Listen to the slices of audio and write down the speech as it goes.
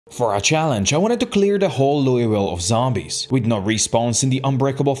For a challenge, I wanted to clear the whole Louisville of zombies. With no respawns in the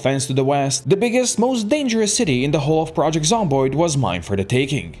unbreakable fence to the west, the biggest, most dangerous city in the whole of Project Zomboid was mine for the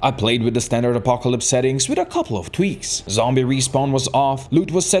taking. I played with the standard apocalypse settings with a couple of tweaks. Zombie respawn was off,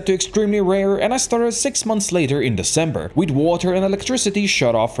 loot was set to extremely rare, and I started 6 months later in December, with water and electricity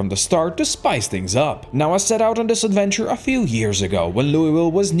shut off from the start to spice things up. Now I set out on this adventure a few years ago, when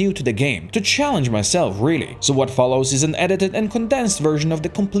Louisville was new to the game, to challenge myself really. So what follows is an edited and condensed version of the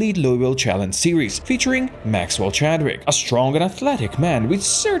complete Louisville Challenge series, featuring Maxwell Chadwick, a strong and athletic man with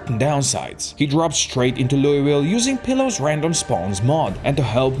certain downsides. He dropped straight into Louisville using Pillow's random spawns mod, and to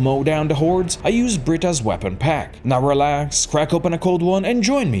help mow down the hordes, I used Brita's weapon pack. Now relax, crack open a cold one, and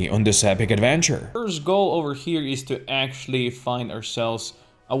join me on this epic adventure. First goal over here is to actually find ourselves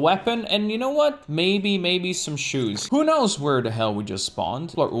a weapon, and you know what? Maybe some shoes. Who knows where the hell we just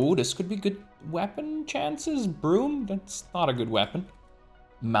spawned? Ooh, this could be good weapon chances. Broom? That's not a good weapon.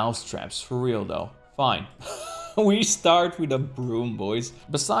 Mousetraps, for real though. Fine. We start with a broom, boys.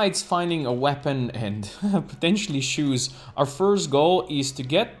 Besides finding a weapon and potentially shoes, our first goal is to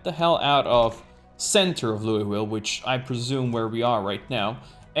get the hell out of center of Louisville, which I presume where we are right now.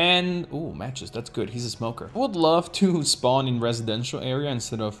 And, ooh, matches, that's good. He's a smoker. I would love to spawn in residential area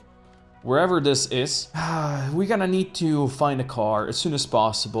instead of wherever this is. We're gonna need to find a car as soon as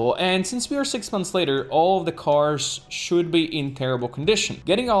possible, and since we are 6 months later, all of the cars should be in terrible condition.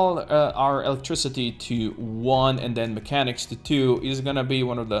 Getting all our electricity to 1 and then mechanics to 2 is gonna be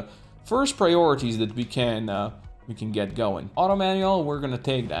one of the first priorities that we can get going. Auto manual, we're gonna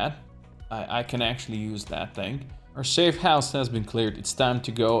take that. I can actually use that thing. Our safe house has been cleared. It's time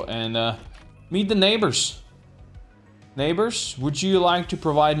to go and meet the neighbors. Neighbors, would you like to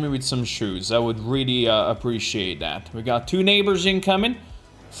provide me with some shoes? I would really appreciate that. We got 2 neighbors incoming.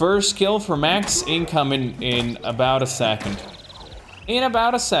 First kill for Max incoming in about a second. In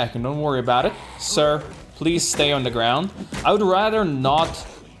about a second, don't worry about it. Sir, please stay on the ground. I would rather not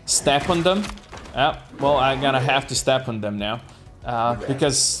step on them. Well, I'm gonna have to step on them now.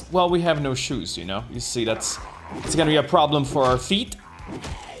 Because, well, we have no shoes, you know? You see, it's gonna be a problem for our feet.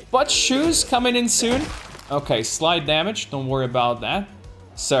 But shoes coming in soon. Okay, slight damage, don't worry about that.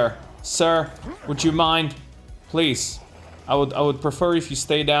 Sir, would you mind? Please. I would prefer if you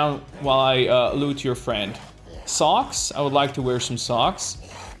stay down while I loot your friend. Socks, I would like to wear some socks.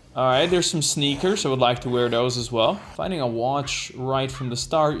 Alright, there's some sneakers, I would like to wear those as well. Finding a watch right from the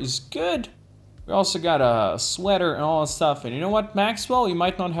start is good. We also got a sweater and all that stuff. And you know what, Maxwell, you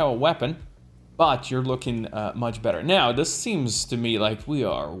might not have a weapon, but you're looking much better. Now, this seems to me like we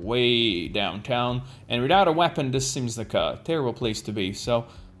are way downtown, and without a weapon, this seems like a terrible place to be. So,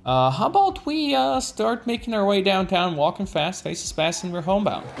 how about we start making our way downtown, walking fast, faces fast, and we're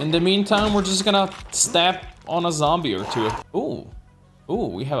homebound. In the meantime, we're just gonna step on a zombie or two. Ooh,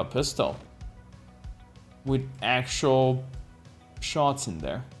 we have a pistol with actual shots in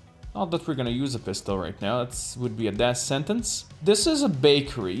there. Not that we're gonna use a pistol right now, that would be a death sentence. This is a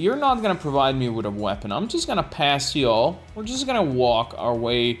bakery. You're not gonna provide me with a weapon. I'm just gonna pass you all. We're just gonna walk our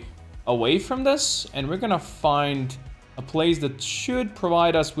way away from this, and we're gonna find a place that should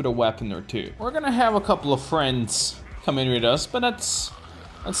provide us with a weapon or two. We're gonna have a couple of friends come in with us, but that's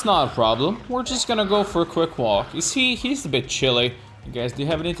not a problem. We're just gonna go for a quick walk. You see, he's a bit chilly. You guys, do you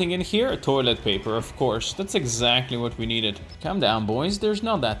have anything in here? A toilet paper, of course. That's exactly what we needed. Calm down, boys. There's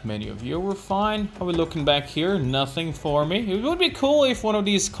not that many of you. We're fine. How are we looking back here? Nothing for me. It would be cool if one of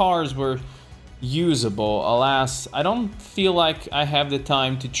these cars were usable. Alas, I don't feel like I have the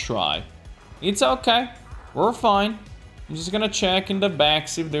time to try. It's okay. We're fine. I'm just gonna check in the back,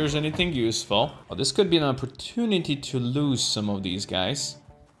 see if there's anything useful. Oh, this could be an opportunity to lose some of these guys.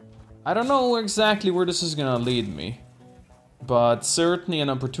 I don't know exactly where this is gonna lead me, but certainly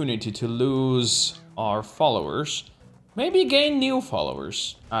an opportunity to lose our followers. Maybe gain new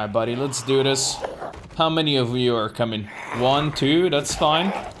followers. Alright, buddy, let's do this. How many of you are coming? 1, 2, that's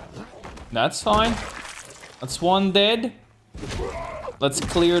fine. That's fine. That's 1 dead. Let's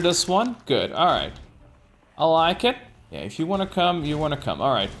clear this one. Good, alright. I like it. Yeah, if you wanna come, you wanna come.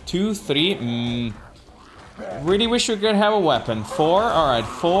 Alright, 2, 3. Really wish we could have a weapon. 4, alright,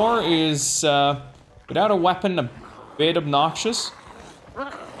 4 is without a weapon, a bit obnoxious.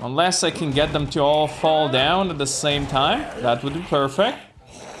 Unless I can get them to all fall down at the same time. That would be perfect.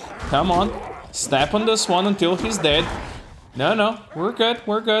 Come on. Step on this one until he's dead. No, we're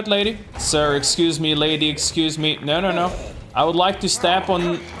good, lady. Sir, excuse me, lady, excuse me. No. I would like to step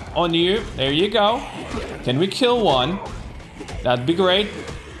on you. There you go. Can we kill one? That'd be great.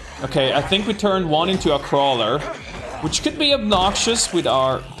 Okay, I think we turned one into a crawler, which could be obnoxious with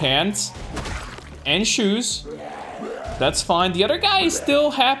our pants and shoes. That's fine. The other guy is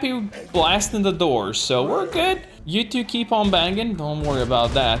still happy blasting the doors, so we're good. You two keep on banging. Don't worry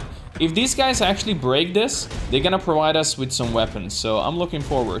about that. If these guys actually break this, they're gonna provide us with some weapons, so I'm looking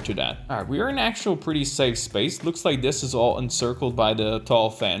forward to that. All right, we are in actual pretty safe space. Looks like this is all encircled by the tall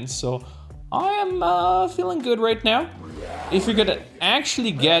fence, so I am feeling good right now. If we could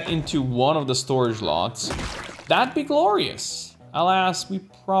actually get into one of the storage lots, that'd be glorious. Alas, we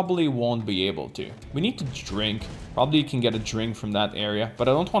probably won't be able to. We need to drink. Probably you can get a drink from that area, but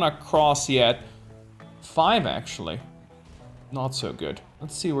I don't want to cross yet. 5 actually. Not so good.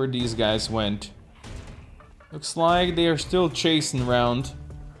 Let's see where these guys went. Looks like they are still chasing around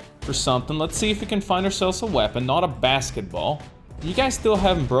for something. Let's see if we can find ourselves a weapon, not a basketball. You guys still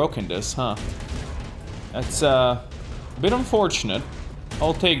haven't broken this, huh? That's a bit unfortunate.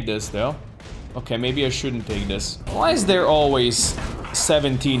 I'll take this though. Okay, maybe I shouldn't take this. Why is there always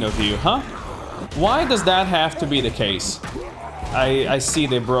 17 of you, huh? Why does that have to be the case? I see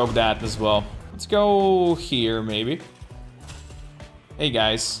they broke that as well. Let's go here, maybe. Hey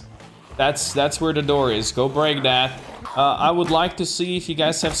guys, that's where the door is. Go break that. I would like to see if you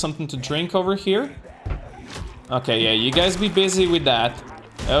guys have something to drink over here. Okay, yeah, you guys be busy with that.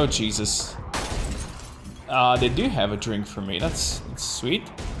 Oh, Jesus. They do have a drink for me. That's sweet.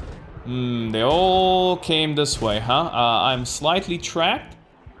 They all came this way, huh? I'm slightly trapped.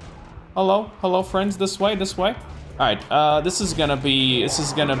 Hello, friends. This way. All right. This is gonna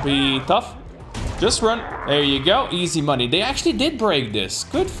be tough. Just run. There you go. Easy money. They actually did break this.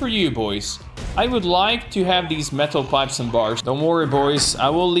 Good for you, boys. I would like to have these metal pipes and bars. Don't worry, boys. I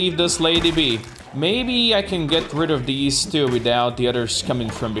will leave this lady be. Maybe I can get rid of these two without the others coming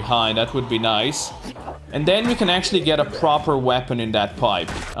from behind. That would be nice. And then we can actually get a proper weapon in that pipe.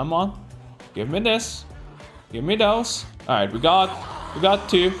 Come on. Give me this. Give me those. All right, we got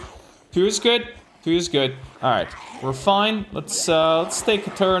 2. 2 is good. 2 is good. All right, we're fine. Let's take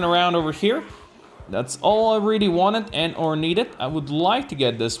a turn around over here. That's all I really wanted and or needed. I would like to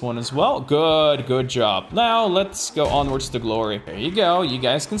get this one as well. Good job. Now let's go onwards to glory. There you go. You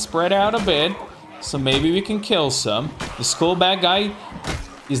guys can spread out a bit. So maybe we can kill some. The skull bag guy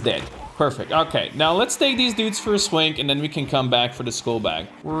is dead. Perfect. Okay, now let's take these dudes for a swing and then we can come back for the skull bag.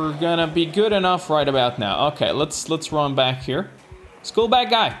 We're gonna be good enough right about now. Okay, let's run back here. Skull bag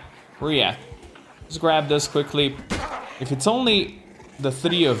guy, where you at? Just grab this quickly. If it's only the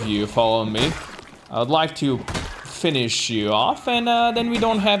 3 of you following me, I would like to finish you off, and then we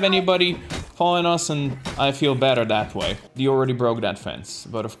don't have anybody following us, and I feel better that way. You already broke that fence,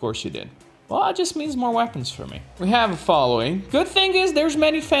 but of course you did. Well, that just means more weapons for me. We have a following. Good thing is there's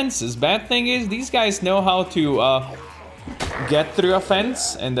many fences. Bad thing is these guys know how to get through a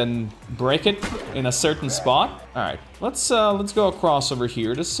fence and then break it in a certain spot. All right, let's go across over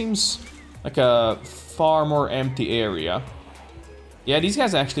here. This seems like a far more empty area. Yeah, these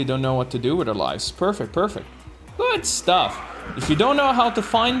guys actually don't know what to do with their lives. Perfect. Good stuff. If you don't know how to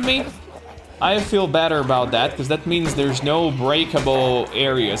find me, I feel better about that, because that means there's no breakable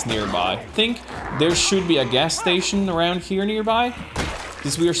areas nearby. I think there should be a gas station around here nearby,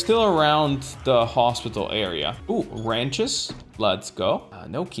 because we are still around the hospital area. Ooh, wrenches. Let's go.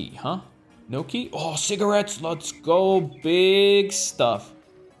 No key, huh? No key? Oh, cigarettes. Let's go. Big stuff.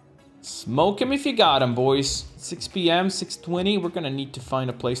 Smoke them if you got them, boys. 6 p.m., 6:20. We're gonna need to find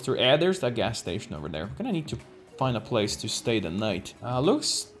a place to... there's that gas station over there. We're gonna need to find a place to stay the night.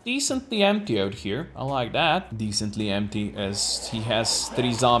 Looks decently empty out here. I like that. Decently empty, as he has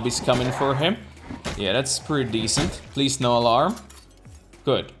 3 zombies coming for him. Yeah, that's pretty decent. Please, no alarm.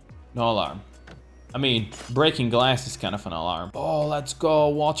 Good. No alarm. I mean, breaking glass is kind of an alarm. Oh, let's go.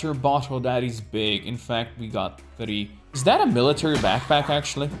 Water bottle. That is big. In fact, we got 3. Is that a military backpack,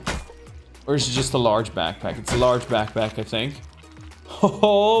 actually? Or is it just a large backpack? It's a large backpack, I think.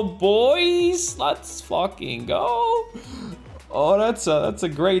 Oh, boys, let's fucking go. Oh, that's a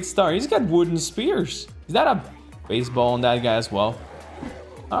great start. He's got wooden spears. Is that a baseball on that guy as well?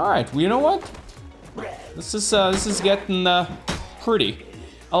 All right, well, you know what? This is getting pretty.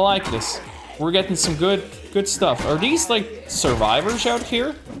 I like this. We're getting some good stuff. Are these like survivors out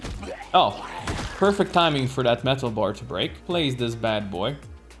here? Oh, perfect timing for that metal bar to break. Place this bad boy.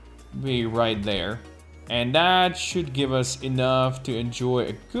 Be right there. And that should give us enough to enjoy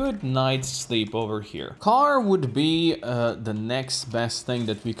a good night's sleep over here. Car would be the next best thing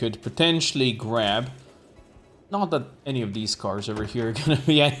that we could potentially grab. Not that any of these cars over here are gonna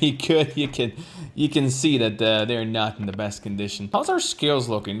be any good. You can see that they're not in the best condition. How's our skills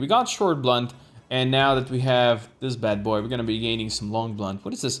looking? We got short blunt, and now that we have this bad boy, we're gonna be gaining some long blunt.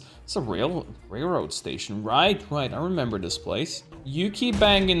 What is this? It's a railroad station. Right. I remember this place. You keep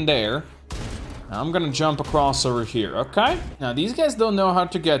banging there. I'm gonna jump across over here, okay? Now, these guys don't know how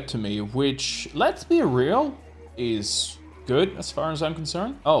to get to me, which, let's be real, is good as far as I'm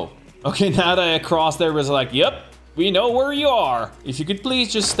concerned. Oh, okay, now that I crossed there, was like, yep, we know where you are. If you could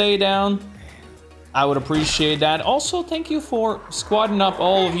please just stay down, I would appreciate that. Also, thank you for squatting up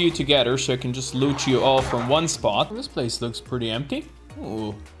all of you together so I can just loot you all from one spot. This place looks pretty empty.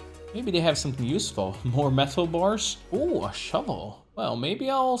 Ooh, maybe they have something useful. More metal bars. Ooh, a shovel. Well, maybe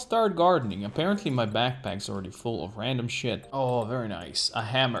I'll start gardening. Apparently my backpack's already full of random shit. Oh, very nice. A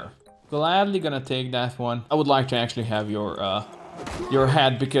hammer. Gladly gonna take that one. I would like to actually have your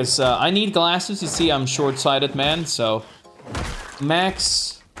head because I need glasses. You see, I'm short-sighted, man. So,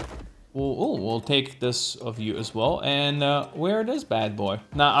 Max... We'll take this of you as well, and wear this bad boy.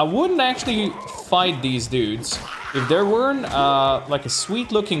 Now, I wouldn't actually fight these dudes if there weren't like a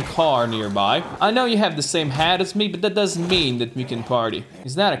sweet-looking car nearby. I know you have the same hat as me, but that doesn't mean that we can party.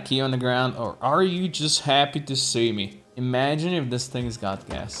 Is that a key on the ground, or are you just happy to see me? Imagine if this thing's got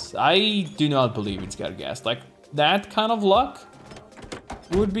gas. I do not believe it's got gas. Like, that kind of luck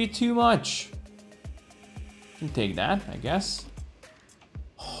would be too much. Can take that, I guess.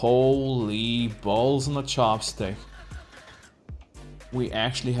 Holy balls on a chopstick. We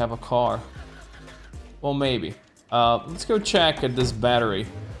actually have a car. Well, maybe. Let's go check at this battery.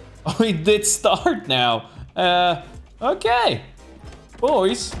 Oh, it did start now. Okay.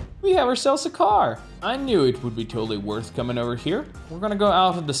 Boys, we have ourselves a car. I knew it would be totally worth coming over here. We're gonna go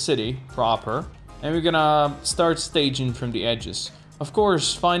out of the city proper, and we're gonna start staging from the edges. Of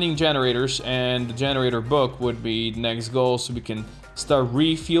course, finding generators and the generator book would be the next goal, so we can start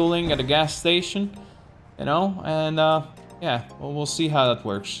refueling at a gas station, you know, and yeah, well, we'll see how that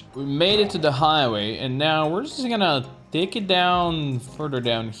works. We made it to the highway, and now we're just gonna take it down further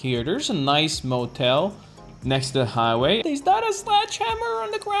down here. There's a nice motel next to the highway. Is that a sledgehammer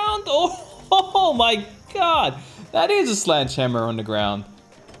on the ground? Oh my god, that is a sledgehammer on the ground.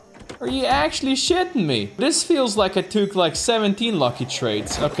 Are you actually shitting me? This feels like I took like 17 lucky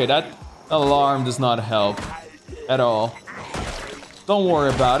trades. Okay, that alarm does not help at all. Don't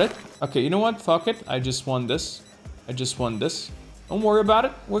worry about it. Okay, you know what? Fuck it. I just won this. I just won this. Don't worry about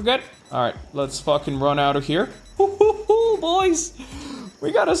it. We're good. Alright, let's fucking run out of here. Woo-hoo-hoo, boys!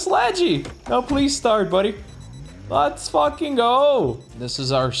 We got a sledgy! Now please start, buddy. Let's fucking go! This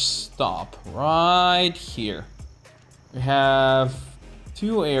is our stop. Right here. We have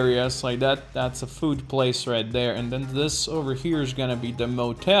two areas like that. That's a food place right there. And then this over here is gonna be the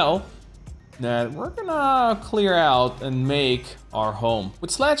motel that we're gonna clear out and make our home. With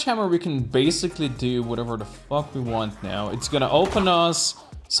Sledgehammer, we can basically do whatever the fuck we want now. It's gonna open us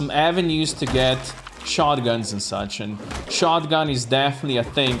some avenues to get shotguns and such, and shotgun is definitely a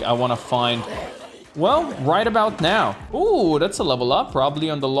thing I want to find, well, right about now. Ooh, that's a level up,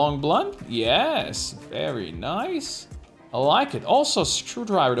 probably on the long blunt. Yes, very nice. I like it. Also,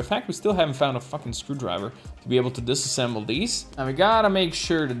 screwdriver. The fact we still haven't found a fucking screwdriver to be able to disassemble these. And we gotta make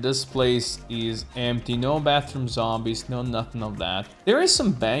sure that this place is empty. No bathroom zombies, no nothing of that. There is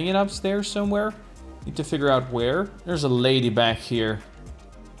some banging upstairs somewhere. Need to figure out where. There's a lady back here.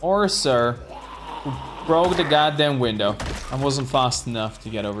 Or a sir who broke the goddamn window. I wasn't fast enough to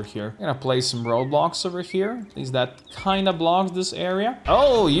get over here. I'm gonna place some roadblocks over here. At least that kind of blocks this area.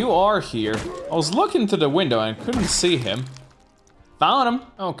 Oh, you are here. I was looking to the window and couldn't see him. Found him.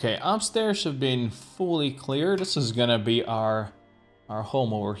 Okay, upstairs have been fully cleared. This is gonna be our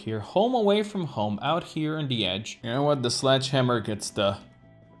home over here. Home away from home, out here on the edge. You know what? The sledgehammer gets the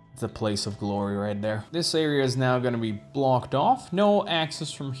place of glory right there. This area is now gonna be blocked off. No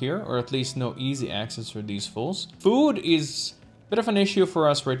access from here, or at least no easy access for these fools. Food is a bit of an issue for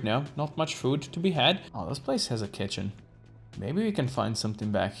us right now. Not much food to be had. Oh, this place has a kitchen. Maybe we can find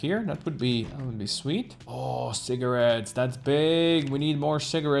something back here. That would be sweet. Oh, cigarettes. That's big. We need more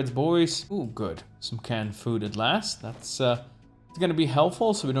cigarettes, boys. Ooh, good. Some canned food at last. That's it's gonna be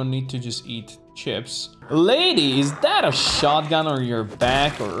helpful, so we don't need to just eat chips. Lady, is that a shotgun on your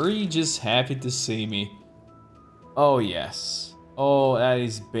back, or are you just happy to see me? Oh, yes. Oh, that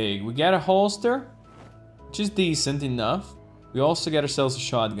is big. We got a holster, which is decent enough. We also get ourselves a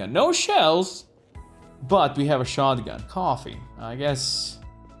shotgun. No shells, but we have a shotgun. Coffee. I guess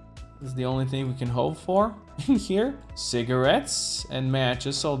this is the only thing we can hope for in here. Cigarettes and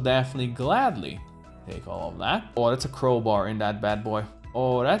matches, I'll definitely gladly take all of that. Oh, that's a crowbar in that bad boy.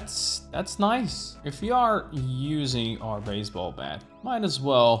 Oh, that's nice. If we are using our baseball bat, might as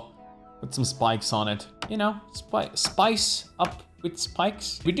well put some spikes on it. You know, spice up with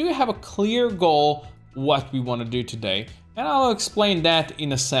spikes. We do have a clear goal what we want to do today, and I'll explain that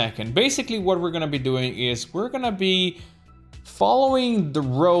in a second. Basically, what we're gonna be doing is we're gonna be following the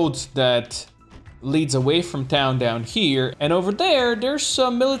road that leads away from town down here. And over there, there's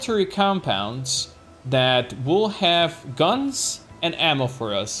some military compounds that will have guns and ammo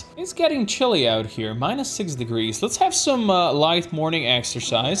for us. It's getting chilly out here, -6 degrees. Let's have some light morning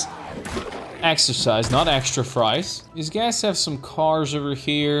exercise. Exercise, not extra fries. These guys have some cars over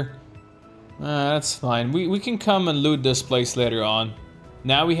here. That's fine. We can come and loot this place later on.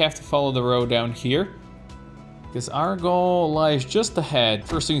 Now we have to follow the road down here, because our goal lies just ahead.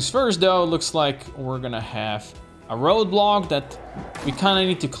 First things first though, looks like we're gonna have a roadblock that we kinda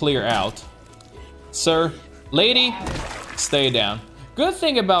need to clear out. Sir, lady, stay down. Good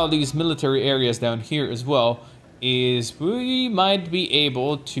thing about these military areas down here as well is we might be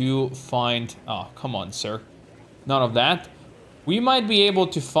able to find... Oh, come on, sir. None of that. We might be able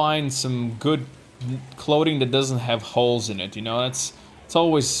to find some good clothing that doesn't have holes in it, you know? It's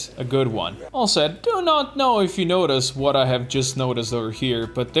always a good one. Also, I do not know if you notice what I have just noticed over here,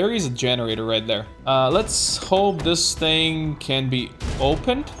 but there is a generator right there. Let's hope this thing can be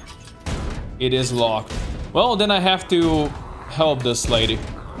opened. It is locked. Well, then I have to help this lady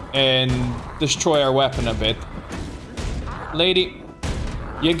and destroy our weapon a bit. Lady,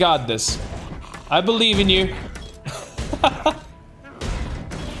 you got this. I believe in you.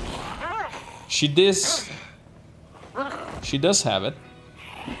 She does have it.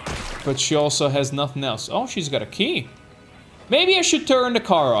 But she also has nothing else. Oh, she's got a key. Maybe I should turn the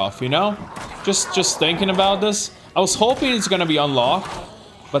car off, you know? Just thinking about this. I was hoping it's gonna be unlocked,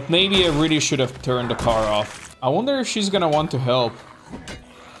 but maybe I really should have turned the car off. I wonder if she's gonna want to help.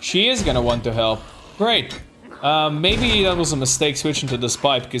 She is gonna want to help. Great. Maybe that was a mistake switching to this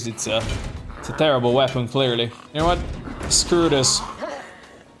pipe, because it's a terrible weapon, clearly. You know what? Screw this.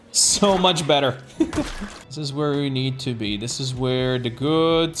 So much better. This is where we need to be. This is where the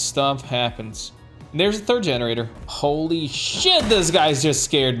good stuff happens. And there's a third generator. Holy shit, this guy's just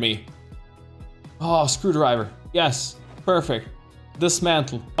scared me. Oh, screwdriver. Yes, perfect.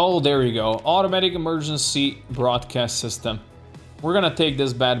 Dismantle. Oh, there you go. Automatic emergency broadcast system. We're gonna take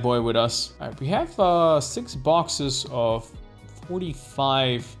this bad boy with us. All right, we have 6 boxes of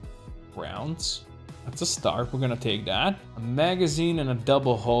 45 rounds. That's a start. We're gonna take that. A magazine and a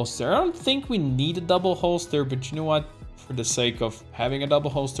double holster. I don't think we need a double holster, but you know what? For the sake of having a double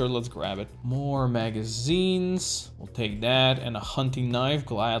holster, let's grab it. More magazines. We'll take that. And a hunting knife,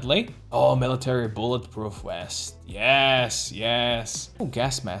 gladly. Oh, military bulletproof vest. Yes, yes. Oh,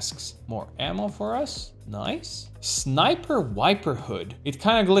 gas masks. More ammo for us. Nice. Sniper wiper hood. It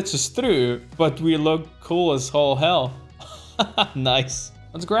kind of glitches through, but we look cool as all hell. Nice.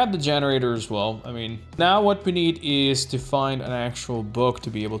 Let's grab the generator as well. I mean, now what we need is to find an actual book to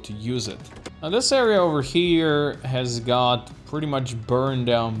be able to use it. Now this area over here has got pretty much burned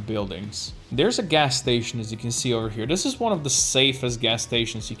down buildings. There's a gas station, as you can see over here. This is one of the safest gas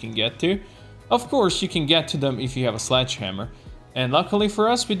stations you can get to. Of course, you can get to them if you have a sledgehammer. And luckily for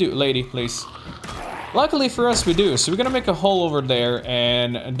us, we do. Lady, please. Luckily for us, we do. So we're gonna make a hole over there,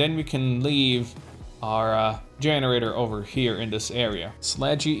 and then we can leave our generator over here in this area.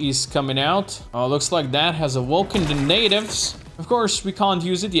 Sledgy is coming out. Oh, looks like that has awoken the natives. Of course, we can't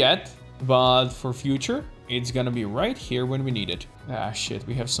use it yet, but for future, it's gonna be right here when we need it. Ah, shit,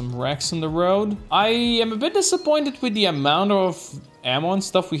 we have some wrecks on the road. I am a bit disappointed with the amount of ammo and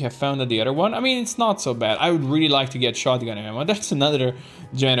stuff we have found at the other one. I mean, it's not so bad. I would really like to get shotgun ammo. That's another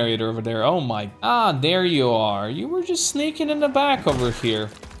generator over there. Oh my. Ah, there you are. You were just sneaking in the back over here.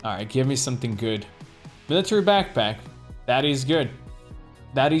 All right, give me something good. Military backpack. That is good.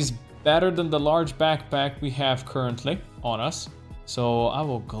 That is better than the large backpack we have currently on us. So I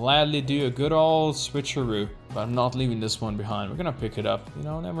will gladly do a good old switcheroo. But I'm not leaving this one behind. We're gonna pick it up. You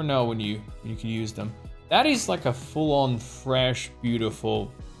know, never know when you can use them. That is like a full-on fresh, beautiful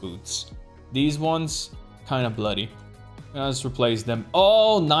boots. These ones, kind of bloody. Let's replace them.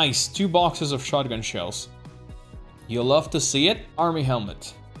 Oh, nice. 2 boxes of shotgun shells. You'll love to see it. Army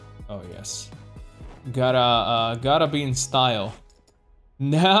helmet. Oh, yes. Gotta be in style.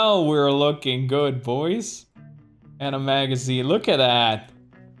 Now we're looking good, boys. And a magazine. Look at that.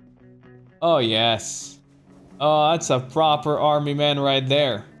 Oh, yes. Oh, that's a proper army man right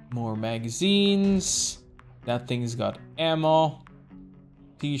there. More magazines. That thing's got ammo.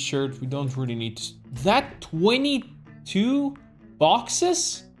 T-shirt. We don't really need to... That 22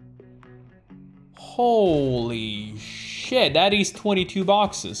 boxes? Holy shit, that is 22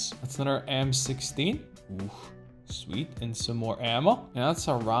 boxes. That's another M16. Ooh, sweet. And some more ammo. And that's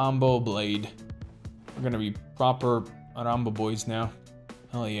a Rambo blade. We're gonna be proper Rambo boys now.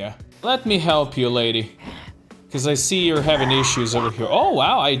 Hell yeah. Let me help you, lady. Because I see you're having issues over here. Oh,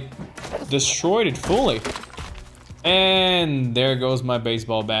 wow, I destroyed it fully. And there goes my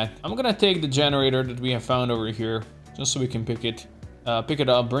baseball bat. I'm gonna take the generator that we have found over here, just so we can pick it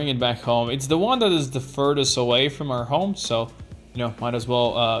up, bring it back home. It's the one that is the furthest away from our home, so, you know, might as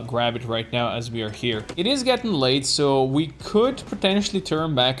well grab it right now as we are here. It is getting late, so we could potentially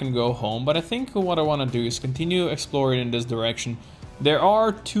turn back and go home, but I think what I want to do is continue exploring in this direction. There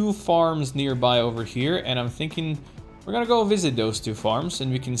are 2 farms nearby over here, and I'm thinking we're gonna go visit those 2 farms,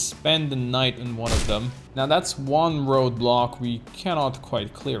 and we can spend the night in one of them. Now that's one roadblock we cannot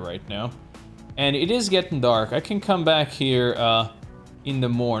quite clear right now. And it is getting dark. I can come back here in the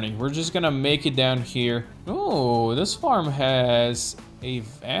morning. We're just gonna make it down here. Oh, this farm has a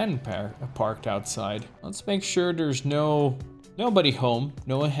van parked outside. Let's make sure there's nobody home,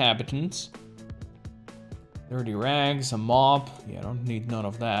 no inhabitants. Dirty rags, a mop. Yeah, I don't need none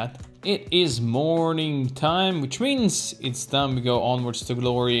of that. It is morning time, which means it's time to go onwards to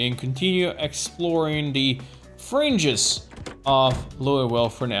glory and continue exploring the fringes of Louisville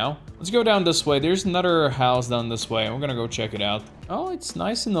for now. Let's go down this way. There's another house down this way, and we're gonna go check it out. Oh, it's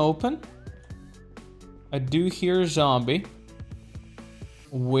nice and open. I do hear a zombie.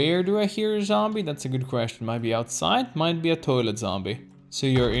 Where do I hear a zombie? That's a good question. Might be outside, might be a toilet zombie. So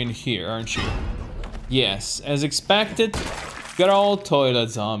you're in here, aren't you? Yes, as expected, good old toilet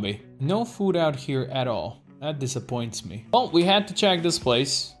zombie. No food out here at all. That disappoints me. Well, we had to check this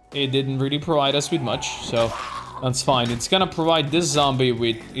place. It didn't really provide us with much, so that's fine. It's gonna provide this zombie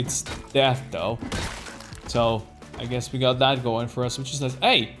with its death, though. So I guess we got that going for us, which is nice.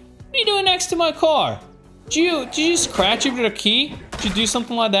 Hey, what are you doing next to my car? Did you scratch it with a key? Did you do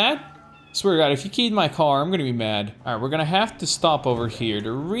something like that? Swear to God, if you keyed my car, I'm gonna be mad. Alright, we're gonna have to stop over here.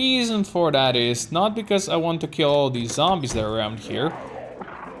 The reason for that is not because I want to kill all these zombies that are around here.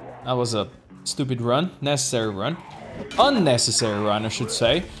 That was a stupid run. Necessary run. Unnecessary run, I should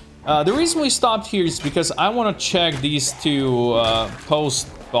say. The reason we stopped here is because I want to check these 2 post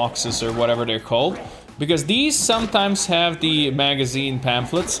boxes or whatever they're called. Because these sometimes have the magazine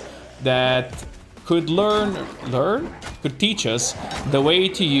pamphlets that could could teach us the way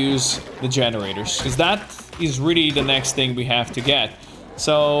to use the generators, because that is really the next thing we have to get.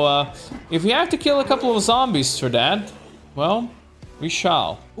 So if we have to kill a couple of zombies for that, well, we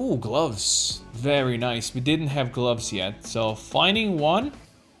shall. Ooh, gloves, very nice. We didn't have gloves yet, so finding one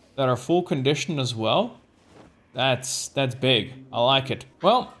that are full condition as well, that's big. I like it.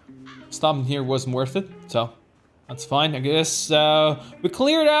 Well, stopping here wasn't worth it, so that's fine. I guess we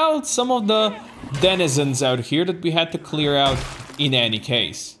cleared out some of the denizens out here that we had to clear out in any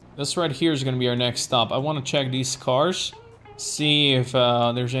case. This right here is gonna be our next stop. I want to check these cars, see if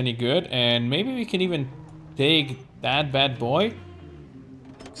there's any good, and maybe we can even take that bad boy,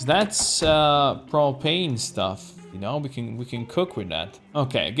 because that's propane stuff. You know, we can cook with that.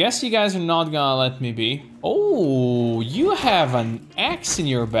 Okay, I guess you guys are not gonna let me be. Oh, you have an axe in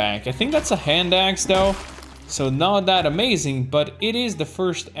your back. I think that's a hand axe though. So not that amazing, but it is the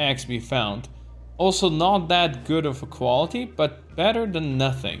first axe we found. Also not that good of a quality, but better than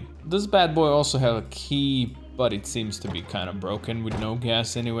nothing. This bad boy also have a key, but it seems to be kind of broken with no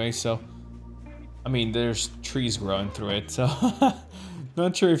gas anyway, so... I mean, there's trees growing through it, so...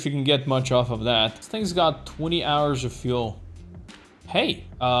 Not sure if you can get much off of that. This thing's got 20 hours of fuel. Hey,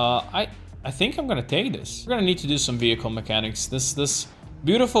 I think I'm gonna take this. We're gonna need to do some vehicle mechanics. This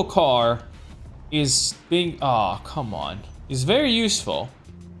beautiful car is being... Oh, come on. It's very useful.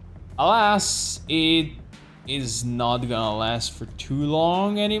 Alas, it is not gonna last for too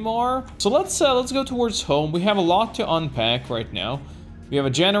long anymore. So let's go towards home. We have a lot to unpack right now. We have a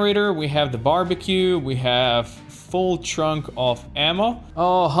generator, we have the barbecue, we have full trunk of ammo.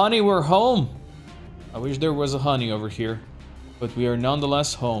 Oh, honey, we're home. I wish there was a honey over here, but we are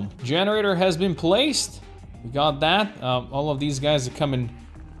nonetheless home. Generator has been placed. We got that. All of these guys are coming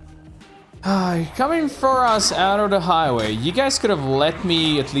for us out of the highway. You guys could have let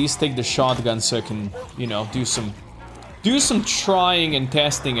me at least take the shotgun so I can, you know, do some trying and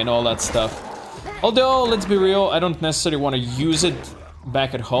testing and all that stuff. Although, let's be real, I don't necessarily want to use it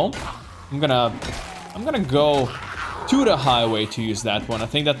back at home. I'm gonna go to the highway to use that one. I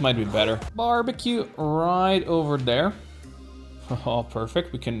think that might be better. Barbecue right over there. Oh,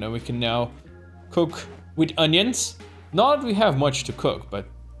 perfect. We can now cook with onions. Not that we have much to cook, but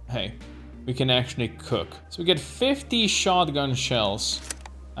hey, we can actually cook. So we get 50 shotgun shells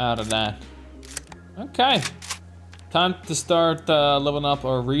out of that. Okay, time to start leveling up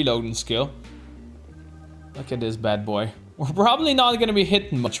our reloading skill. Look at this bad boy. We're probably not gonna be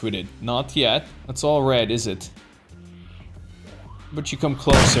hitting much with it. Not yet. That's all red, is it? But you come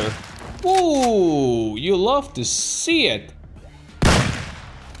closer. Ooh, you love to see it.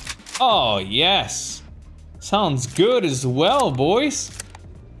 Oh, yes. Sounds good as well, boys.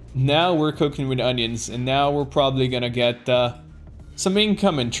 Now we're cooking with onions, and now we're probably gonna get some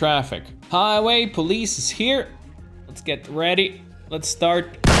incoming traffic. Highway police is here. Let's get ready. Let's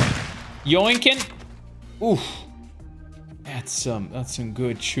start yoinking. Oof. That's some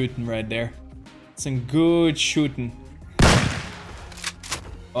good shooting right there. Some good shooting.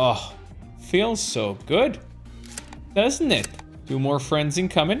 Oh, feels so good, doesn't it? 2 more friends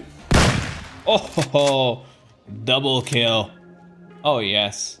incoming. Oh, double kill. Oh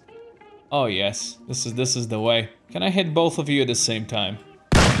yes. Oh yes. This is the way. Can I hit both of you at the same time?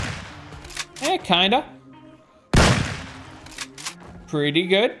 Eh, kinda. Pretty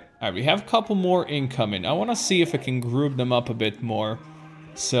good. Alright, we have a couple more incoming. I want to see if I can group them up a bit more,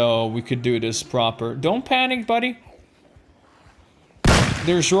 so we could do this proper. Don't panic, buddy.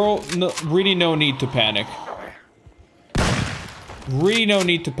 There's really no need to panic. Really no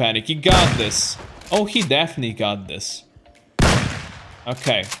need to panic. You got this. Oh, he definitely got this.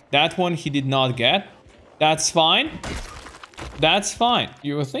 Okay, that one he did not get. That's fine. That's fine.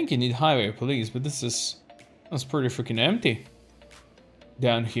 You would think you need highway police, but that's pretty freaking empty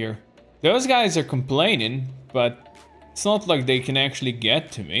down here. Those guys are complaining, but it's not like they can actually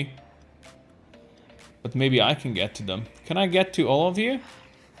get to me. But maybe I can get to them. Can I get to all of you?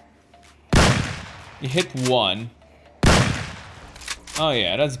 You hit 1. Oh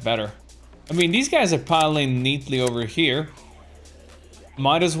yeah, that's better. I mean, these guys are piling neatly over here.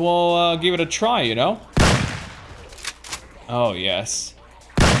 Might as well give it a try, you know? Oh yes.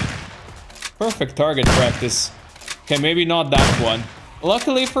 Perfect target practice. Okay, maybe not that one.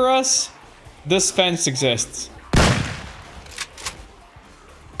 Luckily for us, this fence exists.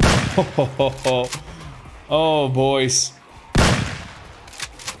 Oh, boys.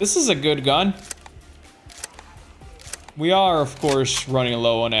 This is a good gun. We are, of course, running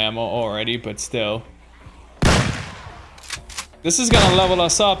low on ammo already, but still. This is gonna level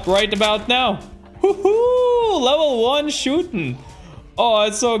us up right about now. Woohoo! Level 1 shooting. Oh,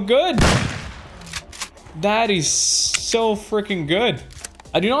 it's so good. That is so freaking good.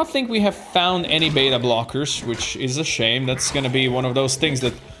 I do not think we have found any beta blockers, which is a shame. That's gonna be one of those things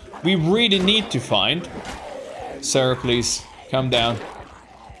that we really need to find. Sir, please, come down.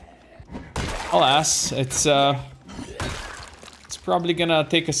 Alas, it's probably gonna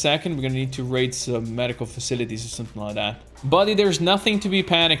take a second. We're gonna need to raid some medical facilities or something like that. Buddy, there's nothing to be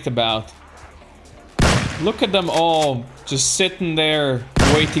panicked about. Look at them all just sitting there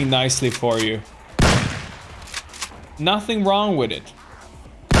waiting nicely for you. Nothing wrong with it.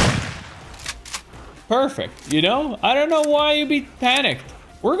 Perfect, you know? I don't know why you'd be panicked.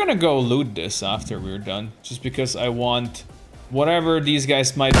 We're gonna go loot this after we're done, just because I want whatever these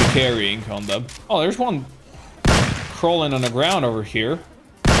guys might be carrying on them. Oh, there's one crawling on the ground over here.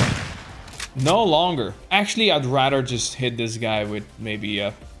 No longer. Actually, I'd rather just hit this guy with maybe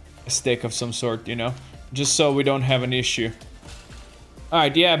a stick of some sort, you know? Just so we don't have an issue.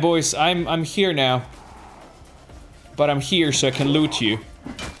 Alright, yeah, boys, I'm here now. But I'm here so I can loot you.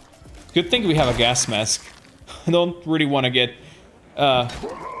 Good thing we have a gas mask. I don't really want to get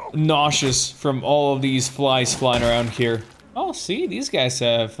nauseous from all of these flies flying around here. Oh, see, these guys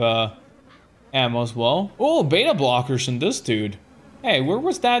have ammo as well. Oh, beta blockers in this dude. Hey, where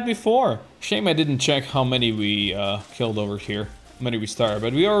was that before? Shame I didn't check how many we killed over here. How many we started,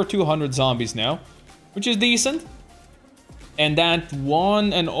 but we are 200 zombies now, which is decent. And that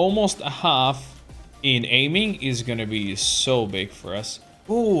 1 and almost a half in aiming is gonna be so big for us.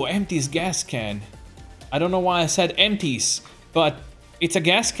 Ooh, empties gas can. I don't know why I said empties, but it's a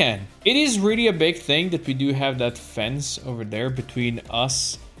gas can. It is really a big thing that we do have that fence over there between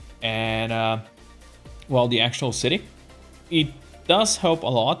us and, well, the actual city. It does help a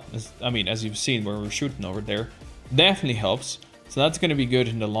lot. As you've seen where we're shooting over there. Definitely helps. So that's gonna be good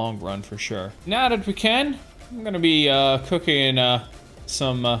in the long run for sure. Now that we can, I'm gonna be cooking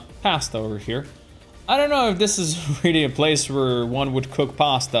some pasta over here. I don't know if this is really a place where one would cook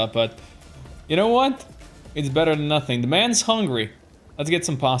pasta, but you know what? It's better than nothing. The man's hungry. Let's get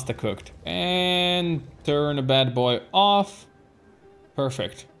some pasta cooked. And turn the bad boy off.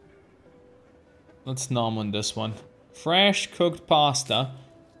 Perfect. Let's nom on this one. Fresh cooked pasta.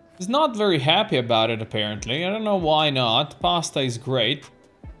 He's not very happy about it, apparently. I don't know why not. Pasta is great.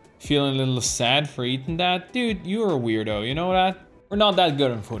 Feeling a little sad for eating that? Dude, you're a weirdo, you know that? We're not that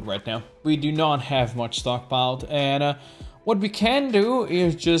good on food right now. We do not have much stockpiled, and what we can do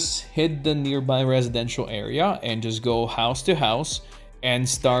is just hit the nearby residential area and just go house to house and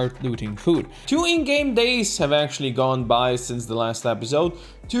start looting food. 2 in-game days have actually gone by since the last episode.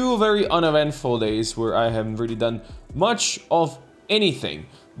 2 very uneventful days where I haven't really done much of anything.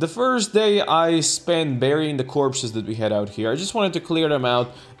 The first day I spent burying the corpses that we had out here. I just wanted to clear them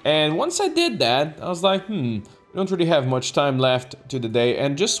out. And once I did that, I was like, we don't really have much time left to the day.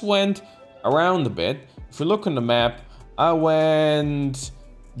 And just went around a bit. If you look on the map, I went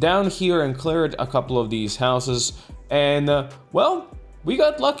down here and cleared a couple of these houses. And, well, we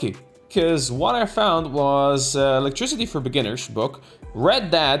got lucky. Because what I found was Electricity for Beginners book.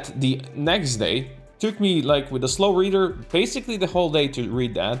 Read that the next day. Took me, like, with a slow reader, basically the whole day to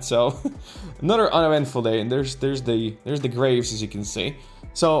read that. So, another uneventful day. And there's the graves, as you can see.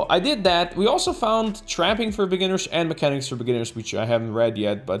 So, I did that. We also found Trapping for Beginners and Mechanics for Beginners, which I haven't read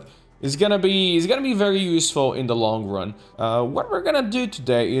yet, but it's gonna be very useful in the long run. What we're gonna do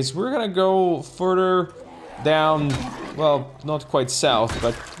today is we're gonna go further down, well, not quite south,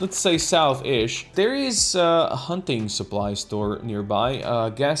 but let's say south-ish. There is a hunting supply store nearby,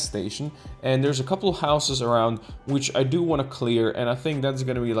 a gas station, and there's a couple houses around which I do want to clear, and I think that's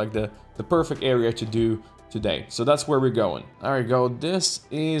gonna be like the perfect area to do today. So that's where we're going. There we go, this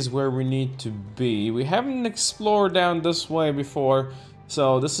is where we need to be. We haven't explored down this way before,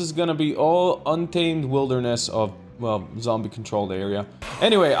 so this is gonna be all untamed wilderness of, well, zombie-controlled area.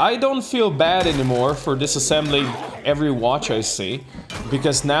 Anyway, I don't feel bad anymore for disassembling every watch I see,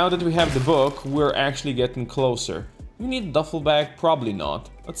 because now that we have the book, we're actually getting closer. You need a duffel bag? Probably not.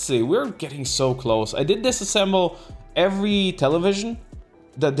 Let's see, we're getting so close. I did disassemble every television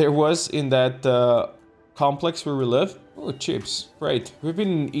that there was in that complex where we live. Oh, chips. Great. We've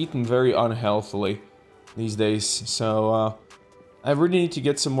been eating very unhealthily these days, so I really need to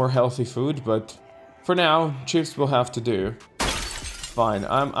get some more healthy food, but for now, chips will have to do. Fine,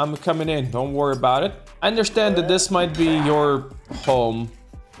 I'm coming in, don't worry about it. I understand that this might be your home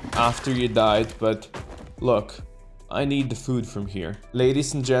after you died, but look, I need the food from here.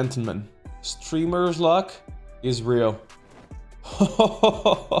 Ladies and gentlemen, streamer's luck is real.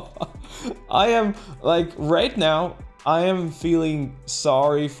 I am, like, right now, I am feeling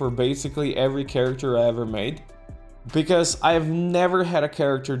sorry for basically every character I ever made. Because I've never had a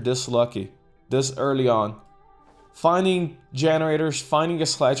character this lucky. This early on. Finding generators, finding a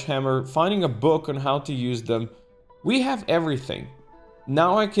sledgehammer, finding a book on how to use them. We have everything.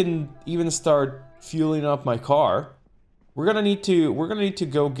 Now I can even start fueling up my car. We're gonna need to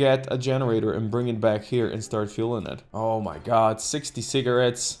go get a generator and bring it back here and start fueling it. Oh my god, 60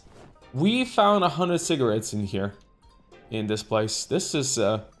 cigarettes. We found 100 cigarettes in here. In this place. This is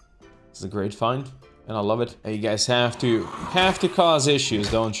a great find. And I love it. And you guys have to cause issues,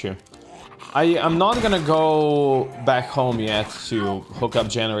 don't you? I'm not gonna go back home yet to hook up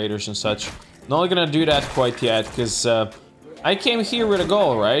generators and such. Not gonna do that quite yet, because I came here with a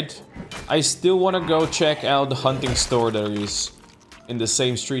goal, right? I still want to go check out the hunting store that is in the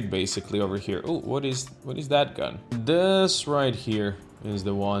same street, basically, over here. Oh, what is that gun? This right here is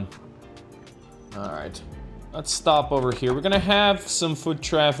the one. Alright. Let's stop over here. We're gonna have some foot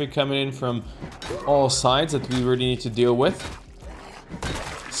traffic coming in from all sides that we really need to deal with.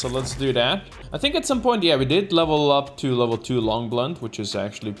 So let's do that. I think at some point, yeah, we did level up to level 2 long blunt, which is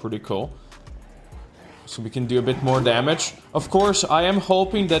actually pretty cool. So we can do a bit more damage. Of course, I am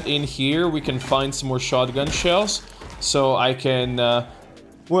hoping that in here we can find some more shotgun shells. So I can,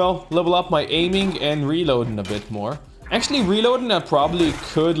 well, level up my aiming and reloading a bit more. Actually, reloading I probably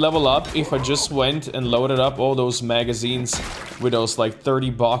could level up if I just went and loaded up all those magazines with those like 30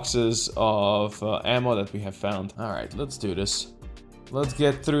 boxes of ammo that we have found. Alright, let's do this. Let's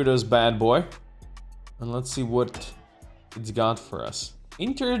get through this bad boy. And let's see what it's got for us.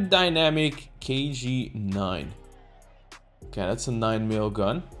 Interdynamic KG9. Okay, that's a 9mm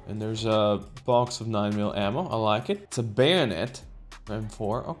gun. And there's a box of 9mm ammo. I like it. It's a bayonet.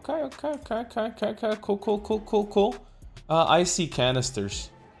 M4. Okay. Cool. I see canisters.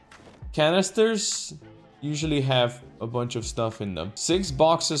 Canisters usually have a bunch of stuff in them. 6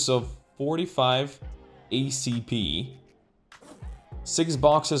 boxes of 45 ACP. 6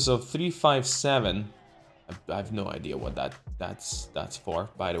 boxes of 357. I have no idea what that's for,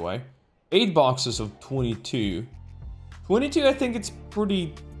 by the way. 8 boxes of 22. 22, I think it's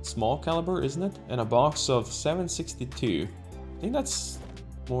pretty small caliber, isn't it? And a box of 762. I think that's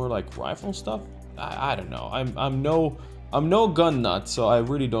more like rifle stuff. I don't know. I'm no gun nut, so I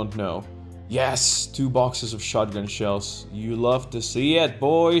really don't know. Yes, 2 boxes of shotgun shells. You love to see it,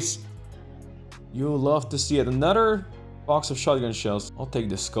 boys. You love to see it. Another box of shotgun shells. I'll take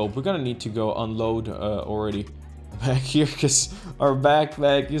the scope. We're gonna need to go unload already back here because our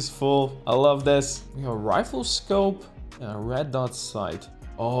backpack is full. I love this. We have a rifle scope and a red dot sight.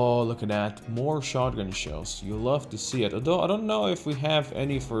 Oh, look at that. More shotgun shells. You love to see it. Although I don't know if we have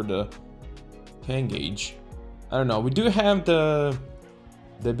any for the 10 gauge. I don't know. We do have the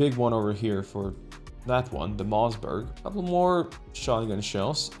the big one over here for that one, the Mossberg. A couple more shotgun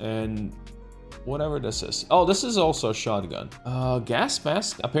shells and whatever this is. Oh, this is also a shotgun. Gas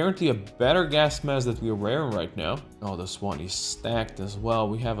mask. Apparently a better gas mask that we're wearing right now. Oh, this one is stacked as well.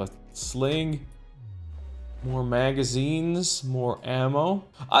 We have a sling, more magazines, more ammo.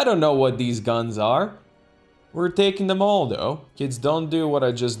 I don't know what these guns are. We're taking them all though. Kids, don't do what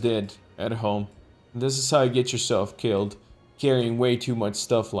I just did at home. This is how you get yourself killed, carrying way too much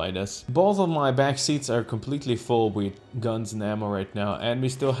stuff like this. Both of my back seats are completely full with guns and ammo right now, and we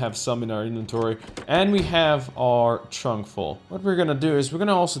still have some in our inventory, and we have our trunk full. What we're gonna do is we're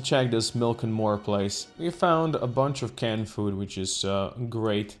gonna also check this milk and more place. We found a bunch of canned food, which is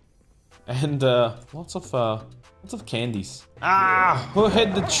great, and lots of candies. Ah, who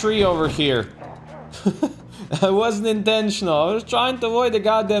hit the tree over here? That wasn't intentional. I was trying to avoid the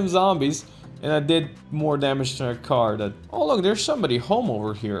goddamn zombies. And I did more damage to a car that... Oh, look, there's somebody home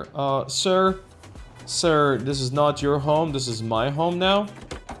over here. Sir, this is not your home. This is my home now.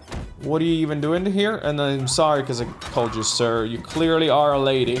 What are you even doing here? And I'm sorry because I called you sir. You clearly are a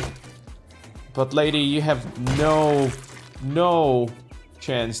lady. But lady, you have no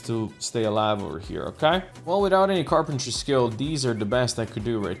chance to stay alive over here, okay? Well, without any carpentry skill, these are the best I could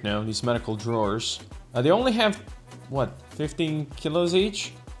do right now. These medical drawers. They only have, what, 15 kilos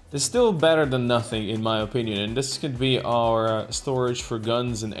each? It's still better than nothing in my opinion, and this could be our storage for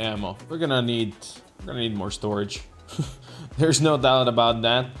guns and ammo. We're gonna need more storage. There's no doubt about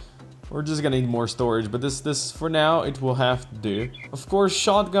that. We're just gonna need more storage, but this for now it will have to do. Of course,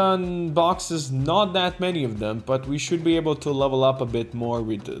 shotgun boxes, not that many of them, but we should be able to level up a bit more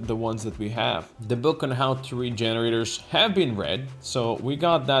with the ones that we have. The book on how to read generators have been read, so we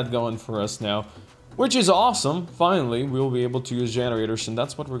got that going for us now. Which is awesome. Finally, we'll be able to use generators, and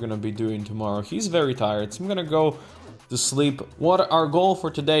that's what we're gonna be doing tomorrow. He's very tired, so I'm gonna go to sleep. What our goal for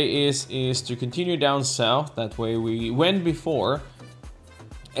today is to continue down south. That way we went before.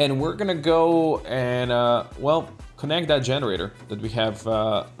 And we're gonna go and, well, connect that generator that we have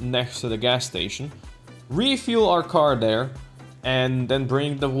next to the gas station. Refuel our car there, and then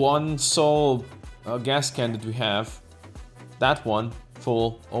bring the one sole gas can that we have, that one,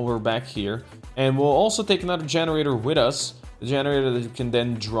 full, over back here. And we'll also take another generator with us, the generator that we can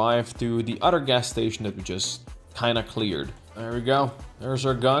then drive to the other gas station that we just kind of cleared. There we go. There's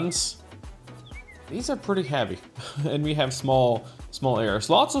our guns. These are pretty heavy, and we have small areas.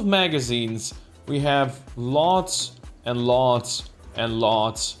 Lots of magazines. We have lots and lots and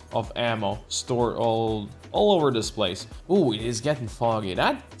lots of ammo stored all over this place. Ooh, it is getting foggy.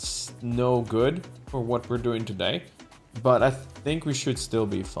 That's no good for what we're doing today, but I think we should still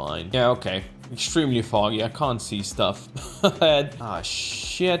be fine. Yeah, okay. Extremely foggy. I can't see stuff. Ah,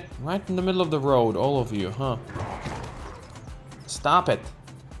 shit. Right in the middle of the road, all of you, huh? Stop it.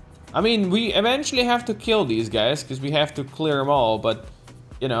 I mean, we eventually have to kill these guys because we have to clear them all, but,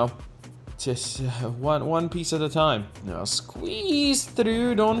 you know, just one piece at a time. Now, squeeze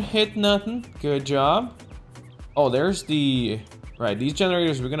through, don't hit nothing. Good job. Oh, there's the... Right, these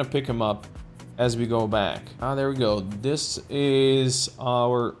generators, we're gonna pick them up as we go back. Ah, there we go. This is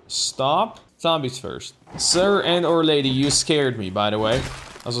our stop. Zombies first. Sir and or lady, you scared me, by the way.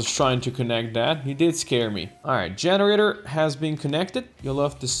 I was trying to connect that. You did scare me. Alright, generator has been connected. You'll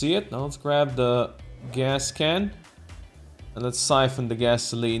love to see it. Now let's grab the gas can. And let's siphon the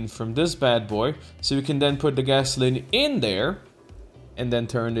gasoline from this bad boy. So we can then put the gasoline in there. And then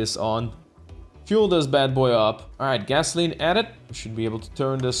turn this on. Fuel this bad boy up. Alright, gasoline added. We should be able to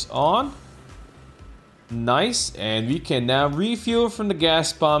turn this on. Nice, and we can now refuel from the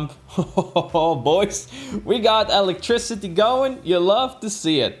gas pump. Oh, boys, we got electricity going. You love to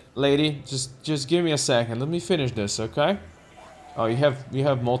see it. Lady, just give me a second. Let me finish this, okay? Oh, you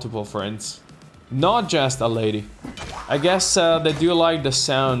have multiple friends. Not just a lady. I guess they do like the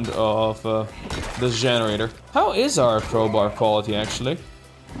sound of this generator. How is our crowbar quality, actually?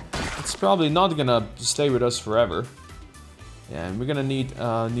 It's probably not gonna stay with us forever. Yeah, and we're gonna need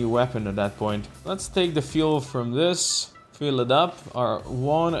a new weapon at that point. Let's take the fuel from this, fill it up, our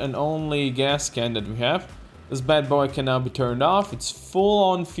one and only gas can that we have. This bad boy can now be turned off. It's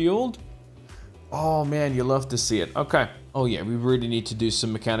full on fueled. Oh man, you love to see it. Okay. Oh yeah, we really need to do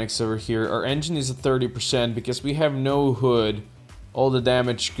some mechanics over here. Our engine is at 30% because we have no hood. All the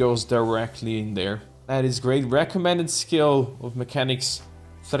damage goes directly in there. That is great. Recommended skill of mechanics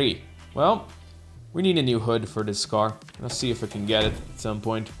 3. Well, we need a new hood for this car. Let's see if I can get it at some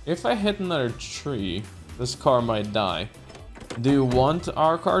point. If I hit another tree, this car might die. Do you want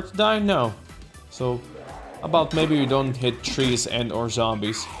our car to die? No. So, about maybe we don't hit trees and or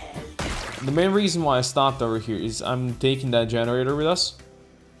zombies. The main reason why I stopped over here is I'm taking that generator with us.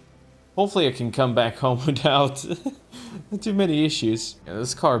 Hopefully I can come back home without too many issues. Yeah,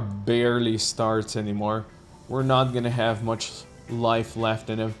 this car barely starts anymore. We're not gonna have much life left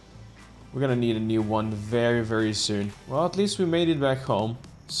in it. We're gonna need a new one very, very soon. Well, at least we made it back home.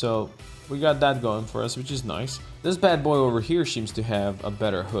 So we got that going for us, which is nice. This bad boy over here seems to have a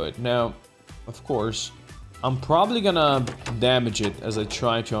better hood. Now, of course, I'm probably gonna damage it as I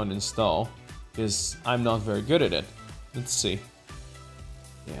try to uninstall, because I'm not very good at it. Let's see.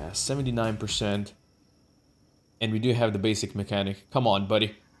 Yeah, 79%. And we do have the basic mechanic. Come on,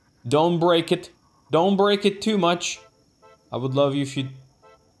 buddy. Don't break it. Don't break it too much. I would love you if you...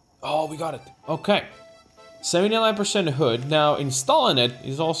 Oh, we got it. Okay. 79% hood. Now, installing it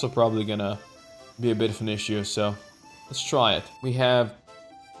is also probably gonna be a bit of an issue, so let's try it. We have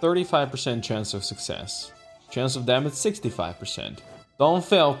 35% chance of success. Chance of damage, 65%. Don't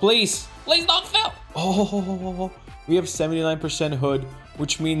fail, please. Please don't fail. Oh, we have 79% hood,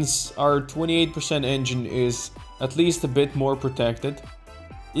 which means our 28% engine is at least a bit more protected.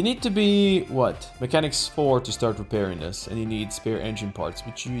 You need to be, what? Mechanics 4 to start repairing this, and you need spare engine parts,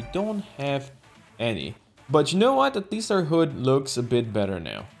 which you don't have any. But you know what? At least our hood looks a bit better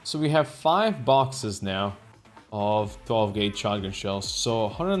now. So we have 5 boxes now of 12 gauge shotgun shells, so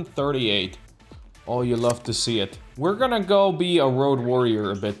 138. Oh, you love to see it. We're gonna go be a road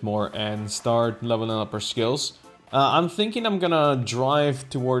warrior a bit more and start leveling up our skills. I'm thinking I'm gonna drive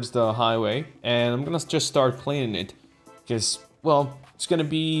towards the highway and I'm gonna just start cleaning it. Because, well, it's gonna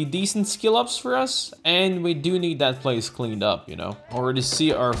be decent skill ups for us and we do need that place cleaned up, you know. Already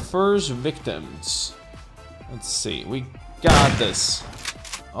see our first victims. Let's see, we got this.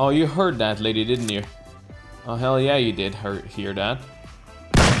 Oh, you heard that, lady, didn't you? Oh, hell yeah, you did hear that.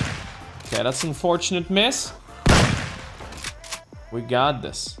 Okay, that's an unfortunate miss. We got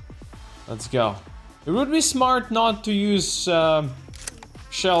this. Let's go. It would be smart not to use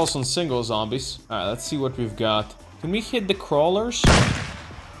shells on single zombies. Alright, let's see what we've got. Can we hit the crawlers?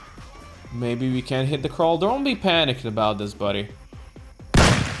 Maybe we can't hit the crawl. Don't be panicked about this, buddy.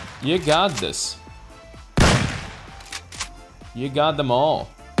 You got this. You got them all.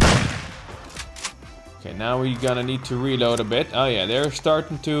 Okay, now we're gonna need to reload a bit. Oh yeah, they're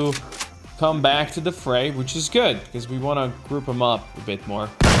starting to come back to the fray, which is good, because we want to group them up a bit more.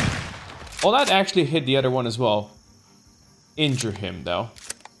 Oh, that actually hit the other one as well. Injure him, though.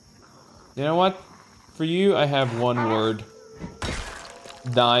 You know what? For you, I have one word.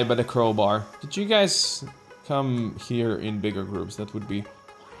 Die by the crowbar. Did you guys come here in bigger groups? That would be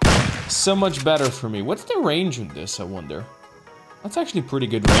so much better for me. What's the range on this, I wonder? That's actually pretty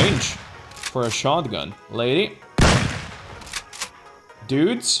good range for a shotgun. Lady.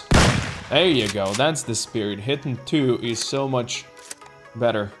 Dudes. There you go. That's the spirit. Hitting 2 is so much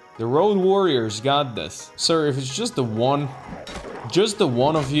better. The road warriors got this. Sir, if it's just the one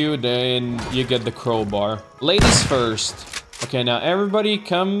of you, then you get the crowbar. Ladies first. Okay, now everybody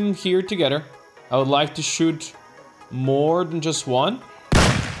come here together. I would like to shoot more than just one.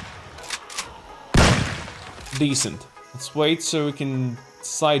 Decent. Let's wait so we can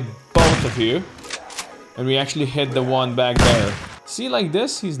sight both of you. And we actually hit the one back there. See, like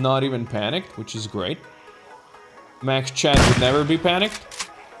this, he's not even panicked, which is great. Max Chad would never be panicked.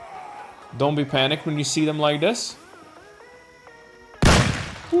 Don't be panicked when you see them like this.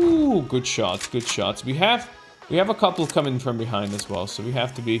 Ooh, good shots, good shots. We have a couple coming from behind as well, so we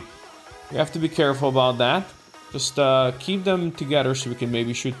have to be careful about that. Just keep them together so we can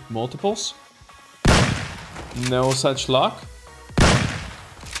maybe shoot multiples. No such luck.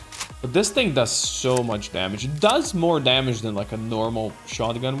 But this thing does so much damage. It does more damage than like a normal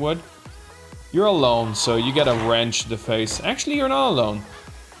shotgun would. You're alone, so you get a wrench to the face. Actually, you're not alone.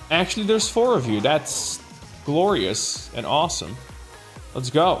 Actually, there's 4 of you. That's glorious and awesome. Let's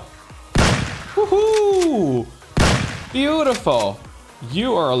go. Woohoo! Beautiful.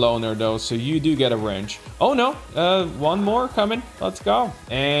 You are a loner though, so you do get a wrench. Oh no, one more coming. Let's go.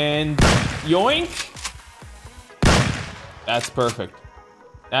 And yoink. That's perfect.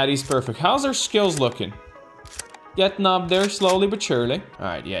 That is perfect. How's our skills looking? Getting up there slowly but surely.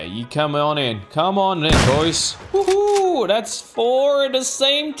 Alright, yeah, you come on in. Come on in, boys. Woohoo! That's 4 at the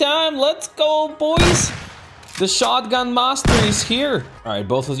same time. Let's go, boys. The shotgun master is here. Alright,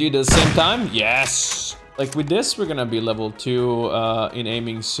 both of you at the same time. Yes. Like with this, we're gonna be level 2 in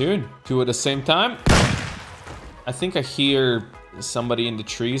aiming soon. 2 at the same time. I think I hear somebody in the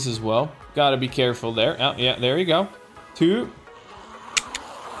trees as well. Gotta be careful there. Oh, yeah, there you go. 2.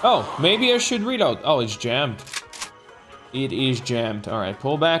 Oh, maybe I should reload. Oh, it's jammed. It is jammed. Alright,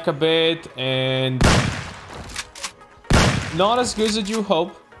 pull back a bit and... Not as good as you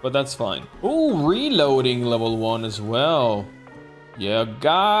hope, but that's fine. Ooh, reloading level 1 as well. You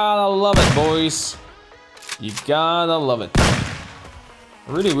gotta love it, boys. You gotta love it. I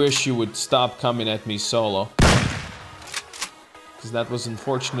really wish you would stop coming at me solo. Because that was an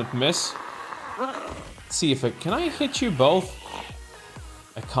unfortunate miss. Let's see if can I hit you both?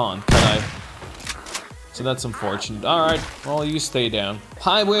 I can't, can I? So that's unfortunate. Alright, well, you stay down.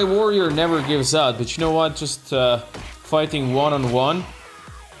 Highway Warrior never gives up, but you know what? Just fighting one-on-one.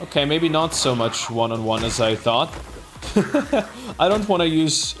 Okay, maybe not so much one-on-one as I thought. I don't want to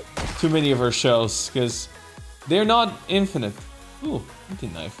use too many of her shells, because they're not infinite. Ooh,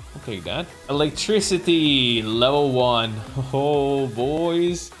 hunting knife. I'll take that. Electricity, level 1. Oh,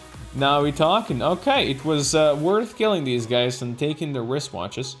 boys. Now we're talking. Okay, it was worth killing these guys and taking their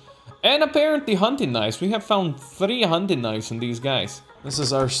wristwatches. And apparently hunting knives. We have found 3 hunting knives on these guys. This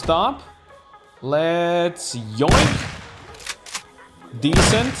is our stop. Let's yoink.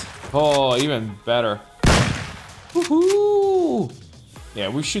 Decent. Oh, even better. Woohoo! Yeah,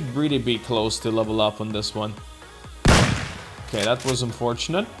 we should really be close to level up on this one. Okay, that was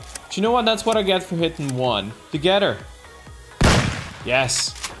unfortunate. But you know what? That's what I get for hitting 1. Together.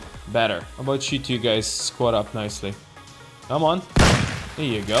 Yes. Better. How about you two guys squat up nicely? Come on. There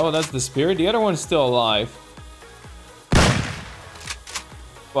you go. That's the spirit. The other one's still alive.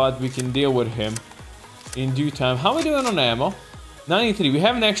 But we can deal with him in due time. How are we doing on ammo? 93. We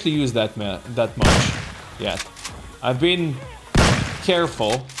haven't actually used that much yet. I've been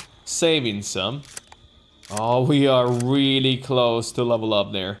careful, saving some. Oh, we are really close to level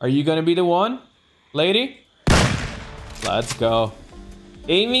up there. Are you gonna be the one, lady? Let's go.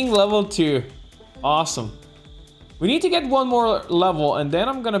 Aiming level 2. Awesome. We need to get one more level and then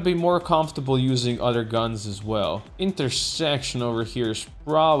I'm gonna be more comfortable using other guns as well. Intersection over here is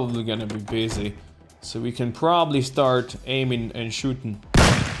probably gonna be busy. So we can probably start aiming and shooting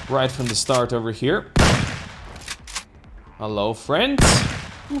right from the start over here. Hello, friends.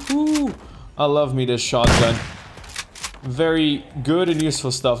 Woohoo! I love me this shotgun. Very good and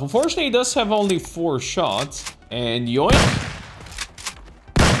useful stuff. Unfortunately, it does have only 4 shots. And yoink!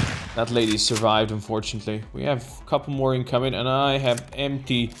 That lady survived, unfortunately. We have a couple more incoming, and I have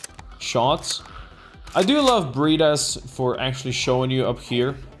empty shots. I do love Britas for actually showing you up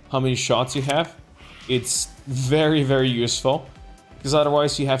here how many shots you have. It's very, very useful. Because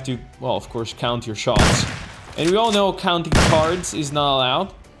otherwise you have to, well, of course, count your shots. And we all know counting cards is not allowed.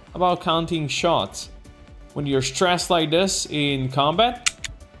 How about counting shots? When you're stressed like this in combat?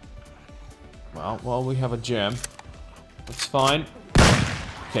 Well, we have a gem. That's fine.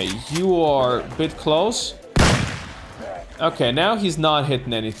 Okay, you are a bit close. Okay, now he's not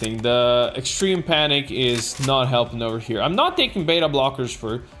hitting anything. The extreme panic is not helping over here. I'm not taking beta blockers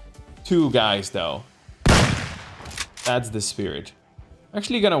for 2 guys, though. That's the spirit.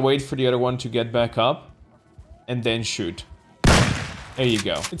 Actually gonna wait for the other one to get back up. And then shoot. There you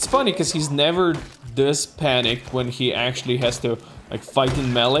go. It's funny, because he's never this panicked when he actually has to, like, fight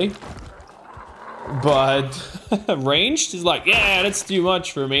in melee. But ranged is like, yeah, that's too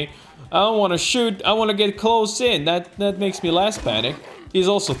much for me. I don't want to shoot. I want to get close in. That makes me less panic. He's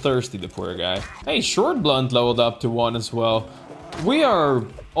also thirsty, the poor guy. Hey, short blunt leveled up to 1 as well. We are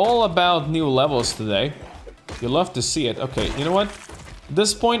all about new levels today. You love to see it. Okay, you know what? At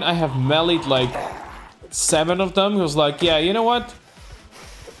this point, I have meleeed like 7 of them. He was like, yeah, you know what?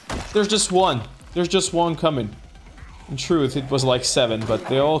 There's just 1. There's just 1 coming. In truth, it was like 7, but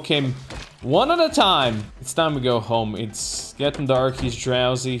they all came 1 at a time. It's time to go home. It's getting dark. He's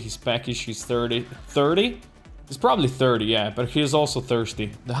drowsy. He's peckish. He's 30. 30? He's probably 30, yeah, but he's also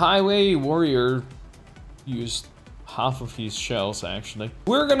thirsty. The Highway Warrior used half of his shells, actually.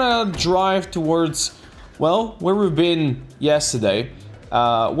 We're gonna drive towards, well, where we've been yesterday.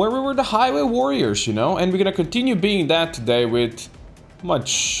 Where we were the Highway Warriors, you know? And we're gonna continue being that today with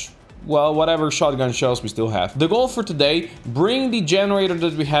much... well, whatever shotgun shells we still have. The goal for today, bring the generator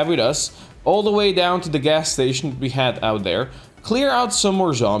that we have with us all the way down to the gas station that we had out there, clear out some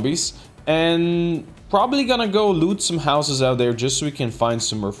more zombies, and probably gonna go loot some houses out there just so we can find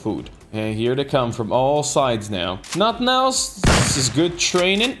some more food. And here they come from all sides now. Nothing else, this is good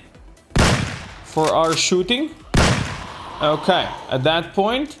training for our shooting. Okay, at that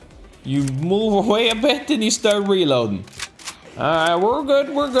point, you move away a bit and you start reloading. Alright, we're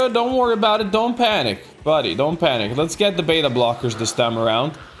good, don't worry about it, don't panic. Buddy, don't panic. Let's get the beta blockers this time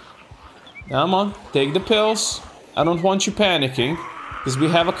around. Come on, take the pills. I don't want you panicking, because we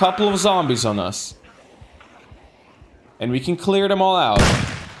have a couple of zombies on us. And we can clear them all out.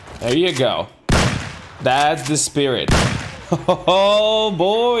 There you go. That's the spirit. Oh,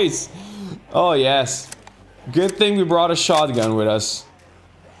 boys. Oh, yes. Good thing we brought a shotgun with us.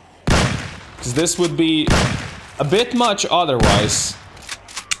 Because this would be a bit much otherwise.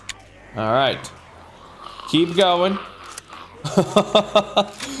 Alright. Keep going.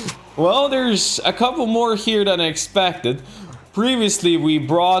 Well, there's a couple more here than I expected. Previously, we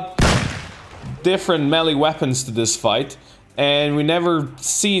brought different melee weapons to this fight, and we never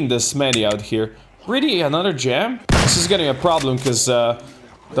seen this many out here. Really, another jam? This is getting a problem, because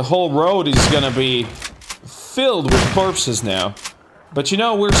the whole road is gonna be filled with corpses now. But you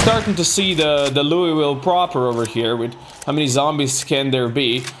know, we're starting to see the Louisville proper over here, with how many zombies can there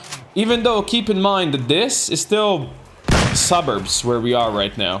be. Even though, keep in mind that this is still suburbs where we are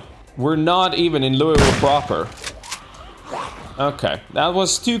right now. We're not even in Louisville proper. Okay, that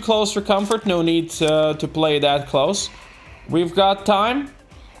was too close for comfort. No need to play that close. We've got time.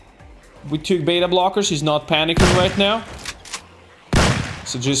 We took beta blockers. He's not panicking right now.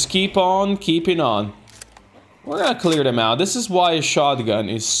 So just keep on keeping on. We're gonna clear them out. This is why a shotgun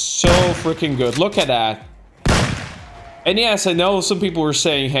is so freaking good. Look at that. And yes, I know some people were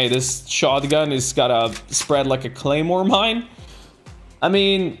saying, hey, this shotgun is gotta spread like a claymore mine. I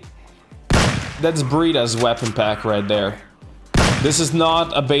mean, that's Brita's weapon pack right there. This is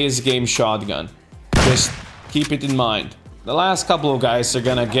not a base game shotgun. Just keep it in mind. The last couple of guys are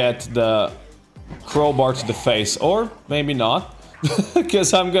gonna get the crowbar to the face. Or maybe not.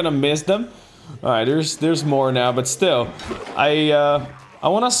 Because I'm gonna miss them. Alright, there's more now, but still. I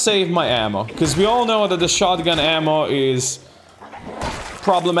wanna save my ammo. Because we all know that the shotgun ammo is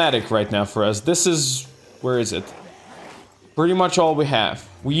problematic right now for us. This is... where is it? Pretty much all we have.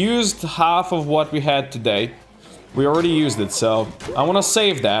 We used half of what we had today. We already used it, so I want to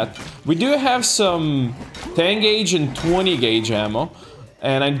save that. We do have some 10 gauge and 20 gauge ammo.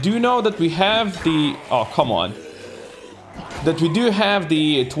 And I do know that we have the... oh, come on. That we do have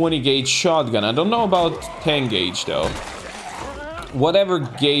the 20 gauge shotgun. I don't know about 10 gauge, though. Whatever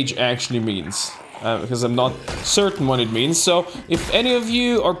gauge actually means. Because I'm not certain what it means. So, if any of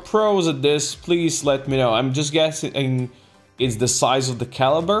you are pros at this, please let me know. I'm just guessing it's the size of the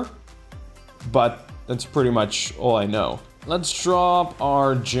caliber. But... that's pretty much all I know. Let's drop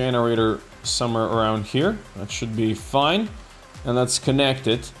our generator somewhere around here. That should be fine. And let's connect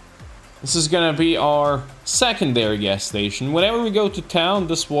it. This is gonna be our secondary gas station. Whenever we go to town,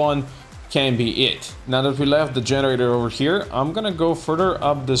 this one can be it. Now that we left the generator over here, I'm gonna go further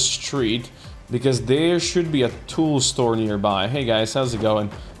up the street because there should be a tool store nearby. Hey guys, how's it going?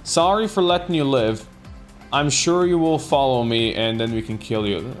 Sorry for letting you live. I'm sure you will follow me and then we can kill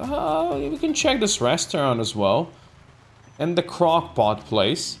you. We can check this restaurant as well. And the crockpot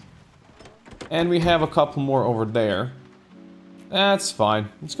place. And we have a couple more over there. That's fine.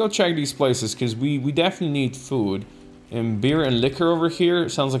 Let's go check these places because we definitely need food. And beer and liquor over here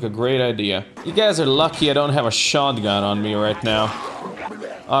sounds like a great idea. You guys are lucky I don't have a shotgun on me right now.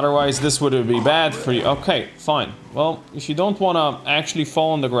 Otherwise this would be bad for you. Okay, fine. Well, if you don't want to actually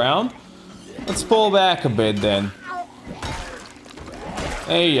fall on the ground... let's pull back a bit then.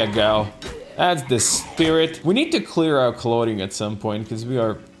 There you go. That's the spirit. We need to clear our clothing at some point because we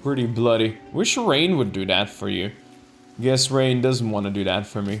are pretty bloody. Wish rain would do that for you. Guess rain doesn't want to do that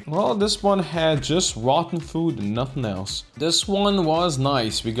for me. Well, this one had just rotten food and nothing else. This one was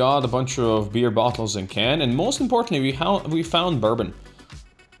nice. We got a bunch of beer bottles and can, and most importantly, we found bourbon.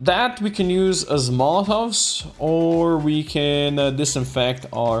 That we can use as Molotovs, or we can disinfect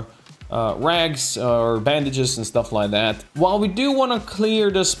our rags or bandages and stuff like that. While we do want to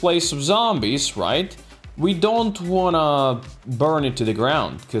clear this place of zombies, right? We don't want to burn it to the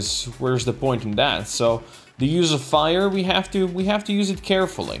ground, because where's the point in that? So the use of fire, we have to use it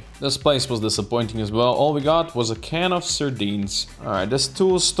carefully. This place was disappointing as well. All we got was a can of sardines. All right, this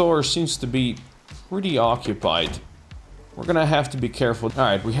tool store seems to be pretty occupied. We're gonna have to be careful. All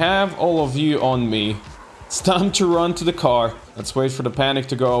right, we have all of you on me. It's time to run to the car. Let's wait for the panic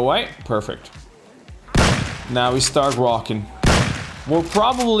to go away. Perfect. Now we start rocking. We'll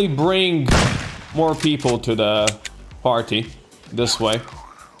probably bring more people to the party this way.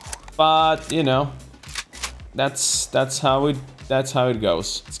 But, you know, that's how it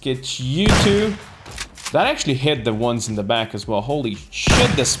goes. Let's get you two. That actually hit the ones in the back as well. Holy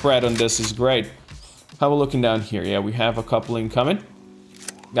shit, the spread on this is great. How are we looking down here? Yeah, we have a couple incoming.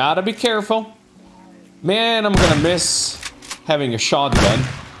 Gotta be careful. Man, I'm gonna miss having a shotgun.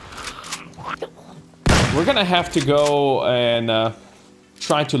 We're gonna have to go and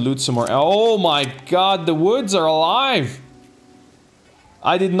try to loot some more. Oh my god, the woods are alive!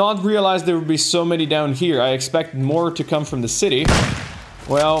 I did not realize there would be so many down here. I expected more to come from the city.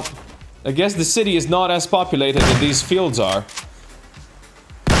 Well, I guess the city is not as populated as these fields are.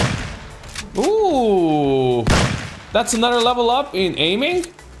 Ooh! That's another level up in aiming?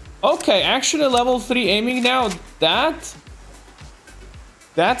 Okay, actually level 3 aiming now. That's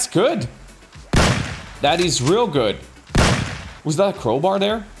good. That is real good. Was that a crowbar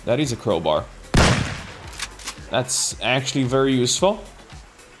there? That is a crowbar. That's actually very useful.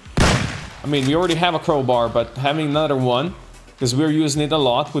 I mean, we already have a crowbar, but having another one, because we're using it a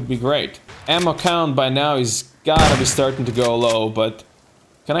lot, would be great. Ammo count by now is gotta be starting to go low, but...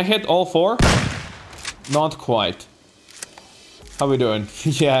 Can I hit all 4? Not quite. How we doing?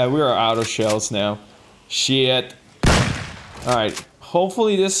 Yeah, we are out of shells now. Shit. Alright.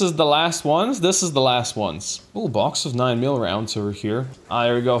 Hopefully this is the last ones. This is the last ones. Ooh, box of 9mm rounds over here. Ah,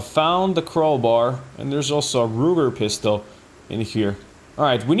 there we go. Found the crowbar. And there's also a Ruger pistol in here.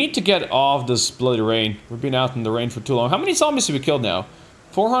 Alright, we need to get off this bloody rain. We've been out in the rain for too long. How many zombies have we killed now?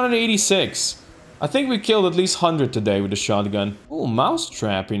 486. I think we killed at least 100 today with the shotgun. Ooh, mouse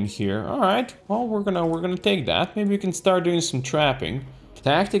trap in here. Alright, well we're gonna take that. Maybe we can start doing some trapping.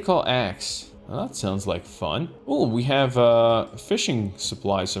 Tactical axe. Well, that sounds like fun. Ooh, we have fishing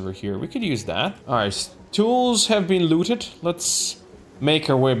supplies over here. We could use that. Alright, tools have been looted. Let's make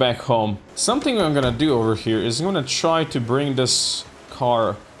our way back home. Something I'm gonna do over here is I'm gonna try to bring this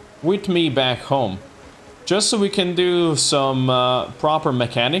car with me back home. Just so we can do some proper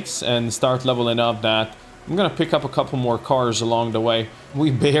mechanics and start leveling up that. I'm gonna pick up a couple more cars along the way.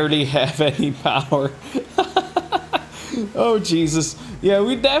 We barely have any power. Oh Jesus. Yeah,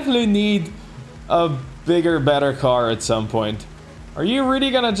 we definitely need a bigger, better car at some point. Are you really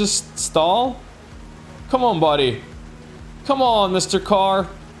gonna just stall? Come on, buddy. Come on, Mr. Car.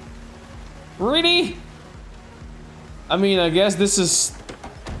 Really? I mean, I guess this is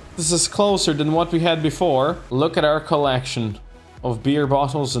closer than what we had before. Look at our collection of beer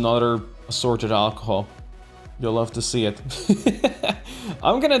bottles and other assorted alcohol. You'll love to see it.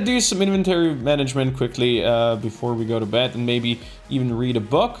 I'm gonna do some inventory management quickly before we go to bed and maybe even read a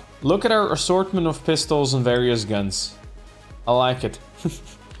book. Look at our assortment of pistols and various guns. I like it.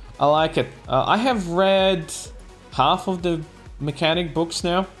 I like it. I have read half of the mechanic books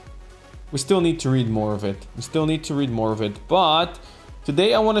now. We still need to read more of it. But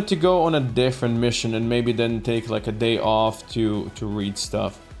today I wanted to go on a different mission and maybe then take like a day off to read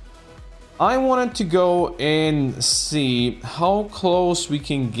stuff. I wanted to go and see how close we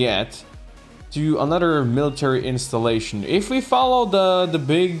can get to another military installation. If we follow the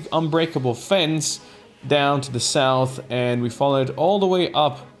big unbreakable fence down to the south and we follow it all the way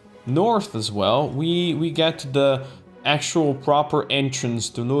up north as well, we get to the actual proper entrance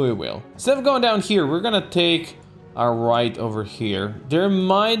to Louisville. Instead of going down here, we're gonna take our right over here. There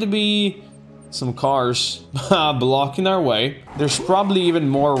might be some cars blocking our way. There's probably even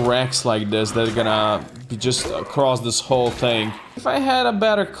more wrecks like this that are gonna be just across this whole thing. If I had a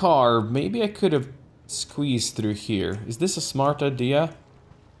better car, maybe I could have squeezed through here. Is this a smart idea?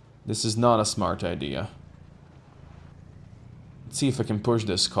 This is not a smart idea. Let's see if I can push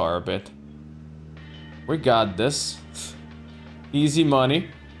this car a bit. We got this. Easy money.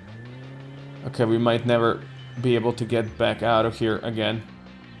 Okay, we might never be able to get back out of here again.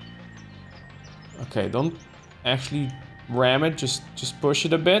 Okay, don't actually ram it, just push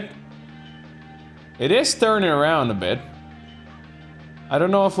it a bit. It is turning around a bit. I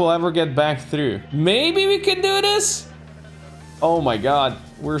don't know if we'll ever get back through. Maybe we can do this? Oh my god,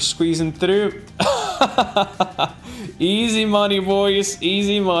 we're squeezing through. Easy money, boys,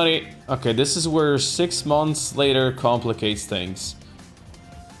 easy money. Okay, this is where 6 months later complicates things.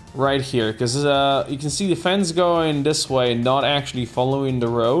 Right here, because you can see the fence going this way, not actually following the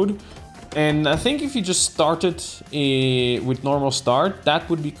road. And I think if you just started with normal start, that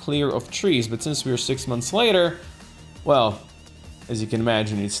would be clear of trees. But since we're 6 months later, well, as you can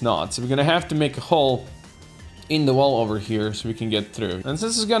imagine, it's not. So we're gonna have to make a hole in the wall over here so we can get through. And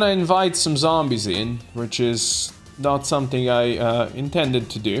this is gonna invite some zombies in, which is not something I intended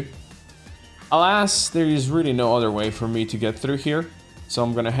to do. Alas, there is really no other way for me to get through here. So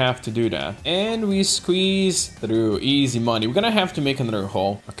I'm gonna have to do that. And we squeeze through. Easy money. We're gonna have to make another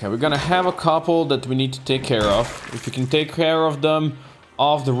hole. Okay, we're gonna have a couple that we need to take care of. If we can take care of them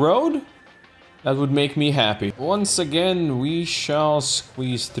off the road, that would make me happy. Once again, we shall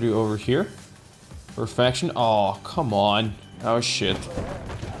squeeze through over here. Perfection. Oh, come on. Oh, shit.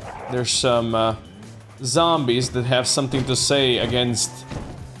 There's some zombies that have something to say against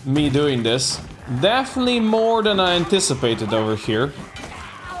me doing this. Definitely more than I anticipated over here.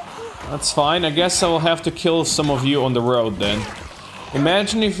 That's fine. I guess I will have to kill some of you on the road then.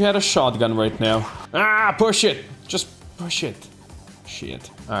 Imagine if you had a shotgun right now. Ah, push it! Just push it. Shit.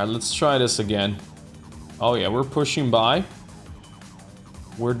 Alright, let's try this again. Oh yeah, we're pushing by.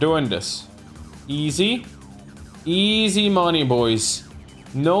 We're doing this. Easy. Easy money, boys.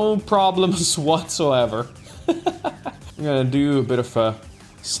 No problems whatsoever. I'm gonna do a bit of a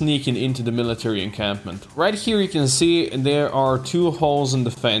sneaking into the military encampment. Right here you can see there are 2 holes in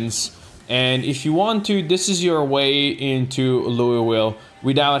the fence. And if you want to, this is your way into Louisville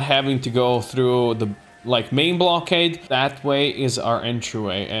without having to go through the main blockade. That way is our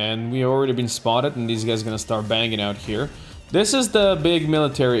entryway, and we already been spotted, and these guys are gonna start banging out here. This is the big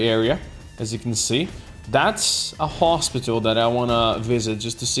military area, as you can see. That's a hospital that I wanna visit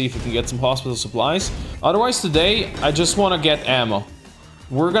just to see if we can get some hospital supplies. Otherwise today, I just wanna get ammo.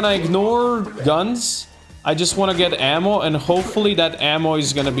 We're gonna ignore guns. I just want to get ammo, and hopefully that ammo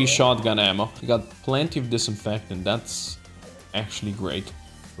is gonna be shotgun ammo. We got plenty of disinfectant. That's actually great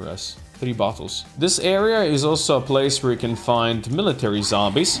for us. 3 bottles. This area is also a place where you can find military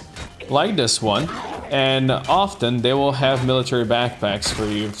zombies, like this one. And often they will have military backpacks for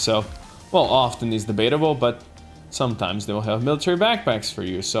you. So, well, often is debatable, but sometimes they will have military backpacks for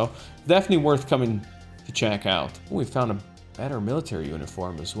you. So, definitely worth coming to check out. Ooh, we found a better military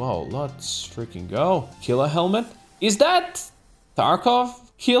uniform as well. Let's freaking go. Killa helmet? Is that Tarkov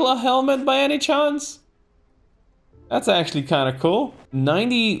Killa helmet by any chance? That's actually kind of cool.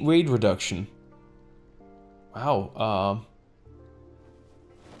 90 weight reduction. Wow.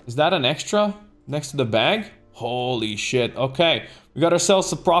 Is that an extra next to the bag? Holy shit. Okay. We got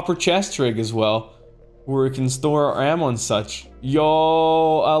ourselves a proper chest rig as well, where we can store our ammo and such.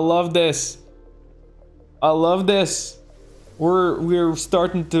 Yo, I love this. I love this. We're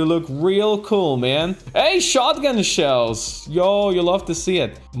starting to look real cool, man. Hey, shotgun shells. Yo, you love to see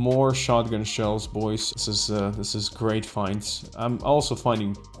it. More shotgun shells, boys. This is great finds. I'm also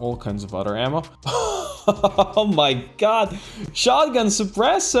finding all kinds of other ammo. Oh my god. Shotgun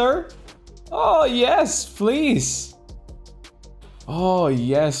suppressor. Oh, yes, please. Oh,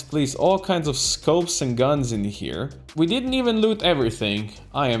 yes, please. All kinds of scopes and guns in here. We didn't even loot everything.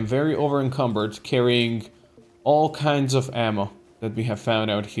 I am very over-encumbered carrying all kinds of ammo that we have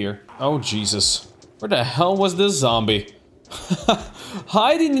found out here. Oh, Jesus. Where the hell was this zombie?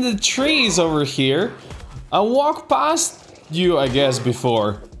 Hiding in the trees over here. I walked past you, I guess,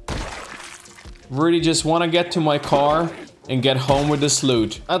 before. Really just want to get to my car and get home with this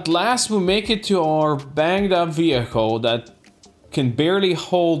loot. At last, we make it to our banged up vehicle that can barely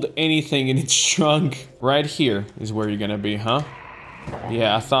hold anything in its trunk. Right here is where you're gonna be, huh?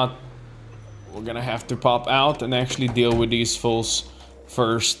 Yeah, I thought we're gonna have to pop out and actually deal with these fools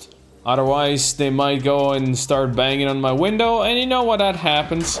first. Otherwise, they might go and start banging on my window, and you know what that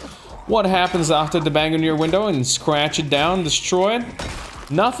happens. What happens after they bang on your window and scratch it down, destroy it?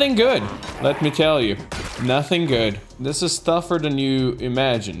 Nothing good, let me tell you. Nothing good. This is tougher than you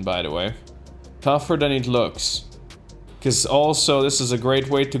imagine, by the way. Tougher than it looks. Because also, this is a great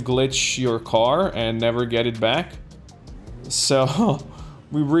way to glitch your car and never get it back. So,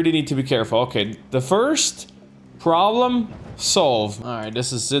 we really need to be careful. Okay, the first problem solved. Alright,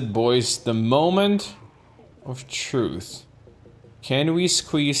 this is it, boys. The moment of truth. Can we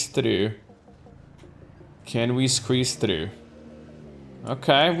squeeze through? Can we squeeze through?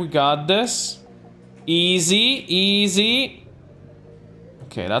 Okay, we got this. Easy, easy.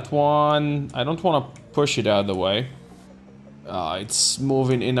 Okay, that one... I don't want to push it out of the way. It's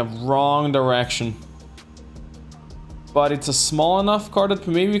moving in a wrong direction. But it's a small enough car that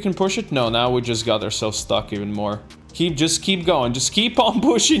maybe we can push it? No, now we just got ourselves stuck even more. Just keep going. Just keep on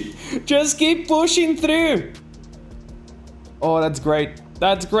pushing. Just keep pushing through. Oh, that's great.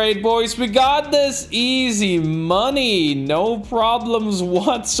 That's great, boys. We got this. Easy money. No problems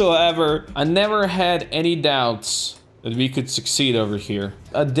whatsoever. I never had any doubts that we could succeed over here.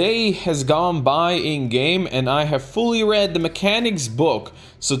 A day has gone by in game and I have fully read the mechanics book.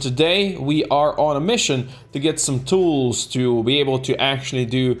 So today we are on a mission to get some tools to be able to actually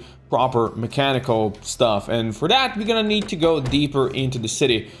do proper mechanical stuff. And for that, we're gonna need to go deeper into the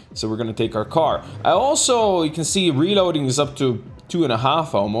city. So we're gonna take our car. I also, you can see reloading is up to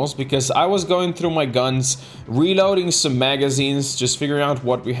 2.5 almost, because I was going through my guns, reloading some magazines, just figuring out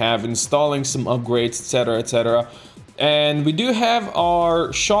what we have, installing some upgrades, etc, etc. And we do have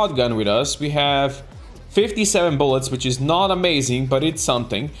our shotgun with us. We have 57 bullets, which is not amazing, but it's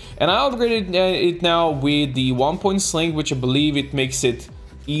something. And I upgraded it now with the 1-point sling, which I believe it makes it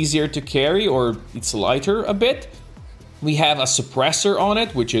easier to carry, or it's lighter a bit. We have a suppressor on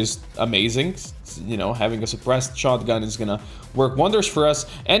it, which is amazing. You know, having a suppressed shotgun is gonna work wonders for us.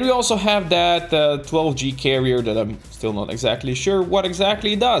 And we also have that 12G carrier that I'm still not exactly sure what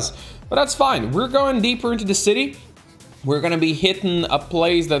exactly it does. But that's fine. We're going deeper into the city. We're gonna be hitting a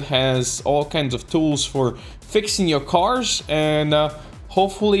place that has all kinds of tools for fixing your cars, and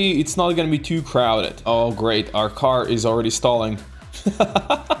hopefully it's not gonna be too crowded. Oh great, our car is already stalling.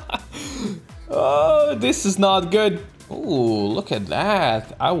 Oh, this is not good. Oh, look at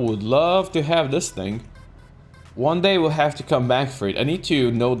that. I would love to have this thing. One day we'll have to come back for it. I need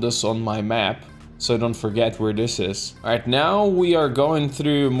to note this on my map so I don't forget where this is. Alright, now we are going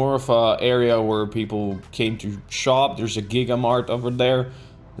through more of a area where people came to shop. There's a Giga Mart over there.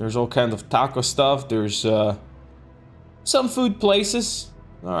 There's all kinds of taco stuff. There's some food places.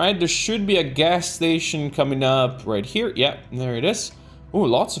 Alright, there should be a gas station coming up right here. Yeah, there it is. Oh,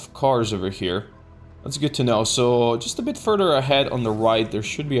 lots of cars over here. That's good to know. So just a bit further ahead on the right, there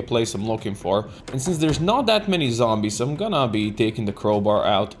should be a place I'm looking for. And since there's not that many zombies, I'm gonna be taking the crowbar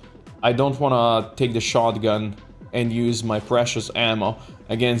out. I don't wanna take the shotgun and use my precious ammo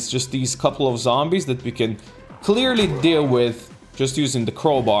against just these couple of zombies that we can clearly deal with just using the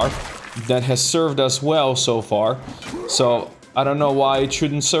crowbar. That has served us well so far. So I don't know why it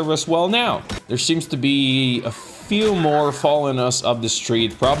shouldn't serve us well now. There seems to be a few more following us up the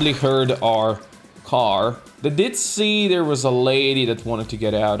street. Probably heard our car. They did see there was a lady that wanted to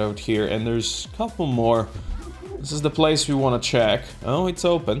get out here, and there's a couple more. This is the place we want to check. Oh, it's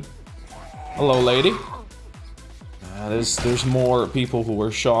open. Hello, lady. There's more people who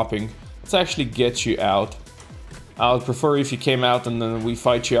were shopping. Let's actually get you out. I would prefer if you came out and then we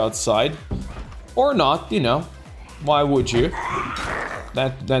fight you outside. Or not, you know. Why would you?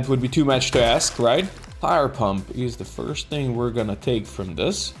 That would be too much to ask, right? Tire pump is the first thing we're gonna take from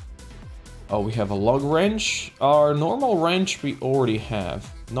this. Oh, we have a lug wrench. Our normal wrench we already have.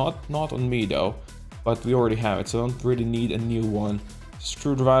 Not on me though, but we already have it, so I don't really need a new one.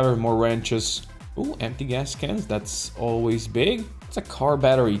 Screwdriver, more wrenches. Ooh, empty gas cans, that's always big. It's a car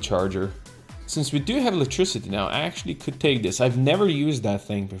battery charger. Since we do have electricity now, I actually could take this. I've never used that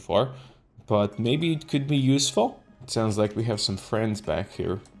thing before, but maybe it could be useful. It sounds like we have some friends back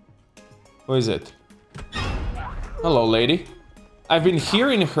here. Who is it? Hello, lady. I've been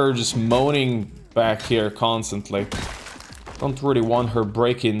hearing her just moaning back here constantly. Don't really want her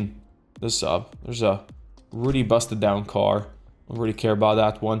breaking this up. There's a really busted down car. Don't really care about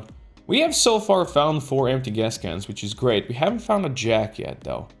that one. We have so far found 4 empty gas cans, which is great. We haven't found a jack yet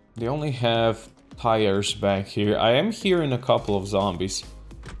though. They only have tires back here. I am hearing a couple of zombies,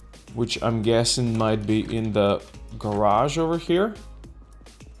 which I'm guessing might be in the garage over here.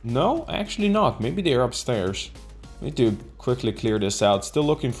 No, actually not. Maybe they're upstairs. I need to quickly clear this out. Still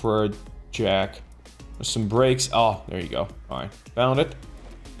looking for a jack. There's some brakes. Oh, there you go. Alright, found it.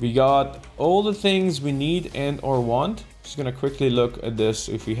 We got all the things we need and or want. Just gonna quickly look at this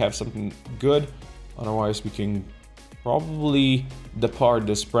if we have something good. Otherwise, we can probably depart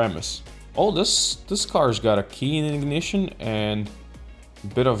this premise. Oh, this car's got a key in ignition and a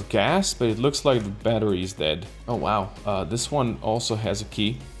bit of gas, but it looks like the battery is dead. Oh, wow. This one also has a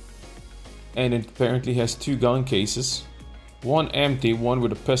key. And it apparently has 2 gun cases. One empty, one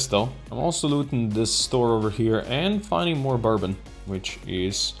with a pistol. I'm also looting this store over here and finding more bourbon, which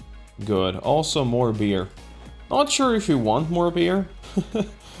is good. Also more beer. Not sure if you want more beer,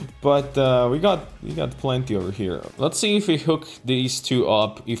 but we got plenty over here. Let's see if we hook these 2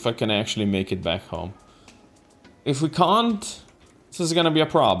 up, if I can actually make it back home. If we can't, this is gonna be a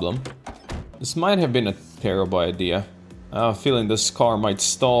problem. This might have been a terrible idea. I have a feeling this car might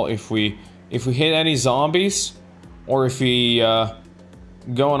stall if we hit any zombies, or if we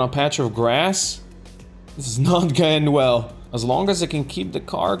go on a patch of grass. This is not going well. As long as I can keep the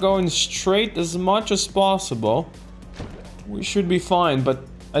car going straight as much as possible, we should be fine. But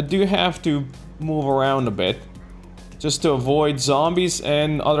I do have to move around a bit, just to avoid zombies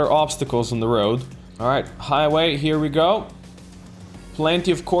and other obstacles on the road. Alright, highway, here we go.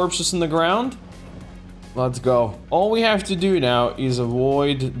 Plenty of corpses in the ground. Let's go. All we have to do now is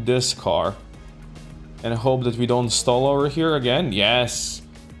avoid this car. And hope that we don't stall over here again. Yes.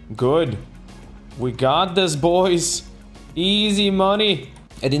 Good. We got this, boys. Easy money.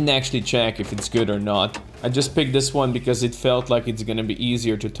 I didn't actually check if it's good or not. I just picked this one because it felt like it's gonna be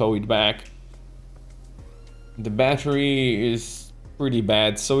easier to tow it back. The battery is pretty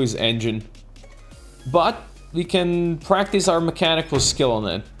bad, so is engine. But we can practice our mechanical skill on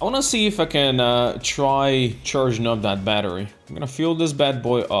it. I wanna see if I can try charging up that battery. I'm gonna fuel this bad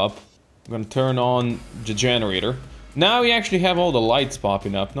boy up. I'm gonna turn on the generator. Now we actually have all the lights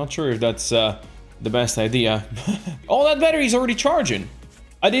popping up. Not sure if that's the best idea. Oh, that battery's already charging.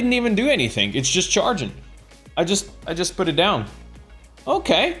 I didn't even do anything. It's just charging. I just put it down.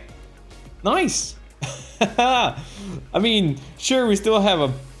 Okay. Nice. I mean, sure, we still have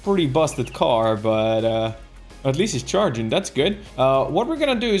a pretty busted car, but at least it's charging. That's good. What we're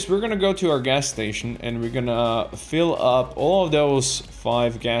gonna do is we're gonna go to our gas station and we're gonna fill up all of those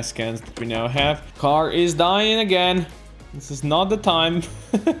 5 gas cans that we now have. Car is dying again. This is not the time.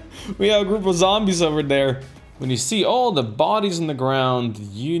 We have a group of zombies over there. When you see all the bodies on the ground,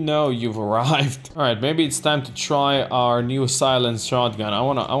 you know you've arrived. All right, maybe it's time to try our new silenced shotgun. I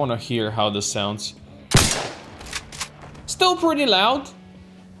wanna hear how this sounds. Still pretty loud,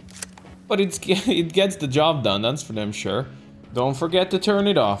 but it gets the job done. That's for damn sure. Don't forget to turn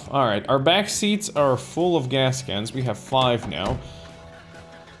it off. All right, our back seats are full of gas cans. We have 5 now.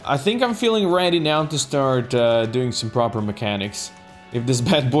 I think I'm feeling ready now to start doing some proper mechanics. If this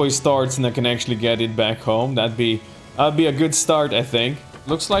bad boy starts and I can actually get it back home, that'd be a good start, I think.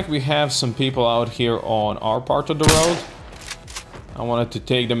 Looks like we have some people out here on our part of the road. I wanted to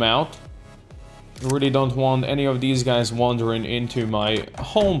take them out. I really don't want any of these guys wandering into my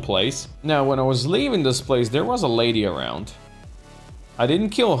home place. Now, when I was leaving this place, there was a lady around. I didn't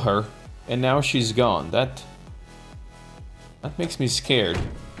kill her, and now she's gone. That makes me scared.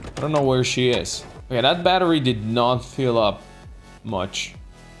 I don't know where she is. Okay, that battery did not fill up much.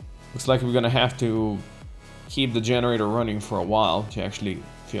 Looks like we're gonna have to keep the generator running for a while to actually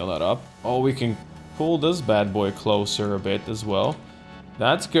fill that up. Oh, we can pull this bad boy closer a bit as well.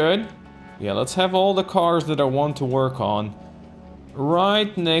 That's good. Yeah, let's have all the cars that I want to work on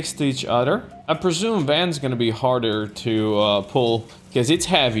right next to each other. I presume van's gonna be harder to pull because it's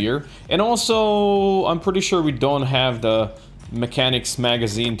heavier, and also I'm pretty sure we don't have the mechanics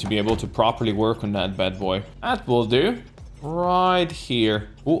magazine to be able to properly work on that bad boy. That will do. Right here.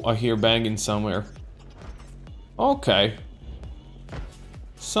 Oh, I hear banging somewhere. Okay.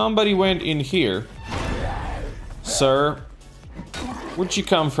 Somebody went in here. Sir, where'd you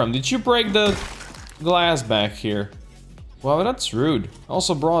come from? Did you break the glass back here? Well, that's rude.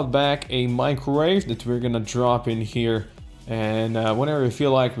 Also brought back a microwave that we're gonna drop in here. And whenever we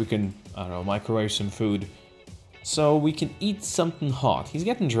feel like we can, I don't know, microwave some food. So we can eat something hot. He's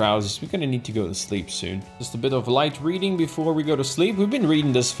getting drowsy. We're gonna need to go to sleep soon. Just a bit of light reading before we go to sleep. We've been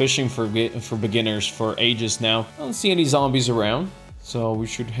reading this Fishing for Beginners for ages now. I don't see any zombies around, so we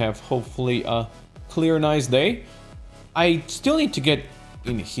should have hopefully a clear, nice day. I still need to get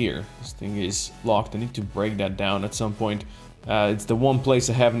in here. This thing is locked. I need to break that down at some point. It's the one place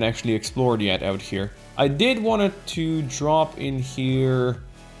I haven't actually explored yet out here. I did want to drop in here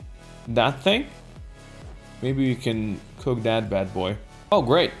that thing. Maybe we can cook that bad boy. Oh,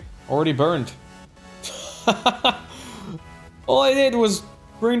 great. Already burned. All I did was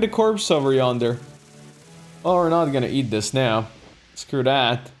bring the corpse over yonder. Oh, we're not gonna eat this now. Screw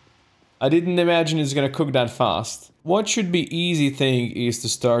that. I didn't imagine it's gonna cook that fast. What should be easy thing is to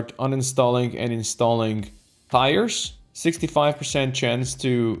start uninstalling and installing tires. 65% chance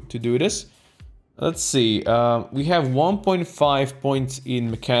to do this. Let's see. We have 1.5 points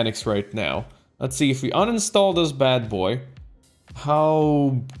in mechanics right now. Let's see if we uninstall this bad boy.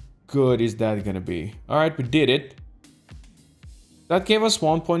 How good is that gonna be? Alright, we did it. That gave us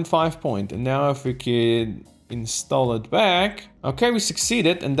 1.5 point. And now if we can install it back. Okay, we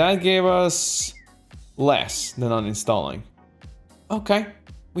succeeded, and that gave us less than uninstalling. Okay,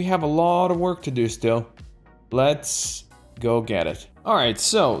 we have a lot of work to do still. Let's go get it. Alright,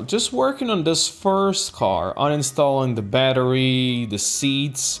 so just working on this first car, uninstalling the battery, the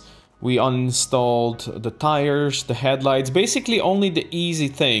seats. We uninstalled the tires, the headlights, basically only the easy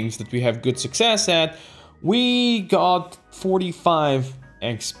things that we have good success at. We got 45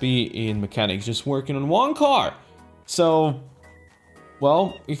 XP in mechanics just working on one car. So,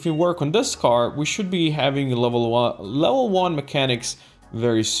 well, if we work on this car, we should be having a level 1 mechanics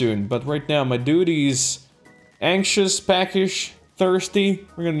very soon. But right now my dude is anxious, peckish, thirsty.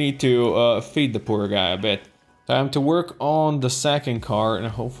 We're gonna need to feed the poor guy a bit. Time to work on the second car, and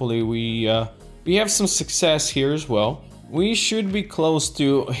hopefully we have some success here as well. We should be close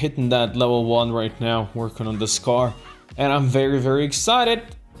to hitting that level 1 right now, working on this car. And I'm very, very excited.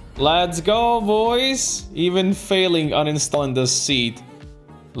 Let's go, boys! Even failing uninstalling this seat.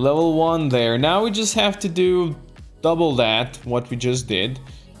 Level 1 there. Now we just have to do double that, what we just did.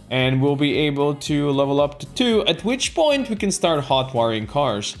 And we'll be able to level up to 2, at which point we can start hot wiring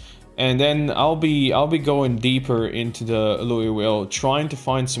cars. And then I'll be going deeper into the Louisville, trying to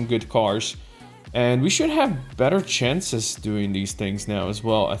find some good cars. And we should have better chances doing these things now as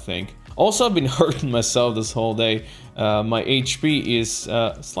well, I think. Also, I've been hurting myself this whole day. My HP is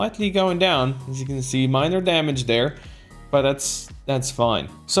slightly going down. As you can see, minor damage there. But that's fine.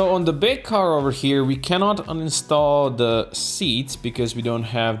 So on the big car over here, we cannot uninstall the seats because we don't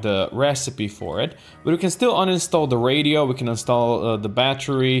have the recipe for it. But we can still uninstall the radio, we can install the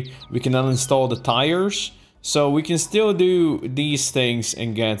battery, we can uninstall the tires. So we can still do these things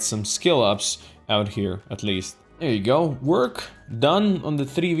and get some skill ups out here, at least. There you go, work done on the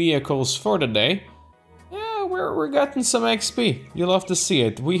 3 vehicles for the day. Yeah, we're getting some XP. You'll love to see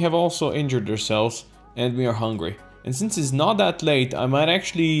it. We have also injured ourselves and we are hungry. And since it's not that late, I might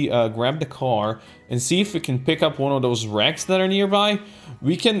actually grab the car and see if we can pick up one of those wrecks that are nearby.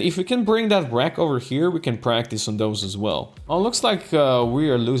 If we can bring that wreck over here, we can practice on those as well. Oh, looks like we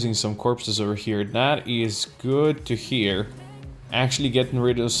are losing some corpses over here. That is good to hear. Actually getting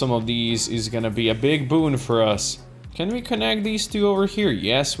rid of some of these is gonna be a big boon for us. Can we connect these two over here?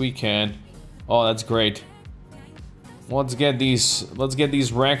 Yes, we can. Oh, that's great. Let's get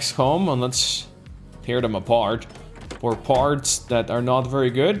these wrecks home and let's tear them apart for parts that are not very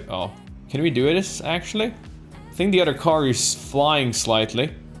good. Oh, can we do this actually? I think the other car is flying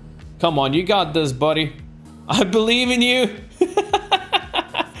slightly. Come on, you got this, buddy. I believe in you.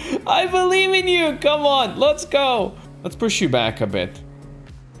 I believe in you. Come on, let's go. Let's push you back a bit.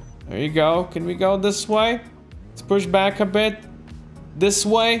 There you go. Can we go this way? Let's push back a bit. This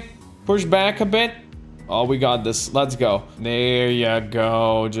way. Push back a bit. Oh, we got this. Let's go. There you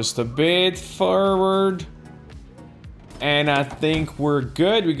go. Just a bit forward. And I think we're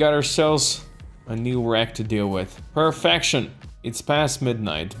good. We got ourselves a new wreck to deal with. Perfection. It's past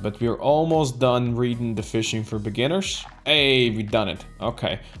midnight, but we're almost done reading the fishing for beginners. Hey, we done it.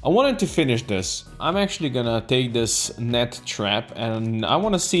 Okay. I wanted to finish this. I'm actually gonna take this net trap and I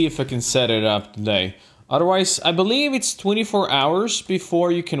want to see if I can set it up today. Otherwise, I believe it's 24 hours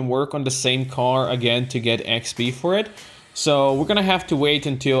before you can work on the same car again to get XP for it. So we're gonna have to wait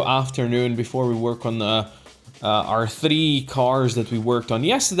until afternoon before we work on our 3 cars that we worked on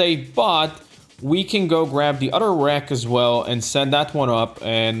yesterday, but we can go grab the other wreck as well and set that one up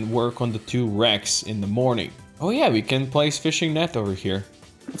and work on the 2 wrecks in the morning. Oh yeah, we can place fishing net over here.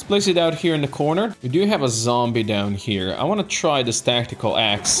 Let's place it out here in the corner. We do have a zombie down here. I want to try this tactical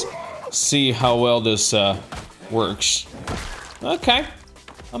axe. See how well this works. Okay,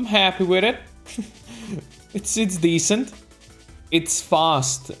 I'm happy with it. It's decent. It's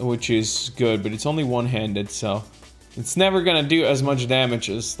fast, which is good, but it's only one-handed, so it's never gonna do as much damage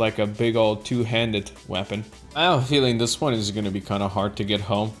as like a big old 2-handed weapon. I have a feeling this one is gonna be kind of hard to get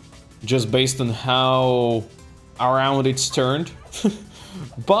home, just based on how around it's turned.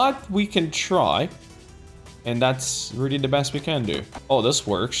 But we can try, and that's really the best we can do. Oh, this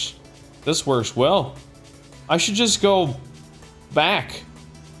works. This works well. I should just go back.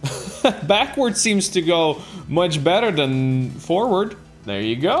 Backward seems to go much better than forward. There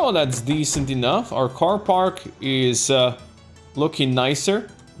you go, that's decent enough. Our car park is looking nicer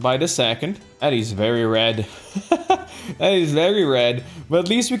by the second. That is very red. That is very red. But at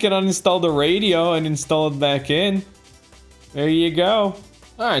least we can uninstall the radio and install it back in. There you go.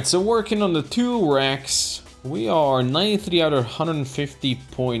 Alright, so working on the 2 racks. We are 93 out of 150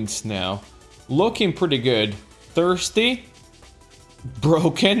 points now. Looking pretty good. Thirsty.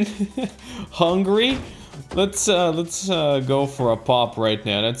 Broken. Hungry. Let's go for a pop right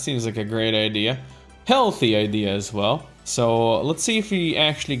now. That seems like a great idea. Healthy idea as well. So let's see if we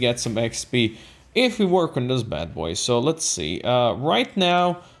actually get some XP if we work on this bad boy. So let's see. Right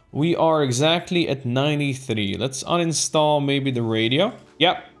now we are exactly at 93. Let's uninstall maybe the radio.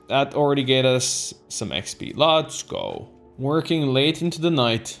 Yep, that already gave us some XP. Let's go. Working late into the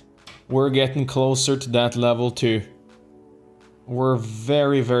night. We're getting closer to that level 2. We're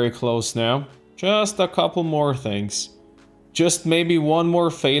very, very close now. Just a couple more things. Just maybe one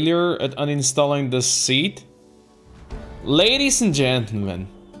more failure at uninstalling this seat. Ladies and gentlemen,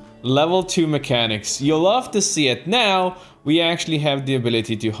 level 2 mechanics. You'll love to see it. Now, we actually have the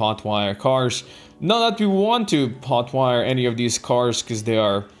ability to hotwire cars. Not that we want to hotwire any of these cars because they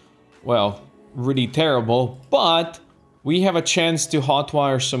are, well, really terrible. But we have a chance to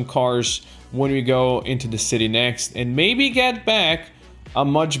hotwire some cars when we go into the city next. And maybe get back a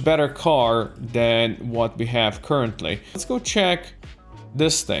much better car than what we have currently. Let's go check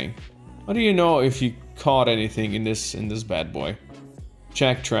this thing. How do you know if you caught anything in this bad boy?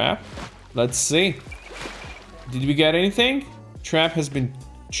 Check trap. Let's see. Did we get anything? Trap has been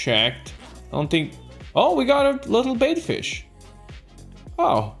checked. I don't think... Oh, we got a little bait fish.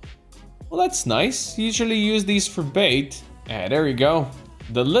 Oh. Well, that's nice. Usually use these for bait. Ah, there we go.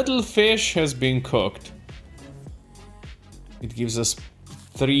 The little fish has been cooked. It gives us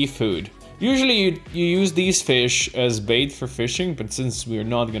 3 food. Usually you use these fish as bait for fishing, but since we're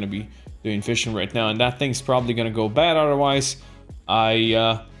not gonna be doing fishing right now and that thing's probably gonna go bad otherwise,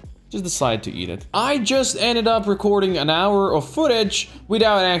 I just decided to eat it. I just ended up recording an hour of footage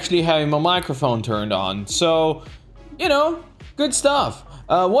without actually having my microphone turned on. So, you know, good stuff.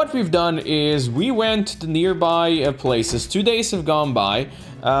 What we've done is we went to the nearby places. 2 days have gone by,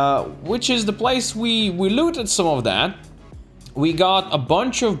 which is the place we looted some of that. We got a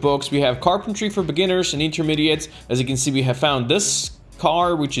bunch of books. We have carpentry for beginners and intermediates. As you can see, we have found this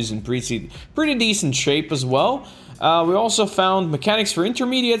car, which is in pretty decent shape as well. We also found mechanics for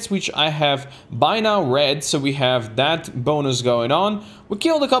intermediates, which I have by now read, so we have that bonus going on. We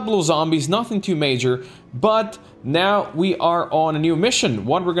killed a couple of zombies, nothing too major, but now we are on a new mission.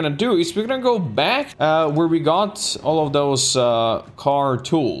 What we're gonna do is we're gonna go back where we got all of those car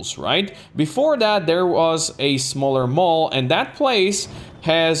tools, right? Before that, there was a smaller mall, and that place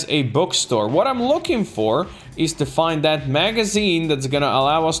has a bookstore. What I'm looking for is to find that magazine that's gonna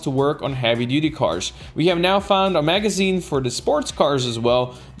allow us to work on heavy-duty cars. We have now found a magazine for the sports cars as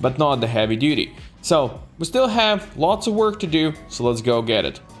well, but not the heavy-duty. So, we still have lots of work to do, so let's go get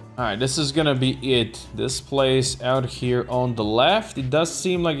it. Alright, this is gonna be it. This place out here on the left. It does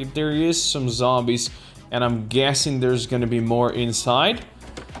seem like there is some zombies, and I'm guessing there's gonna be more inside.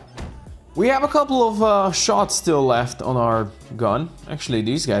 We have a couple of shots still left on our gun. Actually,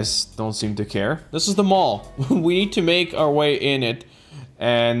 these guys don't seem to care. This is the mall. We need to make our way in it,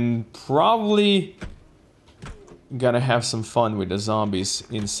 and probably gonna have some fun with the zombies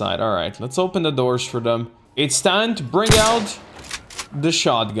inside. Alright, let's open the doors for them. It's time to bring out the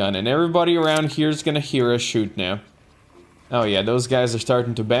shotgun, and everybody around here is gonna hear us shoot now. Oh yeah, those guys are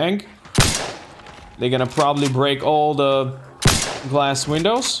starting to bang. They're gonna probably break all the glass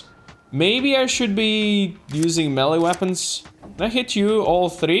windows. Maybe I should be using melee weapons. Can I hit you all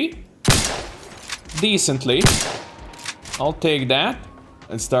three? Decently. I'll take that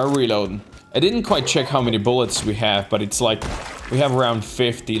and start reloading. I didn't quite check how many bullets we have, but it's like we have around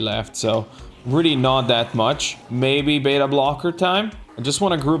 50 left, so really not that much. Maybe beta blocker time. I just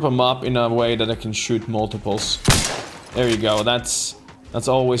want to group them up in a way that I can shoot multiples. There you go. That's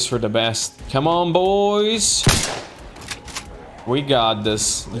always for the best. Come on, boys. We got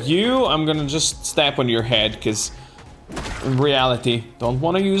this. You, I'm gonna just stab on your head, because in reality, don't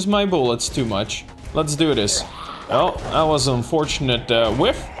want to use my bullets too much. Let's do this. Oh, that was an unfortunate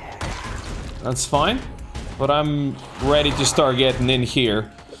whiff. That's fine. But I'm ready to start getting in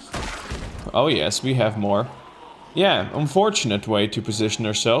here. Oh yes, we have more. Yeah, unfortunate way to position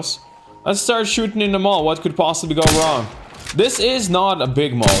ourselves. Let's start shooting in the mall. What could possibly go wrong? This is not a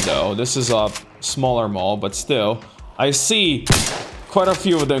big mall though. This is a smaller mall, but still. I see quite a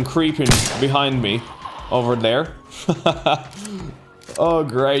few of them creeping behind me over there. Oh,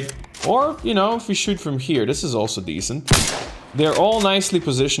 great. Or, you know, if we shoot from here, this is also decent. They're all nicely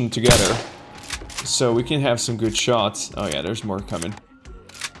positioned together, so we can have some good shots. Oh yeah, there's more coming.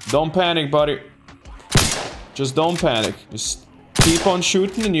 Don't panic, buddy. Just don't panic. Just keep on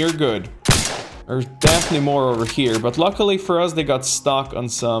shooting and you're good. There's definitely more over here, but luckily for us, they got stuck on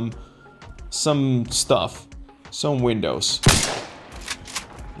some stuff. Some windows.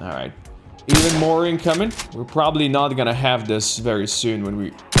 Alright. Even more incoming. We're probably not gonna have this very soon when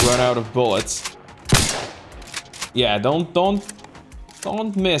we run out of bullets. Yeah, don't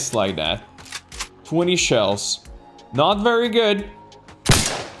miss like that. 20 shells. Not very good.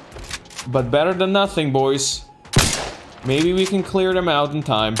 But better than nothing, boys. Maybe we can clear them out in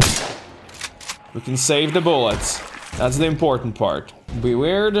time. We can save the bullets. That's the important part.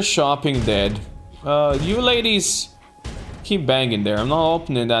 Beware the shopping dead. You ladies, keep banging there. I'm not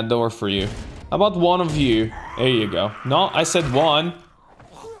opening that door for you. How about one of you? There you go. No, I said one.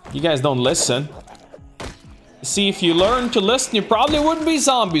 You guys don't listen. See, if you learn to listen, you probably wouldn't be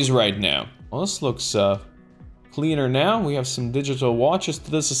zombies right now. Well, this looks cleaner now. We have some digital watches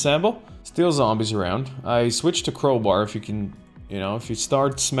to disassemble. Still zombies around. I switched to crowbar. If you can, you know, if you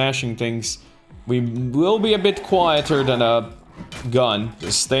start smashing things, we will be a bit quieter than a gun.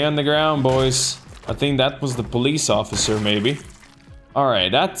 Just stay on the ground, boys. I think that was the police officer, maybe.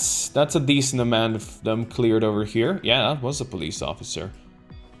 Alright, that's a decent amount of them cleared over here. Yeah, that was a police officer.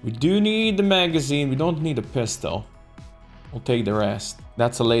 We do need the magazine. We don't need a pistol. We'll take the rest.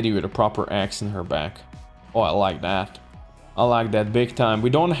 That's a lady with a proper axe in her back. Oh, I like that. I like that big time. We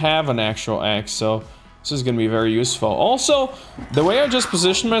don't have an actual axe, so this is gonna be very useful. Also, the way I just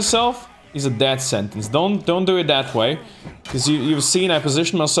positioned myself is a death sentence. Don't do it that way, because you've seen I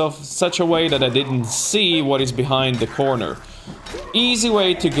positioned myself such a way that I didn't see what is behind the corner. Easy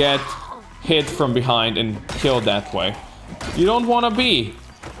way to get hit from behind and killed that way. You don't want to be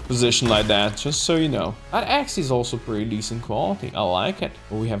positioned like that, just so you know. That axe is also pretty decent quality. I like it.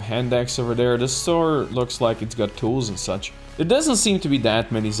 Well, we have hand axe over there. This store looks like it's got tools and such. There doesn't seem to be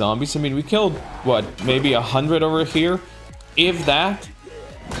that many zombies. I mean, we killed, what, maybe 100 over here? If that?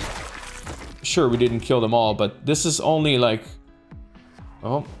 Sure, we didn't kill them all, but this is only like...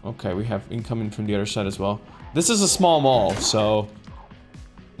 Oh, okay, we have incoming from the other side as well. This is a small mall, so...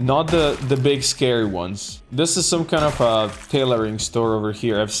 Not the big scary ones. This is some kind of a tailoring store over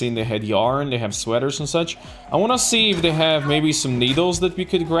here. I've seen they had yarn, they have sweaters and such. I want to see if they have maybe some needles that we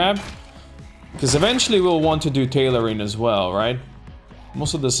could grab. Because eventually we'll want to do tailoring as well, right?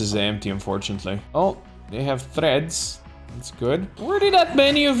 Most of this is empty, unfortunately. Oh, they have threads. That's good. Where did that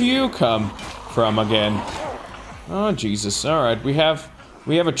many of you come from again? Oh, Jesus. Alright, we have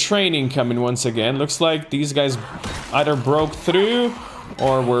a training coming once again. Looks like these guys either broke through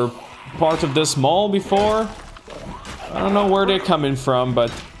or were part of this mall before. I don't know where they're coming from,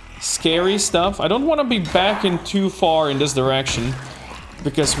 but scary stuff. I don't want to be backing too far in this direction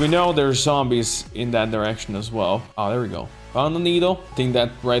because we know there's zombies in that direction as well. Oh, there we go. Found the needle. I think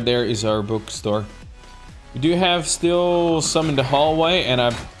that right there is our bookstore. We do have still some in the hallway, and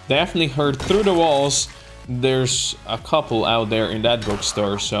I've definitely heard through the walls there's a couple out there in that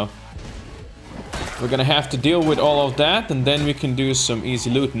bookstore, so we're gonna have to deal with all of that, and then we can do some easy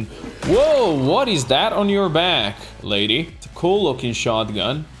looting. Whoa, what is that on your back, lady? It's a cool looking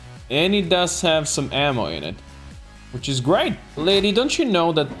shotgun, and it does have some ammo in it, which is great. Lady, don't you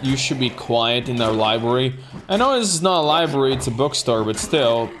know that you should be quiet in our library? I know this is not a library, it's a bookstore, but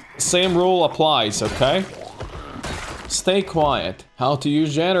still, same rule applies, okay? Stay quiet. How to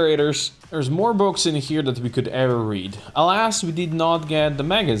use generators. There's more books in here that we could ever read. Alas, we did not get the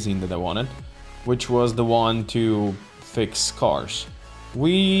magazine that I wanted, which was the one to fix cars.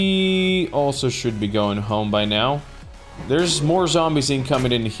 We also should be going home by now. There's more zombies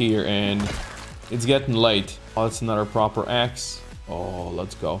incoming in here, and it's getting late. Oh, that's another proper axe. Oh,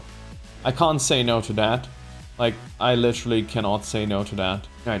 let's go. I can't say no to that. Like, I literally cannot say no to that.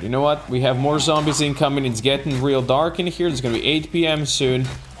 Alright, you know what? We have more zombies incoming. It's getting real dark in here. It's gonna be 8 p.m. soon.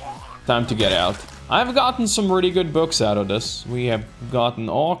 Time to get out. I've gotten some really good books out of this. We have gotten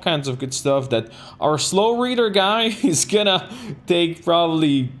all kinds of good stuff that our slow reader guy is gonna take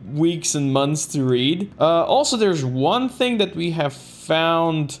probably weeks and months to read. Also, there's one thing that we have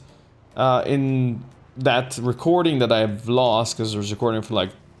found in that recording that I've lost, because I was recording for like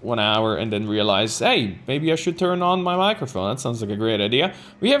 1 hour and then realized, hey, maybe I should turn on my microphone. That sounds like a great idea.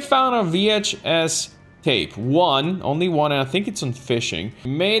 We have found a VHS tape. Only one, and I think it's on fishing. We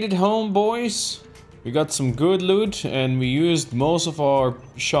made it home, boys. We got some good loot, and we used most of our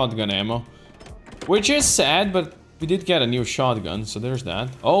shotgun ammo. Which is sad, but we did get a new shotgun, so there's that.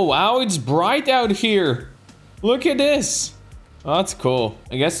 Oh, wow, it's bright out here. Look at this. Oh, that's cool.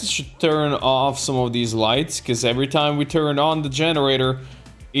 I guess I should turn off some of these lights, because every time we turn on the generator,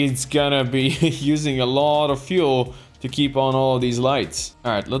 it's gonna be using a lot of fuel to keep on all of these lights.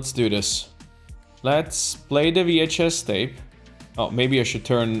 Alright, let's do this. Let's play the VHS tape. Oh, maybe I should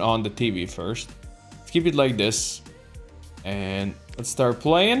turn on the TV first. Let's keep it like this. And let's start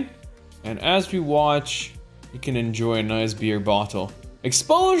playing. And as we watch, you can enjoy a nice beer bottle.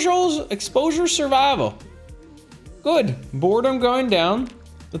 Exposure survival. Good. Boredom going down.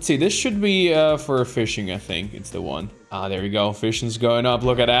 Let's see, this should be for fishing, I think. It's the one. Ah, there we go. Fishing's going up.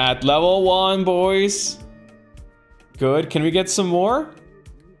 Look at that. Level 1, boys. Good. Can we get some more?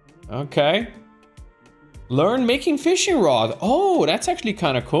 Okay. Learn making fishing rod. Oh, that's actually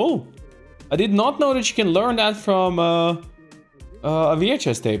kind of cool. I did not know that you can learn that from a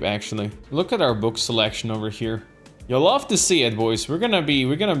VHS tape, actually. Look at our book selection over here. You'll love to see it, boys. We're gonna be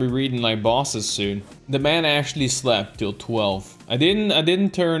reading like bosses soon. The man actually slept till 12. I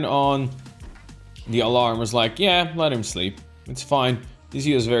didn't turn on the alarm. I was like, yeah, let him sleep. It's fine.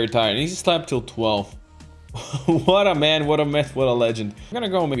 He was very tired. He slept till 12. What a man, what a myth, what a legend. I'm gonna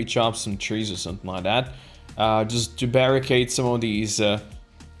go maybe chop some trees or something like that. Just to barricade some of these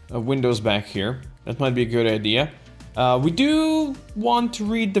windows back here. That might be a good idea. We do want to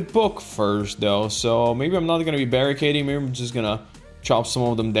read the book first, though, so maybe I'm not gonna be barricading. Maybe I'm just gonna chop some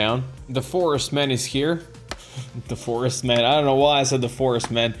of them down. The forest man is here. The forest man. I don't know why I said the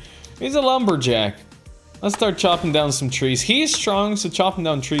forest man. He's a lumberjack. Let's start chopping down some trees. He's strong, so chopping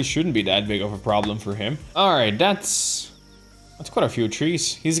down trees shouldn't be that big of a problem for him. All right, that's quite a few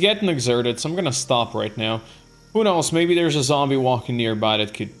trees. He's getting exerted, so I'm gonna stop right now. Who knows? Maybe there's a zombie walking nearby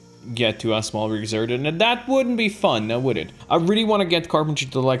that could get to us while we're exerted, and that wouldn't be fun, now would it? I really want to get carpentry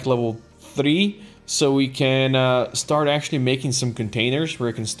to like level 3 so we can start actually making some containers where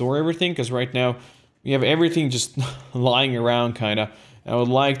I can store everything, because right now we have everything just lying around kinda. I would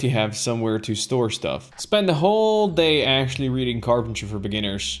like to have somewhere to store stuff. Spend the whole day actually reading carpentry for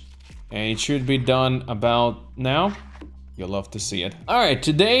beginners, and it should be done about now. You'll love to see it. Alright,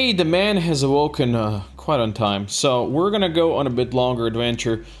 today the man has awoken quite on time, so we're gonna go on a bit longer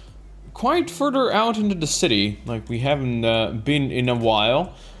adventure quite further out into the city, like we haven't been in a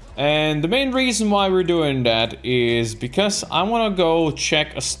while. And the main reason why we're doing that is because I want to go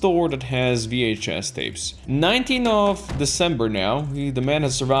check a store that has VHS tapes. 19th of December now. The man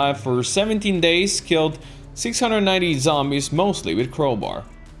has survived for 17 days, killed 690 zombies, mostly with crowbar.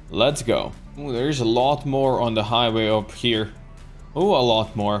 Let's go. Ooh, there's a lot more on the highway up here. Oh, a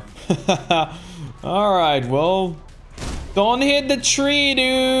lot more. Alright, well... Don't hit the tree,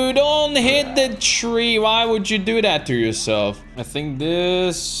 dude! Don't hit the tree! Why would you do that to yourself? I think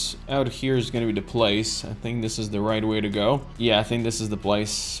this out here is gonna be the place. I think this is the right way to go. Yeah, I think this is the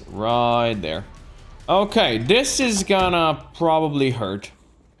place right there. Okay, this is gonna probably hurt.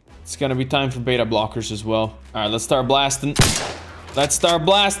 It's gonna be time for beta blockers as well. Alright, let's start blasting. Let's start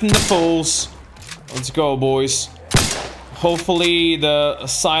blasting the fools. Let's go, boys. Hopefully the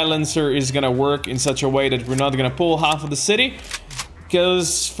silencer is gonna work in such a way that we're not gonna pull half of the city.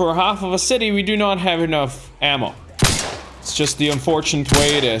 Because for half of a city, we do not have enough ammo. It's just the unfortunate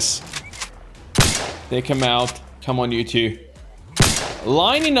way it is. Take him out. Come on, you two.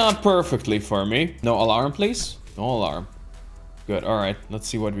 Lining up perfectly for me. No alarm, please. No alarm. Good, alright. Let's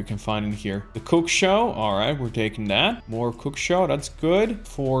see what we can find in here. The cook show. Alright, we're taking that. More cook show. That's good.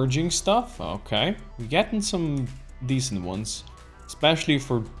 Foraging stuff. Okay. We're getting some... decent ones, especially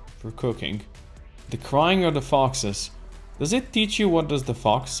for cooking. The crying of the foxes. Does it teach you what does the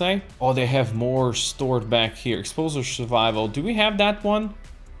fox say? Oh, they have more stored back here. Exposure survival. Do we have that one?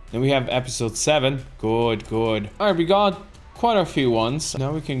 Then we have episode 7. Good, good. All right, we got quite a few ones.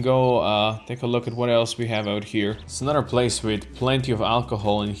 Now we can go take a look at what else we have out here. It's another place with plenty of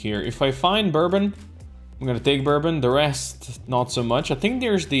alcohol in here. If I find bourbon, I'm gonna take bourbon. The rest, not so much. I think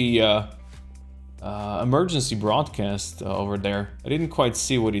there's the emergency broadcast over there. I didn't quite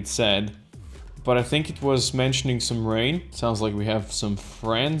see what it said, but I think it was mentioning some rain. Sounds like we have some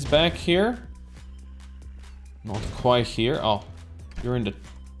friends back here. Not quite here. Oh, you're in the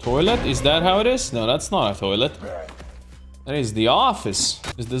toilet? Is that how it is? No, that's not a toilet. That is the office.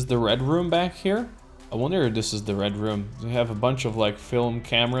 Is this the red room back here? I wonder if this is the red room. We have a bunch of like film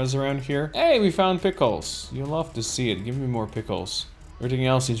cameras around here. Hey, we found pickles. You'll love to see it. Give me more pickles. Everything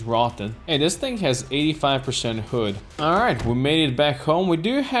else is rotten. Hey, this thing has 85% hood. Alright, we made it back home. We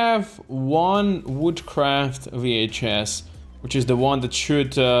do have one woodcraft VHS, which is the one that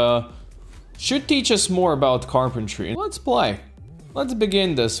should teach us more about carpentry. Let's play. Let's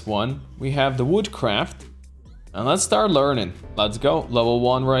begin this one. We have the woodcraft. And let's start learning. Let's go. Level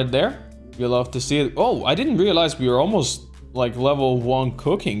 1 right there. You'll love to see it. Oh, I didn't realize we were almost like level 1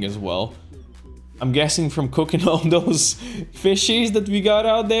 cooking as well. I'm guessing from cooking all those fishies that we got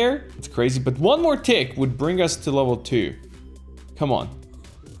out there. It's crazy, but one more tick would bring us to level 2. Come on.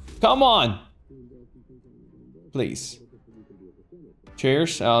 Come on! Please.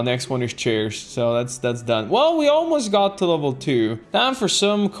 Chairs? Next one is chairs. So that's done. Well, we almost got to level 2. Time for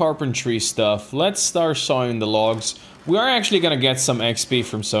some carpentry stuff. Let's start sawing the logs. We are actually gonna get some XP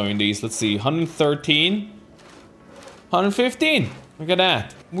from sawing these. Let's see, 113. 115. Look at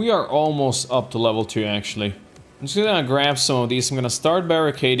that. We are almost up to level 2 actually. I'm just gonna grab some of these. I'm gonna start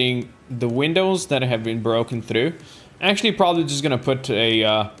barricading the windows that have been broken through. Actually, probably just gonna put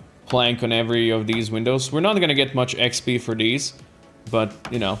a plank on every of these windows. We're not gonna get much XP for these, but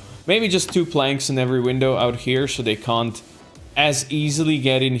you know, maybe just 2 planks in every window out here so they can't as easily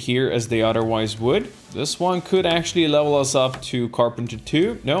get in here as they otherwise would. This one could actually level us up to Carpenter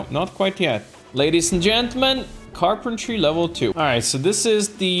 2. No, not quite yet. Ladies and gentlemen, Carpentry level 2. Alright, so this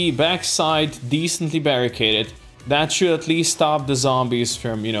is the backside decently barricaded. That should at least stop the zombies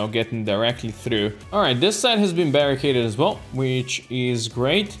from, you know, getting directly through. Alright, this side has been barricaded as well, which is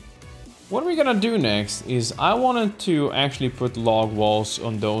great. What we're gonna do next is I wanted to actually put log walls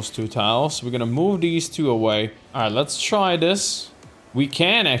on those 2 tiles. We're gonna move these 2 away. Alright, let's try this. We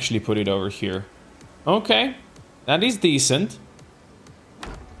can actually put it over here. Okay, that is decent.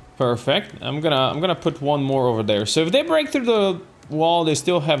 Perfect. I'm gonna put one more over there. So if they break through the wall, they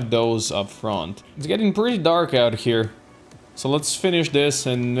still have those up front. It's getting pretty dark out here. So let's finish this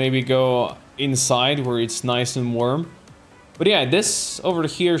and maybe go inside where it's nice and warm. But yeah, this over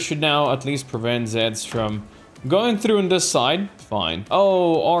here should now at least prevent Zeds from going through on this side. Fine.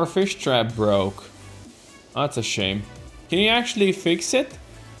 Oh, our fish trap broke. That's a shame. Can you actually fix it?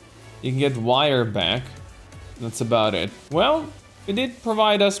 You can get wire back. That's about it. Well, it did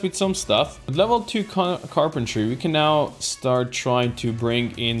provide us with some stuff. With level 2 carpentry, we can now start trying to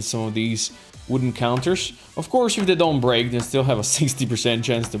bring in some of these wooden counters. Of course, if they don't break, they still have a 60%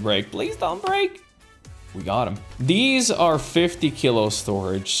 chance to break. Please don't break. We got them. These are 50 kilo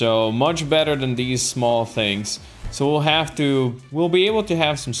storage, so much better than these small things. So we'll be able to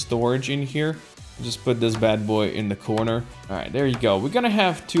have some storage in here. Just put this bad boy in the corner. All right, there you go. We're gonna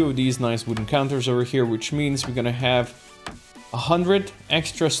have 2 of these nice wooden counters over here, which means we're gonna have 100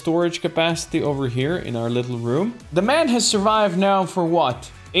 extra storage capacity over here in our little room. The man has survived now for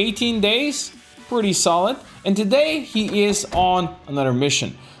what? 18 days? Pretty solid. And today he is on another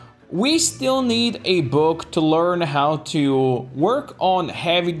mission. We still need a book to learn how to work on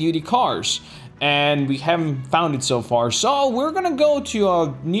heavy duty cars. And we haven't found it so far. So we're gonna go to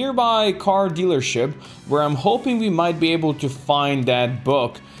a nearby car dealership where I'm hoping we might be able to find that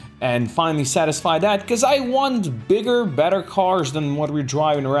book and finally satisfy that, because I want bigger, better cars than what we're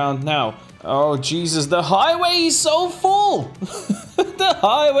driving around now. Oh Jesus, the highway is so full! The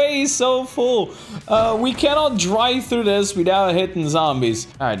highway is so full. We cannot drive through this without hitting zombies.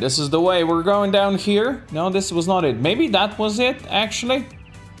 All right, this is the way. We're going down here. No, this was not it. Maybe that was it, actually.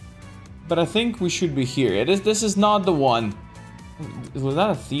 But I think we should be here. This is not the one. Was that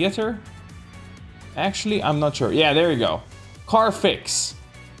a theater? Actually, I'm not sure. Yeah, there you go. Car fix.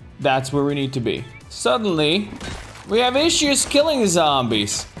 That's where we need to be. Suddenly, we have issues killing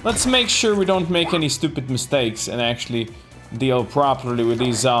zombies. Let's make sure we don't make any stupid mistakes and actually deal properly with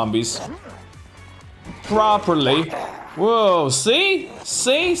these zombies. Properly. Whoa, see?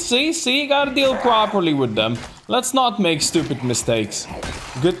 See? Gotta deal properly with them. Let's not make stupid mistakes.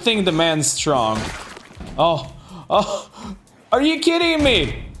 Good thing the man's strong. Oh, are you kidding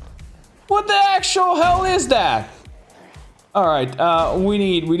me? What the actual hell is that? All right, we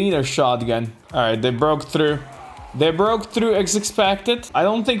need our shotgun. All right, they broke through. They broke through as expected. I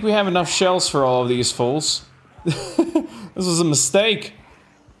don't think we have enough shells for all of these fools. This was a mistake.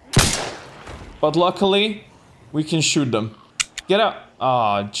 But luckily, we can shoot them. Get out.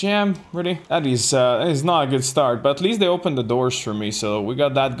 Aw, jam, really? That is not a good start, but at least they opened the doors for me, so we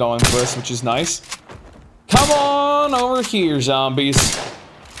got that going for us, which is nice. Come on over here, zombies.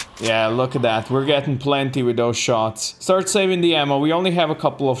 Yeah, look at that. We're getting plenty with those shots. Start saving the ammo. We only have a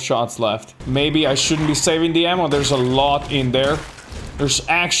couple of shots left. Maybe I shouldn't be saving the ammo. There's a lot in there. There's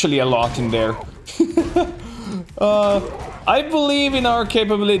actually a lot in there. I believe in our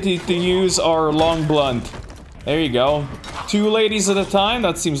capability to use our long blunt. There you go. 2 ladies at a time.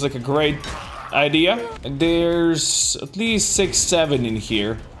 That seems like a great idea. There's at least 6, 7 in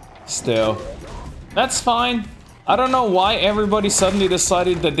here. Still. That's fine. I don't know why everybody suddenly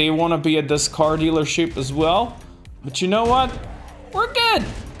decided that they want to be at this car dealership as well. But you know what? We're good.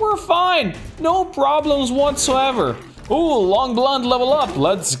 We're fine. No problems whatsoever. Ooh, long blunt level up.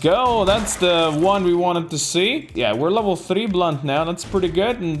 Let's go. That's the one we wanted to see. Yeah, we're level 3 blunt now. That's pretty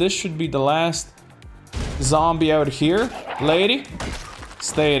good. And this should be the last zombie out here. Lady,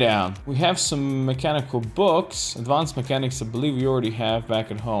 stay down. We have some mechanical books. Advanced mechanics, I believe we already have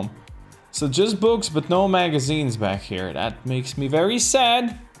back at home. So just books, but no magazines back here. That makes me very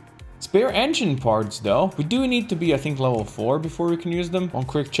sad. Spare engine parts, though. We do need to be, I think, level 4 before we can use them. One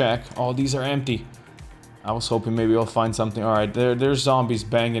quick check. Oh, these are empty. I was hoping maybe we'll find something. All right, there's zombies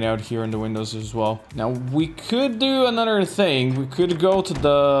banging out here in the windows as well. Now, we could do another thing. We could go to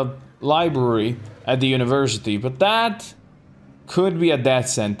the library at the university, but that could be a death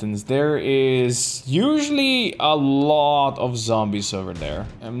sentence. There is usually a lot of zombies over there.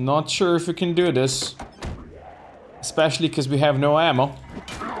 I'm not sure if we can do this, especially because we have no ammo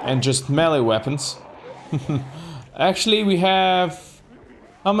and just melee weapons. Actually, we have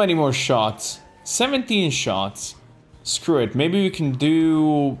how many more shots? 17 shots. Screw it, maybe we can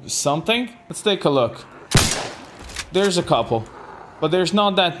do something. Let's take a look. There's a couple, but there's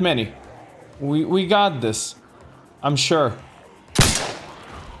not that many. We got this, I'm sure.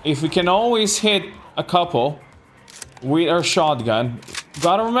 If we can always hit a couple with our shotgun.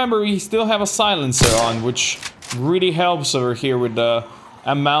 Gotta remember, we still have a silencer on, which really helps over here with the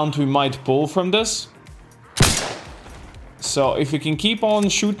amount we might pull from this. So if we can keep on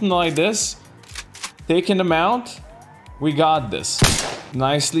shooting like this, taking them out, we got this.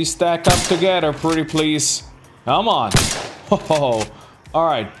 Nicely stack up together, pretty please. Come on. Oh, all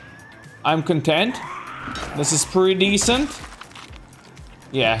right. I'm content. This is pretty decent.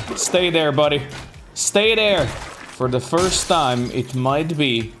 Yeah, stay there, buddy. Stay there. For the first time, it might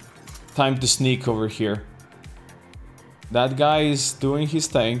be time to sneak over here. That guy is doing his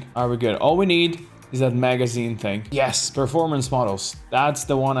thing. Are we good? All we need is that magazine thing. Yes, performance models. That's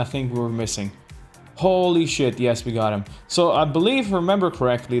the one I think we were missing. Holy shit, yes, we got him. So I believe, if I remember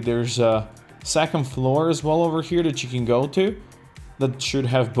correctly, there's a second floor as well over here that you can go to. That should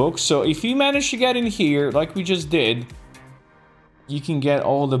have books. So if you manage to get in here, like we just did, you can get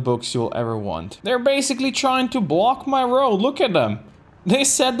all the books you'll ever want. They're basically trying to block my road. Look at them. They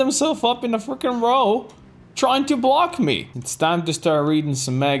set themselves up in a freaking row, trying to block me. It's time to start reading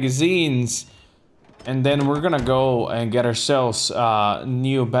some magazines. And then we're gonna go and get ourselves a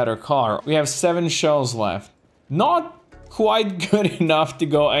new, better car. We have 7 shells left. Not quite good enough to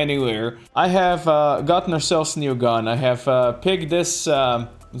go anywhere. I have gotten ourselves a new gun. I have picked this,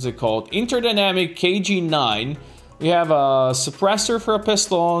 what's it called? Interdynamic KG-9. We have a suppressor for a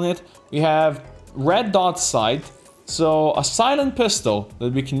pistol on it. We have red dot sight. So a silent pistol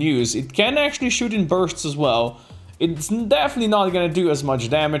that we can use. It can actually shoot in bursts as well. It's definitely not gonna do as much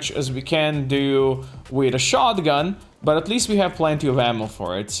damage as we can do with a shotgun, but at least we have plenty of ammo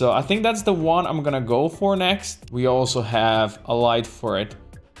for it. So I think that's the one I'm gonna go for next. We also have a light for it.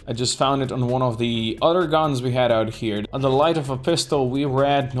 I just found it on one of the other guns we had out here. On the light of a pistol, we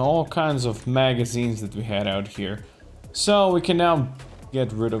read all kinds of magazines that we had out here. So we can now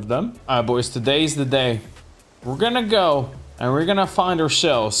get rid of them. Alright boys, today's the day. We're gonna go and we're gonna find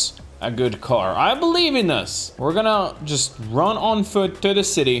ourselves a good car. I believe in us. We're gonna just run on foot to the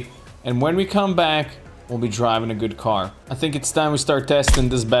city, and when we come back, we'll be driving a good car. I think it's time we start testing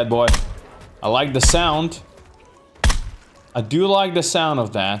this bad boy. I like the sound. I do like the sound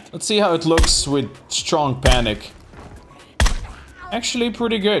of that. Let's see how it looks with strong panic. Actually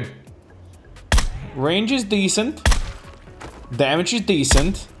pretty good. Range is decent. Damage is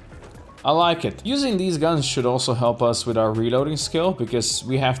decent. I like it. Using these guns should also help us with our reloading skill, because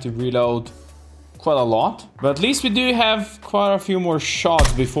we have to reload quite a lot. But at least we do have quite a few more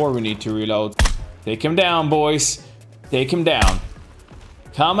shots before we need to reload. Take him down, boys. Take him down.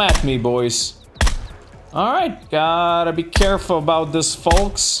 Come at me, boys. Alright, gotta be careful about this,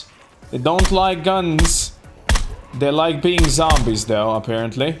 folks. They don't like guns. They like being zombies, though,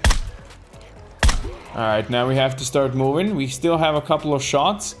 apparently. Alright, now we have to start moving. We still have a couple of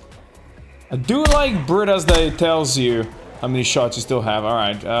shots. I do like Brita's that it tells you how many shots you still have.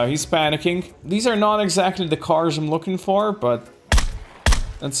 Alright, he's panicking. These are not exactly the cars I'm looking for, but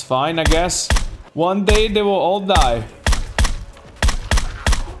that's fine, I guess. One day they will all die.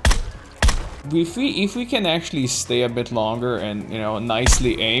 If we can actually stay a bit longer and, you know,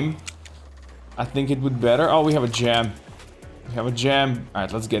 nicely aim, I think it would be better. Oh, we have a jam. We have a jam.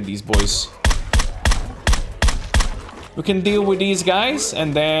 Alright, let's get these boys. We can deal with these guys,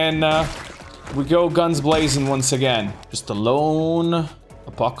 and then we go guns blazing once again. Just a lone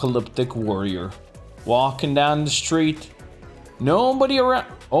apocalyptic warrior. Walking down the street. Nobody around.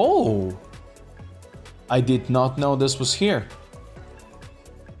 Oh! I did not know this was here.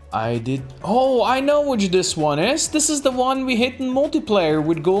 Oh, I know which this one is. This is the one we hit in multiplayer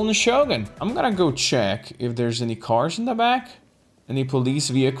with Golden Shogun. I'm gonna go check if there's any cars in the back. Any police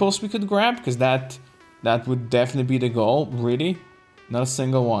vehicles we could grab, because that would definitely be the goal. Really? Not a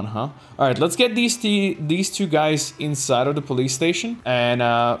single one, huh? Alright, let's get these two guys inside of the police station. And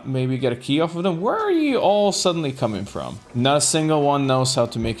maybe get a key off of them. Where are you all suddenly coming from? Not a single one knows how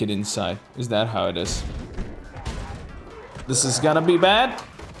to make it inside. Is that how it is? This is gonna be bad.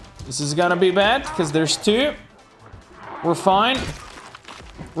 This is gonna be bad, because there's 2. We're fine.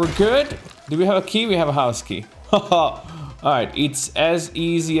 We're good. Do we have a key? We have a house key. Alright, it's as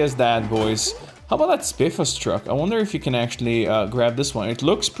easy as that, boys. How about that Spiffos truck? I wonder if you can actually grab this one. It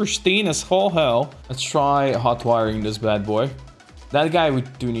looks pristine as all hell. Let's try hot wiring this bad boy. That guy we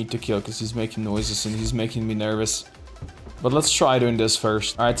do need to kill, because he's making noises and he's making me nervous. But let's try doing this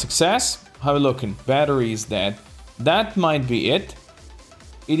first. Alright, success. How are we looking? Battery is dead. That might be it.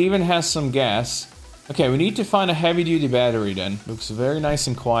 It even has some gas. Okay, we need to find a heavy-duty battery then. Looks very nice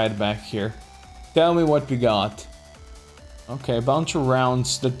and quiet back here. Tell me what we got. Okay, a bunch of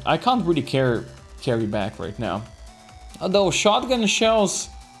rounds that I can't really carry back right now. Although shotgun shells,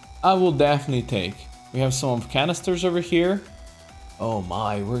 I will definitely take. We have some canisters over here. Oh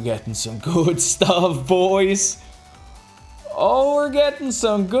my, we're getting some good stuff, boys. Oh, we're getting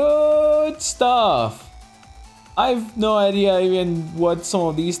some good stuff. I have no idea even what some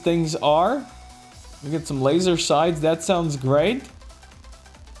of these things are. We get some laser sights, that sounds great.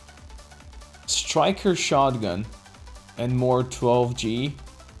 Striker shotgun. And more 12G.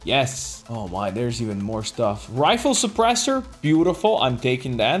 Yes. Oh my, there's even more stuff. Rifle suppressor, beautiful. I'm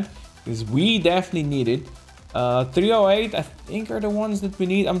taking that, because we definitely need it. 308, I think, are the ones that we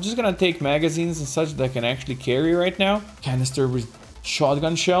need. I'm just gonna take magazines and such that I can actually carry right now. Canister with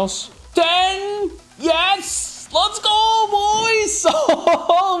shotgun shells. 10! Yes! Let's go, boys!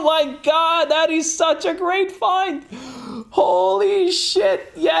 Oh my god, that is such a great find! Holy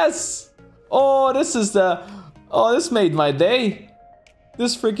shit, yes! Oh, this is the... Oh, this made my day.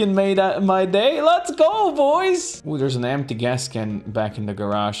 This freaking made my day. Let's go, boys! Ooh, there's an empty gas can back in the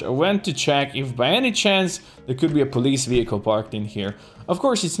garage. I went to check if by any chance there could be a police vehicle parked in here. Of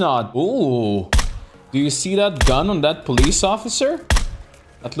course it's not. Ooh. Do you see that gun on that police officer?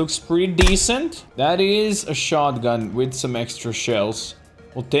 That looks pretty decent. That is a shotgun with some extra shells.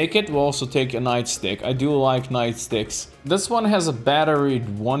 We'll take it. We'll also take a nightstick. I do like nightsticks. This one has a battery at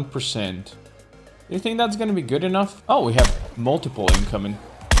 1%. Do you think that's gonna be good enough? Oh, we have multiple incoming.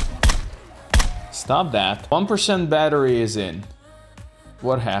 Stop that. 1% battery is in.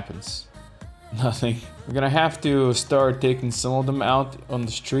 What happens? Nothing. We're gonna have to start taking some of them out on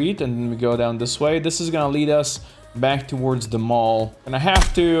the street, and then we go down this way. This is gonna lead us back towards the mall. And I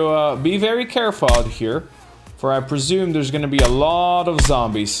have to be very careful out here, for I presume there's gonna be a lot of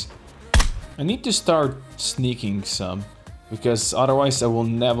zombies. I need to start sneaking some, because otherwise I will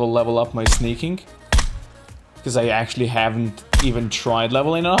never level up my sneaking. Because I actually haven't even tried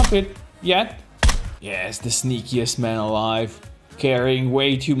leveling up it yet. Yes, the sneakiest man alive. Carrying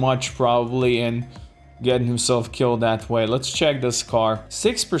way too much probably and getting himself killed that way. Let's check this car.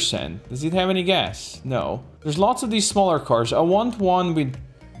 6%. Does it have any gas? No. There's lots of these smaller cars. I want one with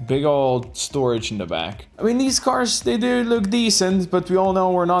big old storage in the back. I mean, these cars, they do look decent, but we all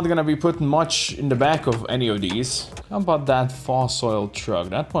know we're not gonna be putting much in the back of any of these. How about that fossil truck?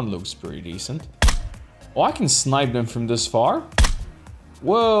 That one looks pretty decent. Oh, I can snipe them from this far.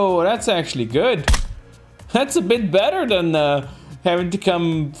 Whoa, that's actually good. That's a bit better than having to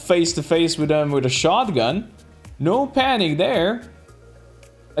come face to face with them with a shotgun. No panic there.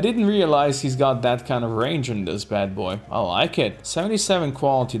 I didn't realize he's got that kind of range on this bad boy. I like it. 77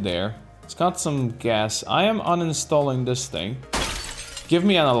 quality there. It's got some gas. I am uninstalling this thing. Give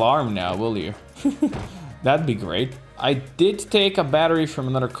me an alarm now, will you? That'd be great. I did take a battery from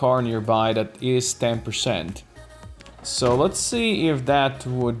another car nearby that is 10%. So let's see if that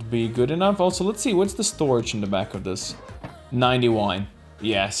would be good enough. Also, let's see, what's the storage in the back of this? 91.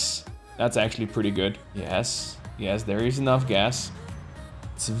 Yes, that's actually pretty good. Yes, yes, there is enough gas.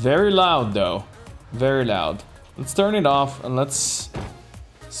 It's very loud though, very loud. Let's turn it off and let's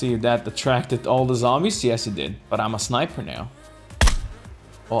see if that attracted all the zombies. Yes, it did, but I'm a sniper now.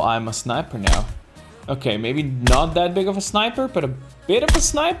 Oh, I'm a sniper now. Okay, maybe not that big of a sniper, but a bit of a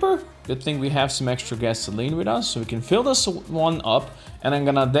sniper. Good thing we have some extra gasoline with us, so we can fill this one up, and I'm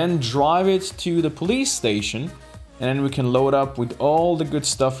gonna then drive it to the police station, and then we can load up with all the good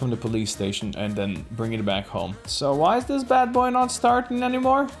stuff from the police station and then bring it back home. So why is this bad boy not starting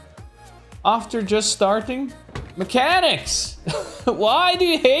anymore? After just starting? Mechanics! Why do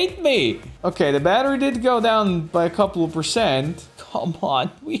you hate me? Okay, the battery did go down by a couple of %. Come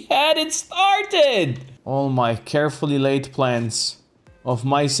on, we had it started! All my carefully laid plans of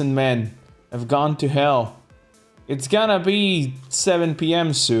mice and men have gone to hell. It's gonna be 7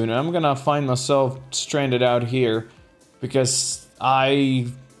 PM soon, and I'm gonna find myself stranded out here because I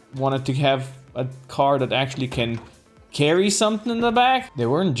wanted to have a car that actually can carry something in the back. They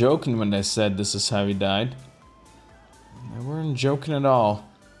weren't joking when they said this is how he died. They weren't joking at all.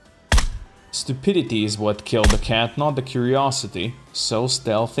 Stupidity is what killed the cat, not the curiosity. So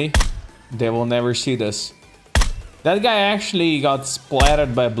stealthy. They will never see this. That guy actually got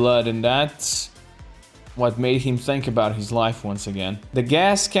splattered by blood, and that's what made him think about his life once again. The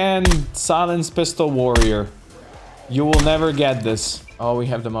gas can silence pistol warrior. You will never get this. Oh, we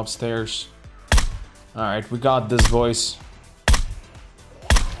have them upstairs. Alright, we got this, boys.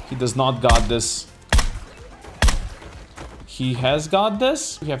 He does not got this. He has got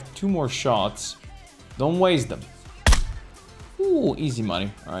this. We have 2 more shots. Don't waste them. Ooh, easy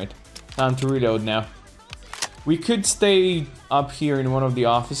money. Alright, time to reload now. We could stay up here in one of the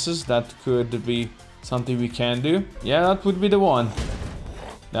offices. That could be something we can do. Yeah, that would be the one.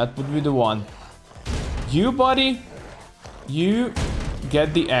 That would be the one. You, buddy, you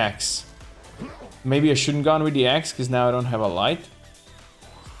get the axe. Maybe I shouldn't gone with the axe because now I don't have a light.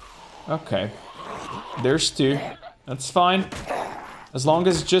 Okay. There's 2. That's fine. As long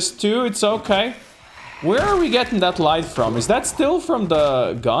as it's just 2, it's okay. Where are we getting that light from? Is that still from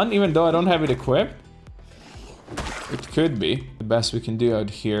the gun, even though I don't have it equipped? It could be. The best we can do out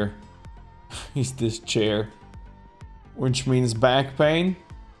here is this chair. Which means back pain.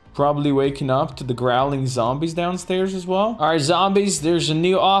 Probably waking up to the growling zombies downstairs as well. Alright, zombies, there's a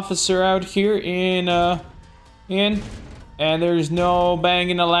new officer out here and there's no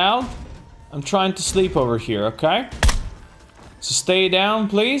banging allowed. I'm trying to sleep over here, okay? So stay down,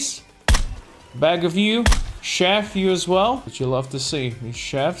 please. Bag of you. Chef, you as well. But you love to see. These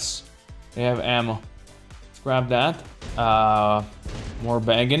chefs, they have ammo. Let's grab that. More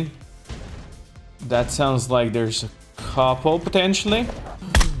bagging. That sounds like there's a couple, potentially.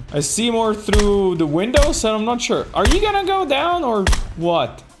 I see more through the windows, and I'm not sure. Are you gonna go down, or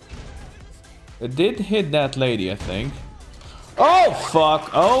what? It did hit that lady, I think. Oh, fuck.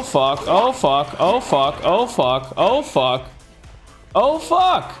 Oh, fuck. Oh, fuck. Oh, fuck. Oh, fuck. Oh, fuck. Oh,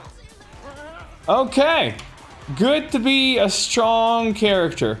 fuck! Okay. Good to be a strong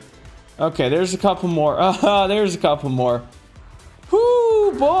character. Okay, there's a couple more. There's a couple more.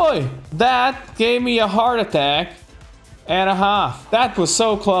 Whoo, boy! That gave me a heart attack and a half. That was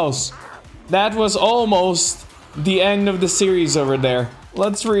so close. That was almost the end of the series over there.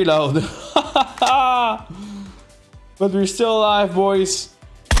 Let's reload. But we're still alive, boys.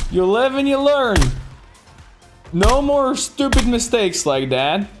 You live and you learn. No more stupid mistakes like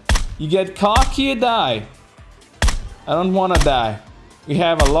that. You get cocky, you die. I don't want to die. We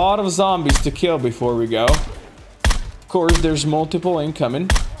have a lot of zombies to kill before we go. Of course, there's multiple incoming.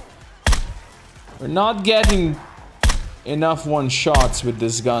 We're not getting enough one-shots with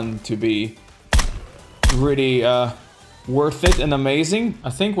this gun to be really worth it and amazing.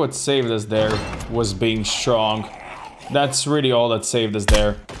 I think what saved us there was being strong. That's really all that saved us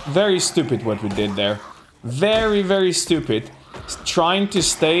there. Very stupid what we did there. Very, very stupid. Trying to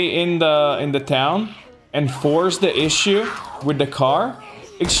stay in the town and force the issue with the car.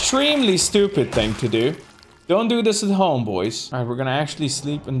 Extremely stupid thing to do. Don't do this at home, boys. Alright, we're gonna actually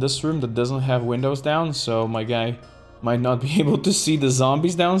sleep in this room that doesn't have windows down, so my guy might not be able to see the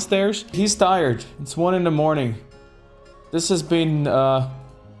zombies downstairs. He's tired. It's 1 in the morning. This has been a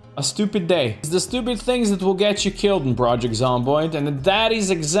stupid day. It's the stupid things that will get you killed in Project Zomboid, and that is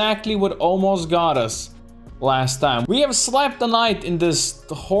exactly what almost got us last time. We have slept the night in this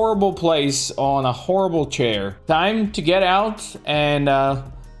horrible place on a horrible chair. Time to get out and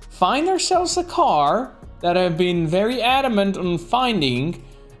find ourselves a car that I've been very adamant on finding,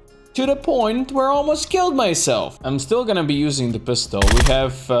 to the point where I almost killed myself. I'm still gonna be using the pistol. We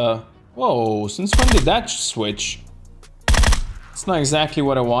have, whoa, since when did that switch? It's not exactly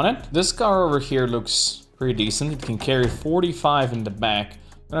what I wanted. This car over here looks pretty decent. It can carry 45 in the back.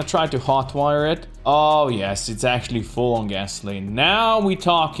 I'm gonna try to hotwire it. Oh yes, it's actually full on gasoline. Now we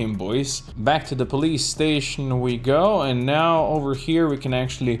talking, boys. Back to the police station we go, and now over here we can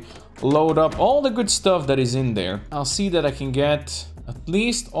actually load up all the good stuff that is in there. I'll see that I can get at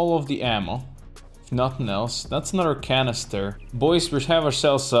least all of the ammo, if nothing else. That's another canister. Boys, we have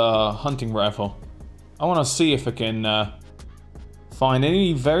ourselves a hunting rifle. I want to see if I can find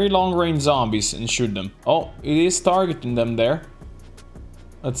any very long-range zombies and shoot them. Oh, it is targeting them there.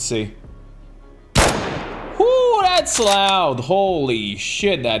 Let's see. Whoo, that's loud. Holy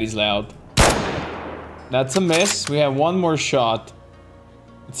shit, that is loud. That's a miss. We have one more shot.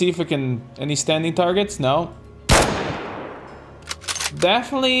 Let's see if we can... Any standing targets? No.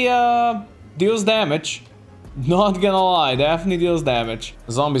 Definitely deals damage. Not gonna lie, definitely deals damage.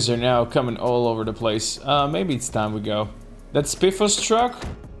 Zombies are now coming all over the place. Maybe it's time we go. That Spiffos truck,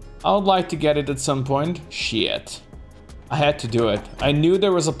 I would like to get it at some point. Shit. I had to do it. I knew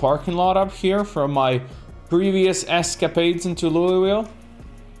there was a parking lot up here from my previous escapades into Louisville.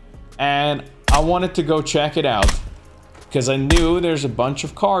 And I wanted to go check it out. Because I knew there's a bunch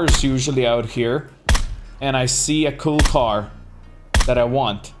of cars usually out here. And I see a cool car that I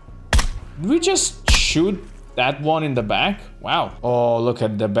want. Did we just shoot that one in the back? Wow. Oh, look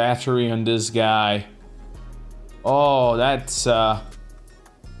at the battery on this guy. Oh, that's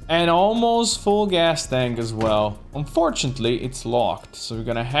and almost full gas tank as well. Unfortunately, it's locked, so we're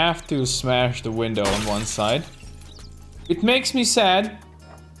gonna have to smash the window on one side. It makes me sad,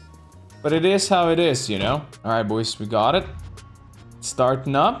 but it is how it is, you know? Alright, boys, we got it.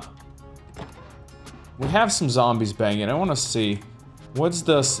 Starting up. We have some zombies banging. I wanna see. What's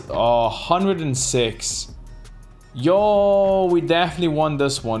this? Oh, 106. Yo, we definitely won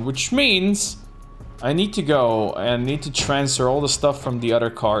this one, which means I need to go and need to transfer all the stuff from the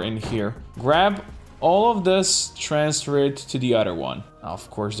other car in here. Grab all of this, transfer it to the other one. Now, of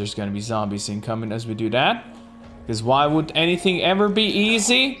course, there's gonna be zombies incoming as we do that. Because why would anything ever be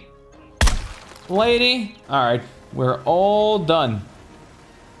easy? Lady? Alright, we're all done.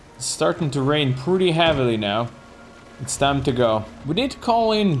 It's starting to rain pretty heavily now. It's time to go. We did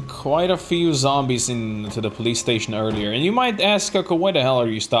call in quite a few zombies into the police station earlier. And you might ask, Coco, why the hell are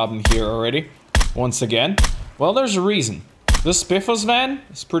you stopping here already? Once again, well, there's a reason. This Spiffos van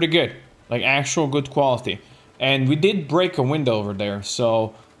is pretty good, like actual good quality. And we did break a window over there,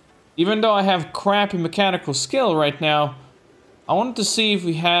 so even though I have crappy mechanical skill right now, I wanted to see if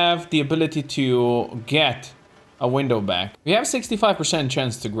we have the ability to get a window back. We have 65%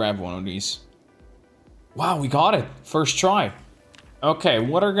 chance to grab one of these. Wow, we got it. First try. Okay,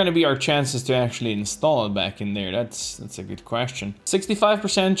 what are gonna be our chances to actually install it back in there? That's a good question.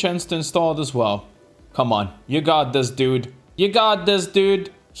 65% chance to install it as well. Come on, you got this, dude. You got this, dude.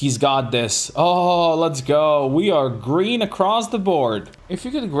 He's got this. Oh, let's go. We are green across the board. If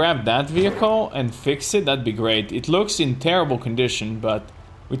you could grab that vehicle and fix it, that'd be great. It looks in terrible condition, but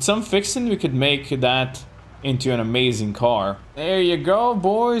with some fixing, we could make that into an amazing car. There you go,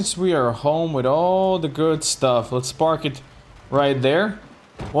 boys. We are home with all the good stuff. Let's park it right there.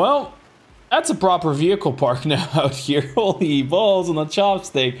 Well, that's a proper vehicle park now out here. Holy balls on a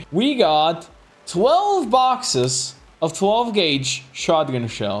chopstick. We got 12 boxes of 12 gauge shotgun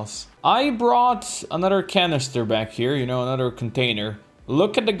shells. I brought another canister back here, you know, another container.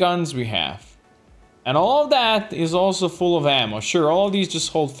 Look at the guns we have. And all of that is also full of ammo. Sure, all of these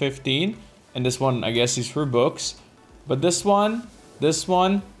just hold 15. And this one, I guess, is for books. But this one is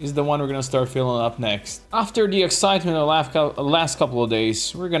the one we're gonna start filling up next. After the excitement of the last couple of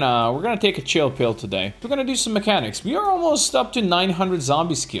days, we're gonna take a chill pill today. We're gonna do some mechanics. We are almost up to 900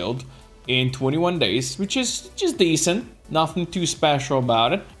 zombies killed in 21 days, which is just decent. Nothing too special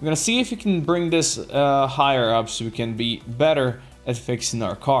about it. We're gonna see if we can bring this higher up so we can be better at fixing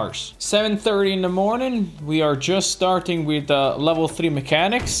our cars. 7:30 in the morning. We are just starting with level 3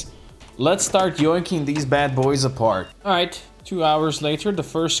 mechanics. Let's start yoinking these bad boys apart. All right, 2 hours later, the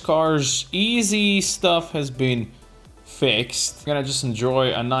first car's easy stuff has been fixed. I'm gonna just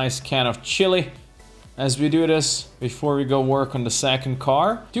enjoy a nice can of chili as we do this before we go work on the second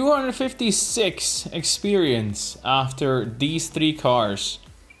car. 256 experience after these 3 cars.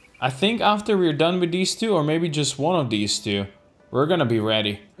 I think after we're done with these 2, or maybe just one of these 2, we're gonna be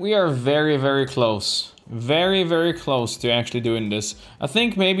ready. We are very, very close. Very, very close to actually doing this. I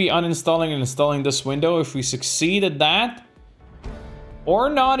think maybe uninstalling and installing this window, if we succeed at that. Or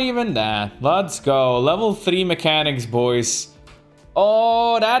not even that. Let's go. Level 3 mechanics, boys.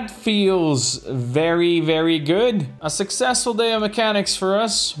 Oh, that feels very, very good. A successful day of mechanics for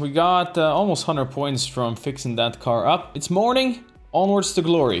us. We got almost 100 points from fixing that car up. It's morning. Onwards to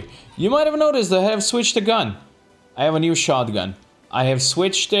glory. You might have noticed that I have switched the gun. I have a new shotgun. I have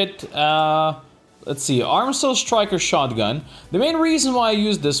switched it... let's see, Armstrong Striker shotgun. The main reason why I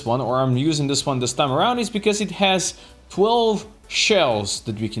use this one, or I'm using this one this time around, is because it has 12 shells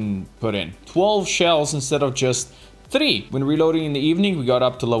that we can put in. 12 shells instead of just 3. When reloading in the evening, we got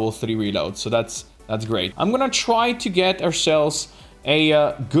up to level 3 reload, so that's great. I'm gonna try to get ourselves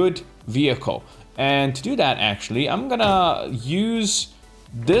a good vehicle. And to do that, actually, I'm gonna use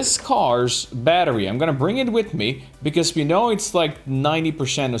this car's battery. I'm gonna bring it with me, because we know it's like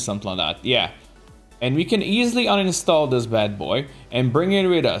 90% or something like that. Yeah. And we can easily uninstall this bad boy and bring it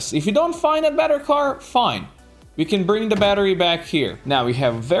with us. If you don't find a better car, fine. We can bring the battery back here. Now we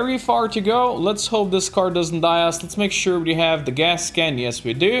have very far to go. Let's hope this car doesn't die us. Let's make sure we have the gas can. Yes,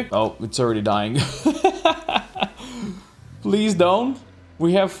 we do. Oh, it's already dying. Please don't.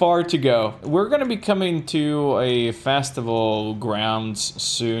 We have far to go. We're gonna be coming to a festival grounds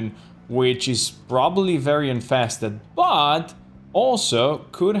soon, which is probably very infested, but also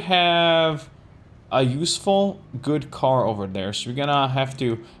could have a useful, good car over there. So we're gonna have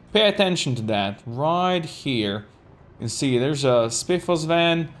to pay attention to that. Right here, you can see there's a Spiffos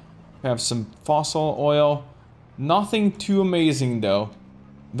van. We have some fossil oil. Nothing too amazing though.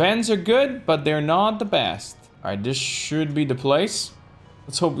 Vans are good, but they're not the best. All right, this should be the place.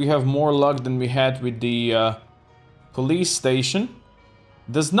 Let's hope we have more luck than we had with the police station.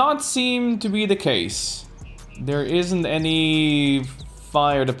 Does not seem to be the case. There isn't any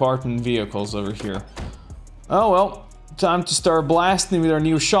fire department vehicles over here. Oh well, time to start blasting with our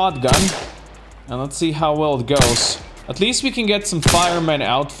new shotgun. And let's see how well it goes. At least we can get some fireman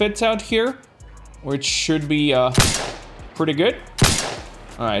outfits out here, which should be pretty good.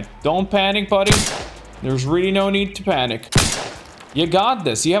 Alright, don't panic, buddy. There's really no need to panic. You got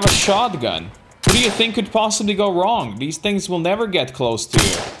this. You have a shotgun. What do you think could possibly go wrong? These things will never get close to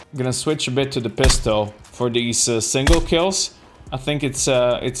you. I'm gonna switch a bit to the pistol for these single kills. I think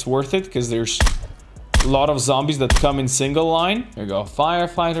it's worth it because there's a lot of zombies that come in single line. There you go.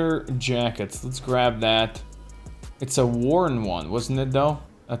 Firefighter jackets. Let's grab that. It's a worn one, wasn't it though?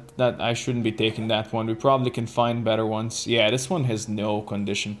 That I shouldn't be taking that one. We probably can find better ones. Yeah, this one has no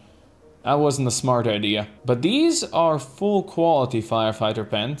condition. That wasn't a smart idea. But these are full quality firefighter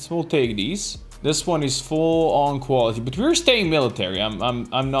pants. We'll take these. This one is full on quality, but we're staying military.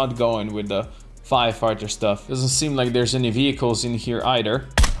 I'm not going with the firefighter stuff. Doesn't seem like there's any vehicles in here either.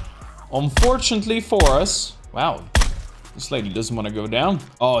 Unfortunately for us. Wow, this lady doesn't want to go down.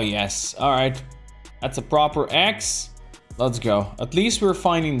 Oh yes, all right. That's a proper X. Let's go. At least we're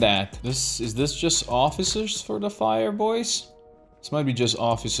finding that. Is this just officers for the fire boys? This might be just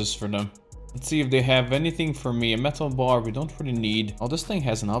officers for them. Let's see if they have anything for me. A metal bar we don't really need. Oh, this thing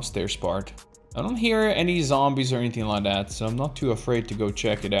has an upstairs part. I don't hear any zombies or anything like that, so I'm not too afraid to go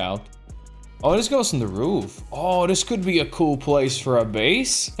check it out. Oh, this goes on the roof. Oh, this could be a cool place for a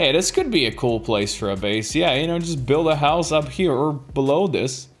base. Hey, this could be a cool place for a base. Yeah, you know, just build a house up here or below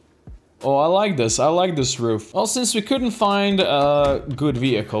this. Oh, I like this. I like this roof. Well, since we couldn't find a good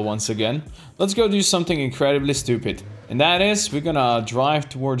vehicle once again, let's go do something incredibly stupid. And that is, we're gonna drive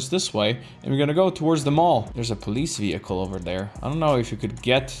towards this way, and we're gonna go towards the mall. There's a police vehicle over there. I don't know if you could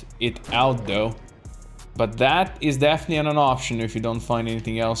get it out, though. But that is definitely an option if you don't find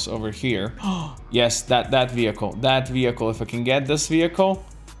anything else over here. Yes, that vehicle. That vehicle. If I can get this vehicle,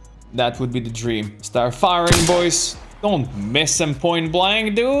 that would be the dream. Start firing, boys. Don't miss them point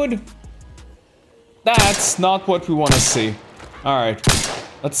blank, dude. That's not what we want to see. Alright.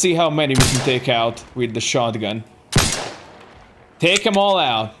 Let's see how many we can take out with the shotgun. Take them all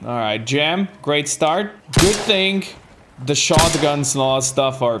out. Alright, jam. Great start. Good thing the shotguns and all that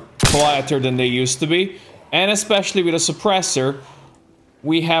stuff are quieter than they used to be. And especially with a suppressor,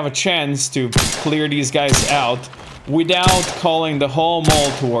 we have a chance to clear these guys out without calling the whole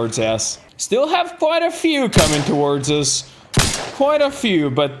mall towards us. Still have quite a few coming towards us. Quite a few,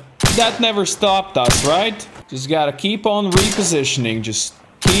 but that never stopped us, right? Just gotta keep on repositioning. Just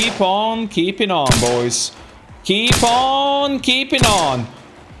keep on keeping on, boys. Keep on keeping on.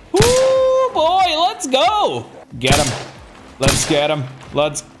 Woo, boy, let's go. Get him. Let's get him.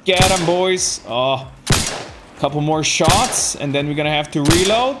 Let's get him, boys. Oh, couple more shots, and then we're gonna have to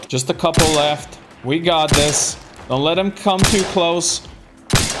reload. Just a couple left. We got this. Don't let them come too close.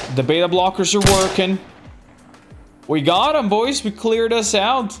 The beta blockers are working. We got them, boys. We cleared us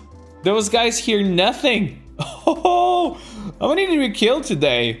out. Those guys hear nothing. Oh, how many did we kill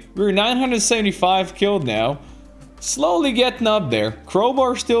today? We're 975 killed now. Slowly getting up there.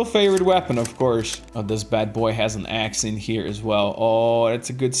 Crowbar still favorite weapon, of course. Oh, this bad boy has an axe in here as well. Oh, that's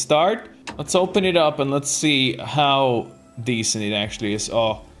a good start. Let's open it up and let's see how decent it actually is.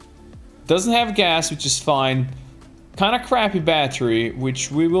 Oh, doesn't have gas, which is fine. Kind of crappy battery, which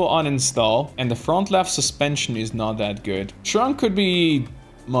we will uninstall. And the front left suspension is not that good. Trunk could be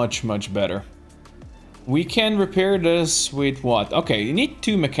much, much better. We can repair this with what? Okay, you need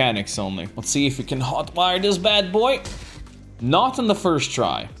 2 mechanics only. Let's see if we can hotwire this bad boy. Not on the first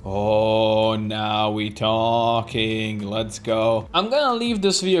try. Oh, now we talking. Let's go. I'm gonna leave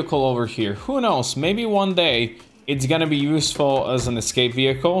this vehicle over here. Who knows? Maybe one day it's gonna be useful as an escape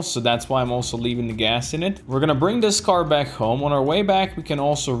vehicle. So that's why I'm also leaving the gas in it. We're gonna bring this car back home. On our way back, we can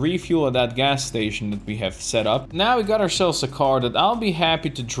also refuel at that gas station that we have set up. Now we got ourselves a car that I'll be happy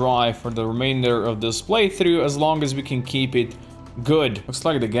to drive for the remainder of this playthrough, as long as we can keep it good. Looks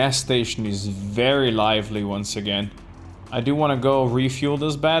like the gas station is very lively once again. I do want to go refuel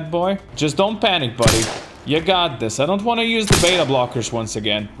this bad boy. Just don't panic, buddy. You got this. I don't want to use the beta blockers once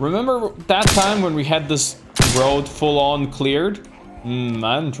again. Remember that time when we had this road full on cleared? I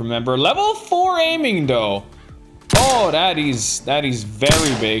don't remember. Level 4 aiming though. Oh, that is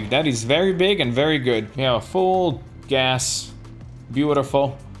very big. That is very big and very good. Yeah, full gas.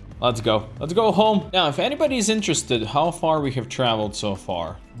 Beautiful. Let's go. Let's go home. Now, if anybody's interested how far we have traveled so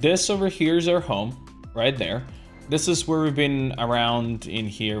far, this over here is our home. Right there. This is where we've been around in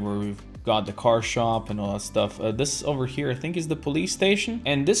here, where we've got the car shop and all that stuff. This over here, I think, is the police station.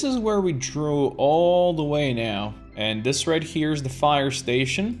 And this is where we drew all the way now. And this right here is the fire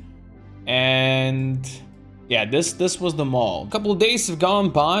station. And yeah, this was the mall. A couple of days have gone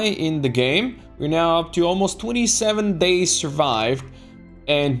by in the game. We're now up to almost 27 days survived.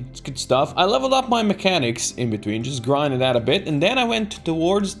 And it's good stuff. I leveled up my mechanics in between, just grinded that a bit. And then I went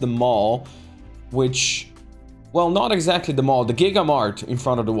towards the mall, which... well, not exactly the mall, the Giga Mart in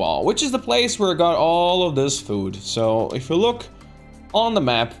front of the wall, which is the place where I got all of this food. So if you look on the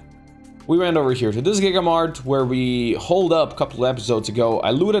map, we went over here to this Giga Mart where we holed up a couple of episodes ago.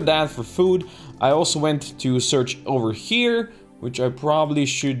 I looted that for food. I also went to search over here, which I probably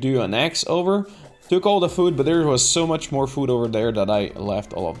should do an X over. Took all the food, but there was so much more food over there that I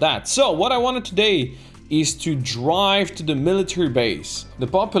left all of that. So what I wanted today is to drive to the military base. The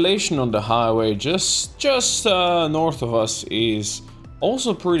population on the highway just north of us is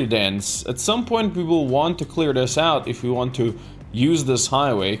also pretty dense. At some point we will want to clear this out if we want to use this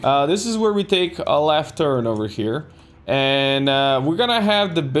highway. This is where we take a left turn over here. And we're gonna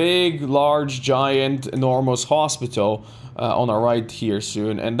have the big, large, giant, enormous hospital on our right here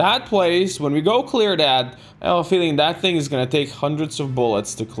soon. And that place, when we go clear that, I have a feeling that thing is gonna take hundreds of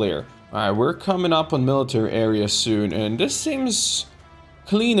bullets to clear. Alright, we're coming up on military area soon, and this seems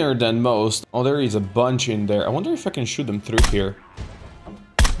cleaner than most. Oh, there is a bunch in there. I wonder if I can shoot them through here.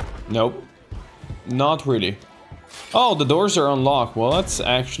 Nope. Not really. Oh, the doors are unlocked. Well, that's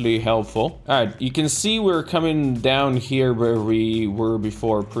actually helpful. Alright, you can see we're coming down here where we were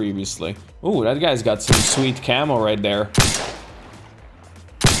before previously. Ooh, that guy's got some sweet camo right there.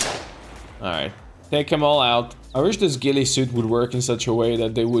 Alright, take them all out. I wish this ghillie suit would work in such a way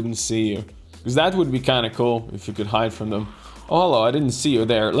that they wouldn't see you. Because that would be kind of cool if you could hide from them. Oh, hello, I didn't see you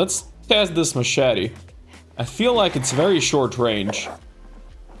there. Let's test this machete. I feel like it's very short range.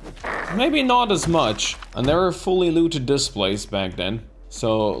 Maybe not as much. I never fully looted this place back then.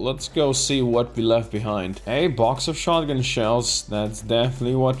 So let's go see what we left behind. Hey, box of shotgun shells. That's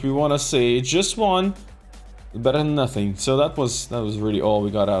definitely what we want to see. Just one. Better than nothing. So that was really all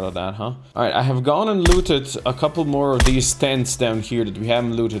we got out of that, huh? Alright, I have gone and looted a couple more of these tents down here that we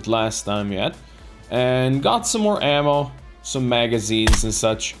haven't looted last time yet. And got some more ammo, some magazines and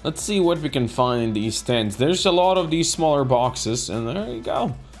such. Let's see what we can find in these tents. There's a lot of these smaller boxes, and there you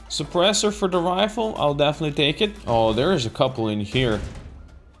go. Suppressor for the rifle, I'll definitely take it. Oh, there's a couple in here.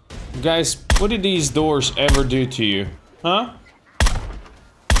 Guys, what did these doors ever do to you? Huh?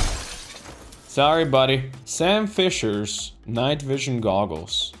 Sorry, buddy. Sam Fisher's night vision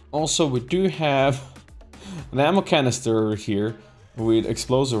goggles. Also, we do have an ammo canister here with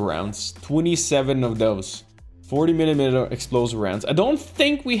explosive rounds. 27 of those. 40mm explosive rounds. I don't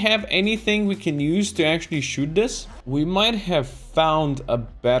think we have anything we can use to actually shoot this. We might have found a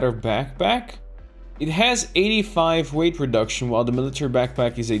better backpack. It has 85 weight reduction while the military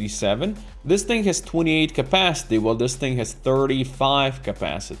backpack is 87. This thing has 28 capacity while this thing has 35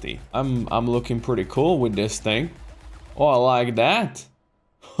 capacity. I'm looking pretty cool with this thing. Oh, I like that.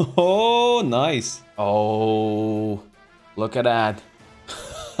 Oh, nice. Oh, look at that.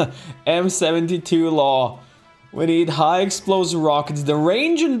 M72 Law. We need high explosive rockets. The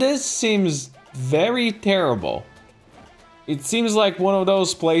range on this seems very terrible. It seems like one of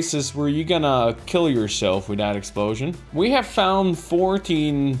those places where you're gonna kill yourself with that explosion. We have found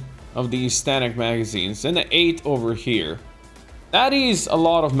 14 of these static magazines and 8 over here. That is a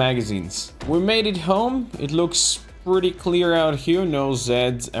lot of magazines. We made it home. It looks pretty clear out here, no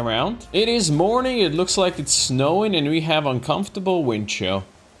Zeds around. It is morning, it looks like it's snowing, and we have uncomfortable wind chill.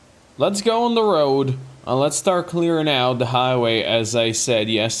 Let's go on the road. And let's start clearing out the highway as I said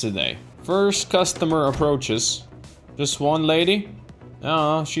yesterday. First customer approaches. Just one lady.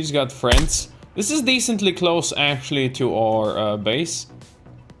 Oh, she's got friends. This is decently close actually to our base.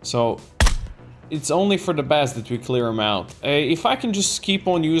 So it's only for the best that we clear them out. If I can just keep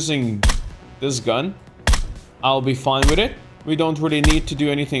on using this gun, I'll be fine with it. We don't really need to do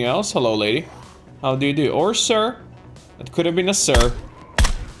anything else. Hello, lady. How do you do? Or sir. That could have been a sir.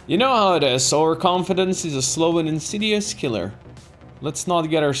 You know how it is, overconfidence is a slow and insidious killer. Let's not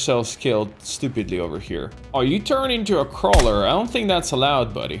get ourselves killed stupidly over here. Oh, you turn into a crawler. I don't think that's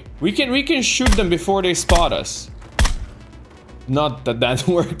allowed, buddy. We can shoot them before they spot us. Not that that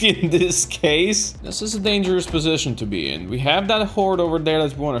worked in this case. This is a dangerous position to be in. We have that horde over there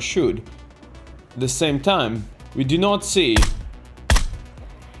that we want to shoot. At the same time, we do not see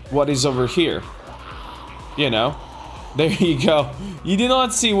what is over here. You know. There you go. You do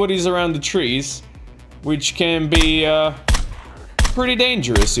not see what is around the trees, which can be pretty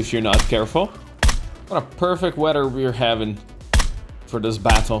dangerous if you're not careful. What a perfect weather we're having for this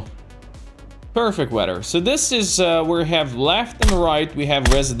battle. Perfect weather. So this is where we have left and right, we have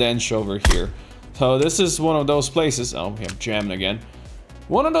residential over here. So this is one of those places. Oh, we have jamming again.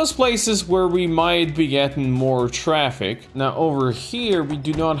 One of those places where we might be getting more traffic. Now over here, we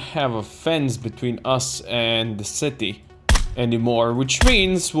do not have a fence between us and the city anymore, which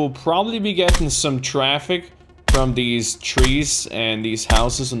means we'll probably be getting some traffic from these trees and these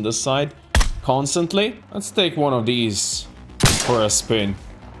houses on this side constantly. Let's take one of these for a spin.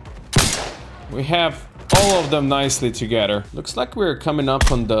 We have all of them nicely together. Looks like we're coming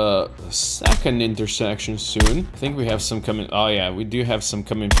up on the second intersection soon. I think we have some coming. Oh yeah, we do have some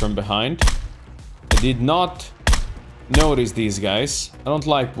coming from behind. I did not notice these guys. I don't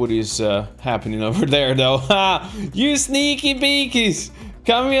like what is happening over there though. Ha! You sneaky beakies!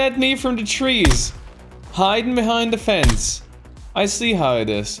 Coming at me from the trees. Hiding behind the fence. I see how it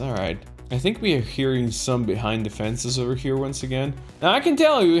is. Alright. I think we are hearing some behind the fences over here once again. Now I can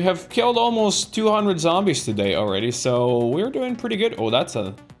tell you, we have killed almost 200 zombies today already, so we're doing pretty good. Oh, that's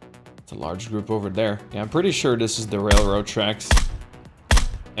a large group over there. Yeah, I'm pretty sure this is the railroad tracks.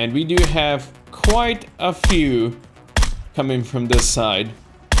 And we do have quite a few coming from this side.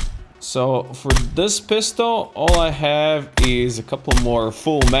 So for this pistol, all I have is a couple more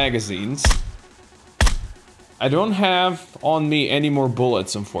full magazines. I don't have on me any more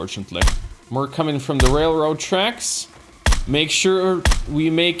bullets, unfortunately. More coming from the railroad tracks. Make sure we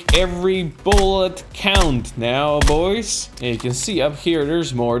make every bullet count now, boys. Yeah, you can see up here,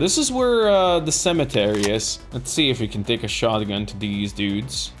 there's more. This is where the cemetery is. Let's see if we can take a shotgun to these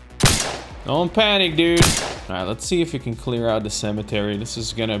dudes. Don't panic, dude. All right, let's see if we can clear out the cemetery. This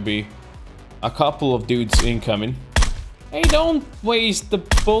is gonna be a couple of dudes incoming. Hey, don't waste the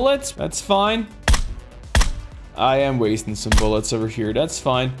bullets. That's fine. I am wasting some bullets over here. That's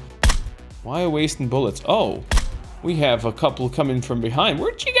fine. Why are you wasting bullets? Oh, we have a couple coming from behind.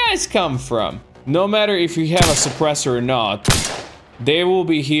 Where'd you guys come from? No matter if you have a suppressor or not, they will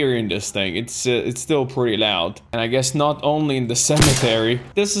be hearing this thing. It's still pretty loud. And I guess not only in the cemetery.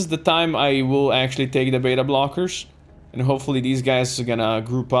 This is the time I will actually take the beta blockers. And hopefully these guys are gonna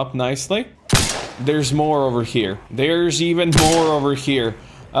group up nicely. There's more over here. There's even more over here.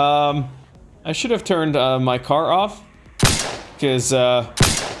 I should have turned my car off. Because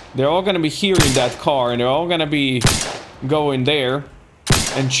they're all gonna be hearing that car. And they're all gonna be going there.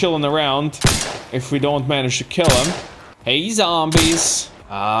 And chilling around. If we don't manage to kill them. Hey, zombies.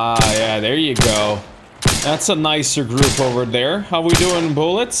 Ah, yeah, there you go. That's a nicer group over there. How we doing,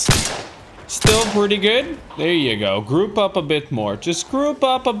 bullets? Still pretty good? There you go. Group up a bit more. Just group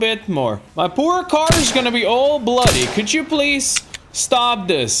up a bit more. My poor car is gonna be all bloody. Could you please stop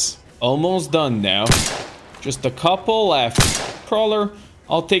this? Almost done now. Just a couple left. Crawler,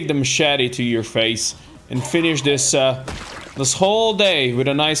 I'll take the machete to your face and finish this this whole day with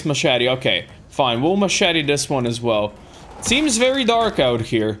a nice machete. Okay, fine. We'll machete this one as well. Seems very dark out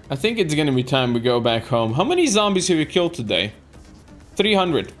here. I think it's gonna be time we go back home. How many zombies have we killed today?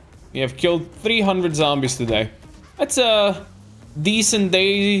 300. We have killed 300 zombies today. That's a decent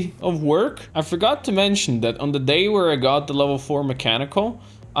day of work. I forgot to mention that on the day where I got the level 4 mechanical,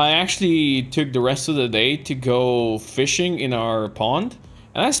 I actually took the rest of the day to go fishing in our pond.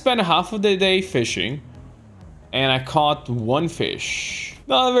 And I spent half of the day fishing. And I caught one fish.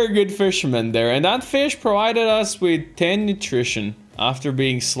 Not a very good fisherman there. And that fish provided us with 10 nutrition after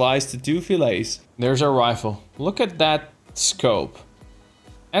being sliced to 2 fillets. There's our rifle. Look at that scope.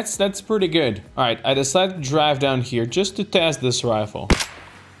 That's pretty good. Alright, I decided to drive down here just to test this rifle.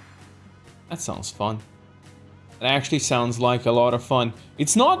 That sounds fun. It actually sounds like a lot of fun.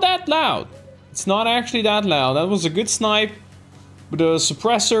 It's not that loud. It's not actually that loud. That was a good snipe. With the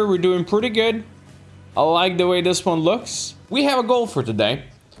suppressor, we're doing pretty good. I like the way this one looks. We have a goal for today.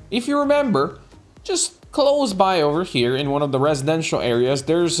 If you remember, just close by over here in one of the residential areas,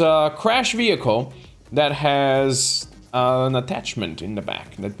 there's a crash vehicle that has an attachment in the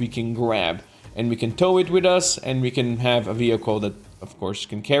back that we can grab. And we can tow it with us, and we can have a vehicle that, of course,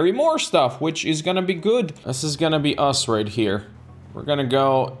 can carry more stuff, which is gonna be good. This is gonna be us right here. We're gonna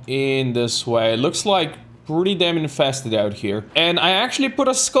go in this way. It looks like pretty damn infested out here. And I actually put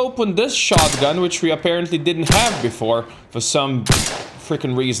a scope on this shotgun, which we apparently didn't have before for some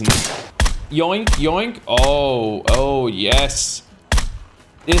freaking reason. Yoink, yoink. Oh, yes.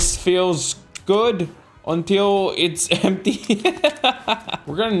 This feels good until it's empty.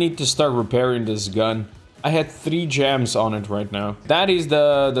 We're gonna need to start repairing this gun. I had 3 jams on it right now. That is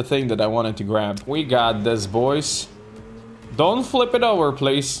the thing that I wanted to grab. We got this, boys. Don't flip it over,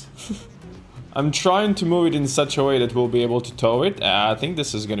 please. I'm trying to move it in such a way that we'll be able to tow it. I think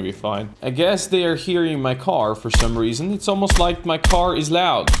this is gonna be fine. I guess they are hearing my car for some reason. It's almost like my car is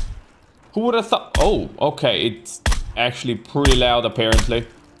loud. Who would have thought? Oh, okay. It's actually pretty loud, apparently.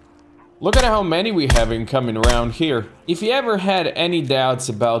 Look at how many we have incoming around here. If you ever had any doubts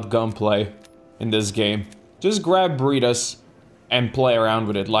about gunplay in this game, just grab Britas and play around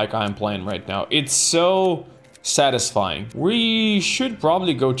with it like I'm playing right now. It's so satisfying. We should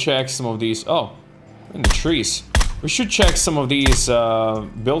probably go check some of these. Oh, in the trees. We should check some of these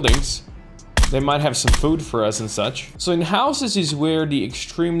buildings. They might have some food for us and such. So in houses is where the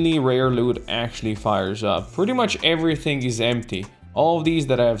extremely rare loot actually fires up. Pretty much everything is empty. All of these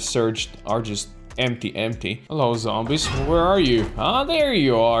that I have searched are just empty. Hello, zombies. Where are you? Ah, there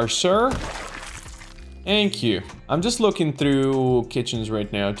you are, sir. Thank you. I'm just looking through kitchens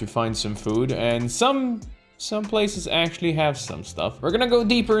right now to find some food, and some places actually have some stuff. We're gonna go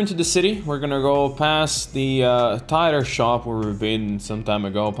deeper into the city. We're gonna go past the tire shop where we've been some time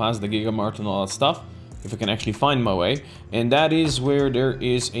ago, past the Gigamart and all that stuff, if I can actually find my way. And that is where there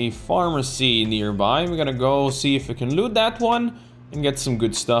is a pharmacy nearby. We're gonna go see if we can loot that one and get some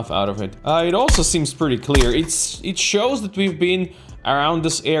good stuff out of it. It also seems pretty clear. It shows that we've been around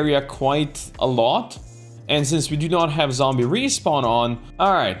this area quite a lot. And since we do not have zombie respawn on,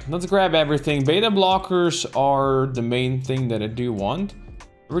 alright, let's grab everything. Beta blockers are the main thing that I do want.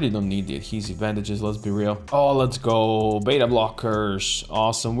 I really don't need the adhesive bandages, let's be real. Oh, let's go. Beta blockers.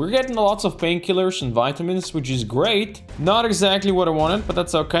 Awesome. We're getting lots of painkillers and vitamins, which is great. Not exactly what I wanted, but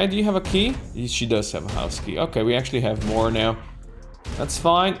that's okay. Do you have a key? She does have a house key. Okay, we actually have more now. That's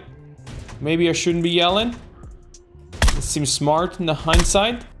fine. Maybe I shouldn't be yelling. It seems smart in the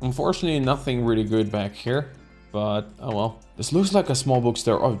hindsight. Unfortunately, nothing really good back here. But, oh well. This looks like a small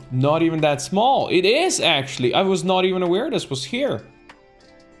bookstore. Oh, not even that small. It is, actually. I was not even aware this was here.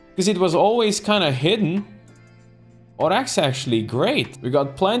 Because it was always kind of hidden. Oh, that's actually great. We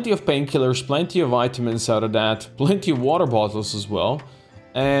got plenty of painkillers, plenty of vitamins out of that. Plenty of water bottles as well.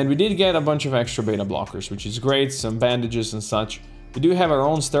 And we did get a bunch of extra beta blockers, which is great. Some bandages and such. We do have our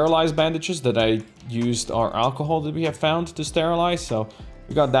own sterilized bandages that I used our alcohol that we have found to sterilize. So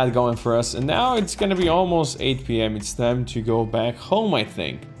we got that going for us. And now it's going to be almost 8 p.m. It's time to go back home, I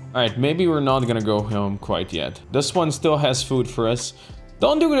think. Alright, maybe we're not going to go home quite yet. This one still has food for us.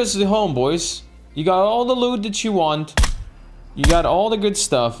 Don't do this at home, boys. You got all the loot that you want. You got all the good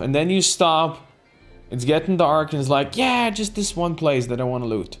stuff. And then you stop. It's getting dark and it's like, yeah, just this one place that I want to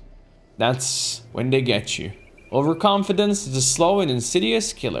loot. That's when they get you. Overconfidence is a slow and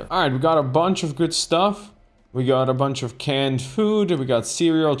insidious killer. Alright, we got a bunch of good stuff. We got a bunch of canned food. We got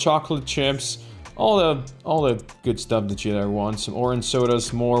cereal, chocolate chips. All the good stuff that you ever want. Some orange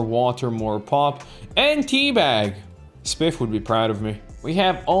sodas, more water, more pop. And tea bag. Spiff would be proud of me. We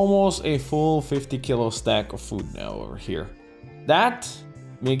have almost a full 50 kilo stack of food now over here. That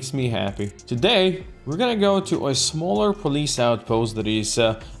makes me happy. Today, we're gonna go to a smaller police outpost that is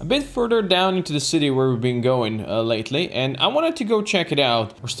a bit further down into the city where we've been going lately. And I wanted to go check it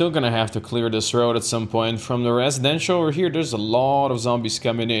out. We're still gonna have to clear this road at some point. From the residential over here, there's a lot of zombies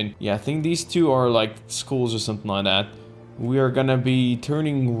coming in. Yeah, I think these two are like schools or something like that. We are gonna be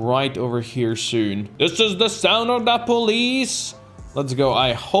turning right over here soon. This is the sound of the police! Let's go.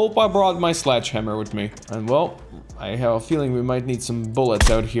 I hope I brought my sledgehammer with me. And well, I have a feeling we might need some bullets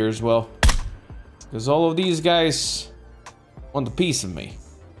out here as well. Because all of these guys want a piece of me.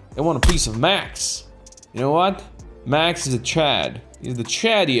 They want a piece of Max. You know what? Max is a Chad. He's the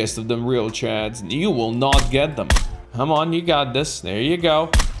chattiest of them real Chads. And you will not get them. Come on, you got this. There you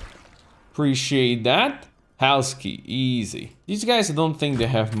go. Appreciate that. House key. Easy. These guys, I don't think they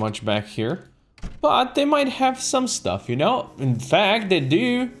have much back here. But they might have some stuff, you know? In fact, they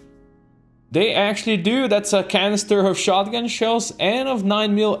do. They actually do. That's a canister of shotgun shells and of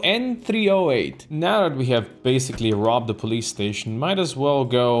 9mm and 308. Now that we have basically robbed the police station, might as well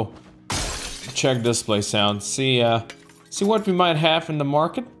go check this place out. See what we might have in the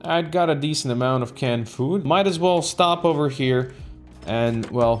market. I've got a decent amount of canned food. Might as well stop over here and,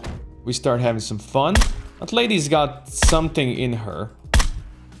 well, we start having some fun. That lady's got something in her.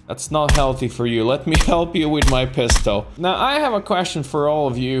 That's not healthy for you. Let me help you with my pistol. Now, I have a question for all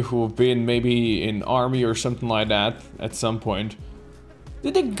of you who have been maybe in army or something like that at some point.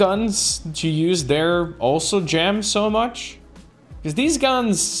 Did the guns that you use there also jam so much? Because these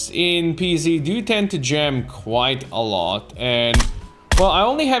guns in PZ do tend to jam quite a lot. And, well, I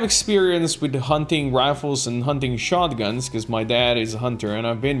only have experience with hunting rifles and hunting shotguns because my dad is a hunter and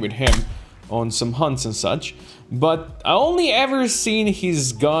I've been with him on some hunts and such. But I only ever seen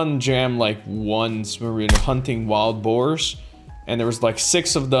his gun jam like once when we were hunting wild boars. And there was like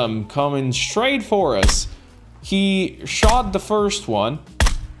 6 of them coming straight for us. He shot the first one.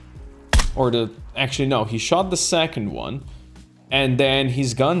 Actually no, he shot the second one. And then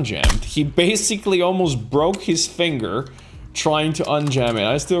his gun jammed. He basically almost broke his finger trying to unjam it.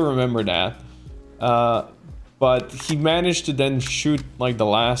 I still remember that. But he managed to then shoot like the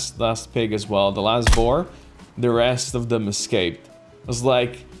last pig as well, the last boar. The rest of them escaped. It was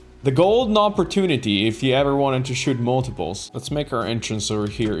like the golden opportunity if you ever wanted to shoot multiples. Let's make our entrance over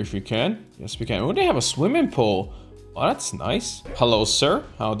here if you can. Yes, we can. Oh, they have a swimming pool. Oh, that's nice. Hello, sir.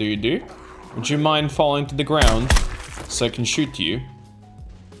 How do you do? Would you mind falling to the ground so I can shoot you?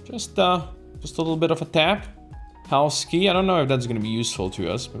 Just a little bit of a tap. House key. I don't know if that's going to be useful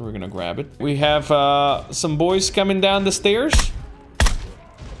to us, but we're going to grab it. We have some boys coming down the stairs.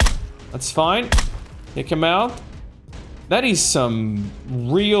 That's fine. Take him out. That is some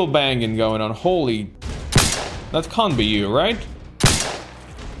real banging going on. Holy... That can't be you, right?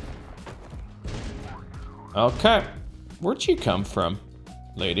 Okay. Where'd you come from,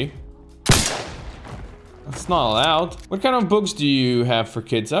 lady? That's not allowed. What kind of books do you have for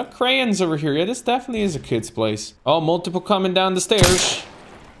kids? Oh, crayons over here. Yeah, this definitely is a kid's place. Oh, multiple coming down the stairs.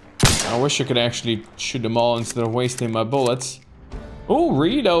 I wish I could actually shoot them all instead of wasting my bullets. Oh,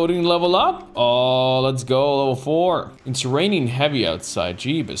 reloading, level up. Oh, let's go, level 4. It's raining heavy outside,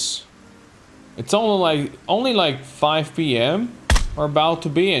 jeebus. It's only like 5 p.m. are about to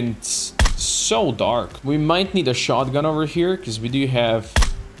be, and it's so dark. We might need a shotgun over here, because we do have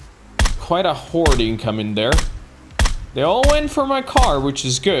quite a horde incoming there. They all went for my car, which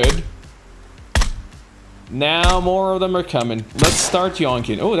is good. Now more of them are coming. Let's start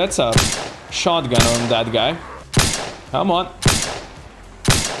yonking. Oh, that's a shotgun on that guy. Come on.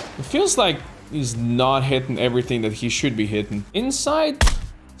 It feels like he's not hitting everything that he should be hitting. Inside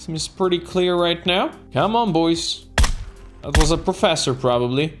seems pretty clear right now. Come on, boys. That was a professor,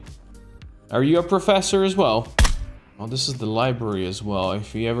 probably. Are you a professor as well? Oh, this is the library as well.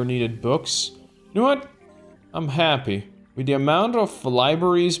 If you ever needed books. You know what? I'm happy. With the amount of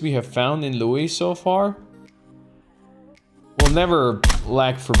libraries we have found in Louis so far, we'll never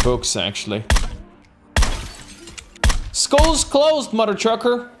lack for books, actually. School's closed, mother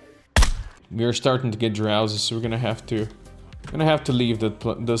trucker. We're starting to get drowsy, so we're gonna have to leave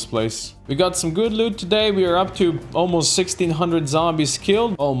this place. We got some good loot today. We are up to almost 1,600 zombies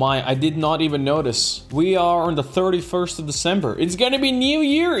killed. Oh my, I did not even notice. We are on the 31st of December. It's gonna be New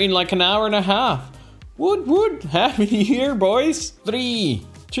Year in like an hour and a half. Wood, wood. Happy New Year, boys. 3,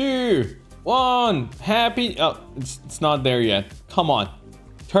 2, 1. Happy... Oh, it's not there yet. Come on.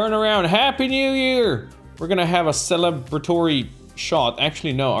 Turn around. Happy New Year. We're gonna have a celebratory shot.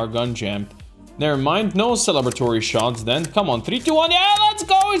 Actually, no, our gun jammed. Never mind. No celebratory shots then. Come on. 3, 2, 1. Yeah, let's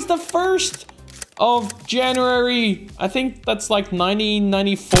go. It's the 1st of January. I think that's like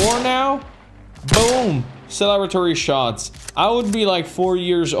 1994 now. Boom. Celebratory shots. I would be like 4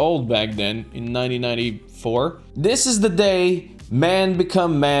 years old back then in 1994. This is the day men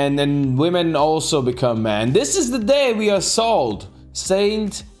become men and women also become men. This is the day we assault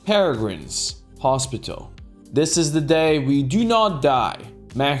St. Peregrine's Hospital. This is the day we do not die.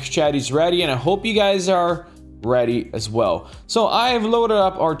 Max Chat is ready, and I hope you guys are ready as well. So I have loaded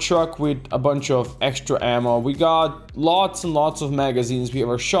up our truck with a bunch of extra ammo. We got lots and lots of magazines. We have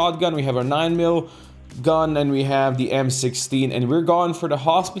our shotgun, we have our 9mm gun, and we have the M16, and we're going for the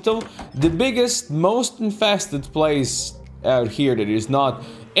hospital, the biggest, most infested place out here that is not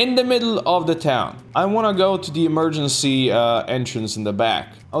in the middle of the town. I want to go to the emergency entrance in the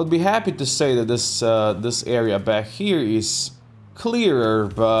back. I would be happy to say that this area back here is clearer,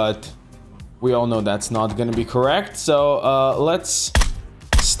 but we all know that's not gonna be correct. So let's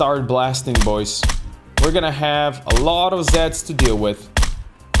start blasting, boys. We're gonna have a lot of Zeds to deal with.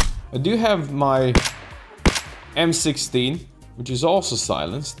 I do have my M16, which is also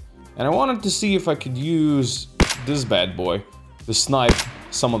silenced, and I wanted to see if I could use this bad boy to snipe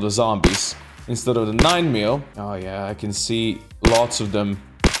some of the zombies instead of the 9mm. Oh yeah, I can see lots of them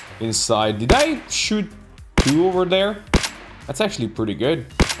inside. Did I shoot 2 over there? That's actually pretty good.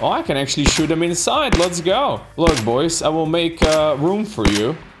 Oh, I can actually shoot them inside. Let's go. Look, boys, I will make room for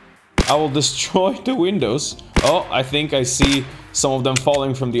you. I will destroy the windows. Oh, I think I see some of them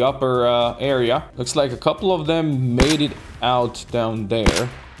falling from the upper area. Looks like a couple of them made it out down there.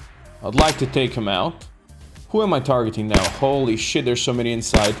 I'd like to take them out. Who am I targeting now? Holy shit, there's so many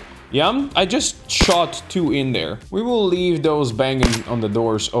inside. Yeah, I just shot 2 in there. We will leave those banging on the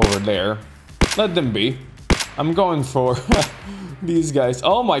doors over there. Let them be. I'm going for these guys.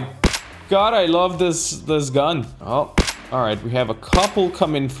 Oh my god, I love this gun. Oh, alright, we have a couple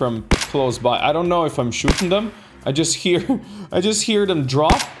coming from close by. I don't know if I'm shooting them. I just hear them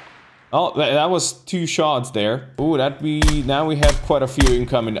drop. Oh, that was 2 shots there. Ooh, now we have quite a few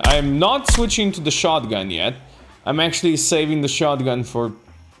incoming. I'm not switching to the shotgun yet. I'm actually saving the shotgun for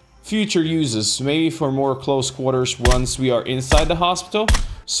future uses. Maybe for more close quarters once we are inside the hospital.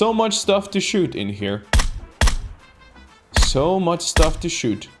 So much stuff to shoot in here. So much stuff to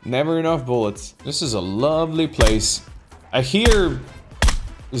shoot. Never enough bullets. This is a lovely place. I hear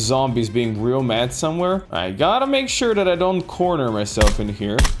zombies being real mad somewhere. I gotta make sure that I don't corner myself in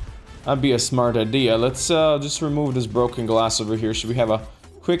here. That'd be a smart idea. Let's just remove this broken glass over here so we have a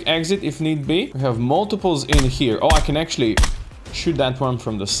quick exit if need be. We have multiples in here. Oh, I can actually shoot that one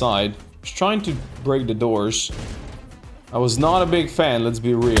from the side. I was trying to break the doors. I was not a big fan, let's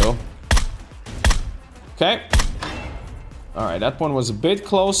be real. Okay. Alright, that one was a bit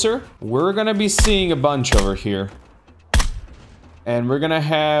closer. We're gonna be seeing a bunch over here. And we're gonna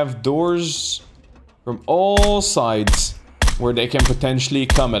have doors from all sides where they can potentially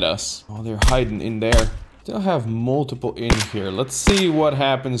come at us. Oh, they're hiding in there. Still have multiple in here. Let's see what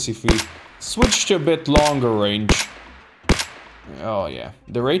happens if we switch to a bit longer range. Oh yeah,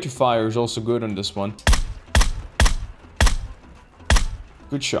 the rate of fire is also good on this one.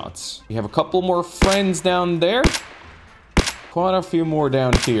 Good shots. We have a couple more friends down there. Quite a few more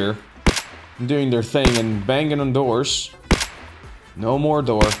down here. Doing their thing and banging on doors. No more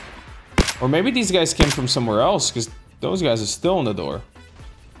door. Or maybe these guys came from somewhere else, because those guys are still in the door.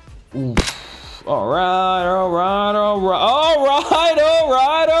 Oof. Alright, alright, alright.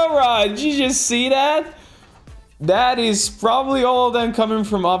 Alright. Did you just see that? That is probably all of them coming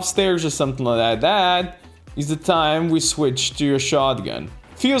from upstairs or something like that. That is the time we switch to a shotgun.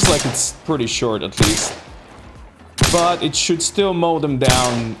 Feels like it's pretty short at least. But it should still mow them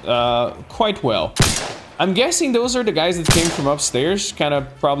down quite well. I'm guessing those are the guys that came from upstairs. Kind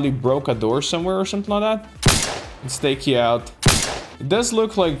of probably broke a door somewhere or something like that. Let's take you out. It does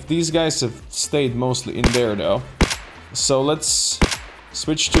look like these guys have stayed mostly in there though. So let's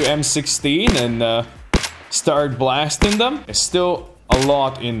switch to M16 and start blasting them. There's still a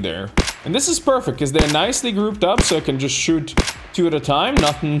lot in there. And this is perfect because they're nicely grouped up so I can just shoot 2 at a time.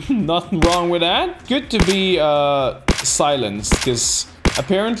 Nothing wrong with that. Good to be silenced because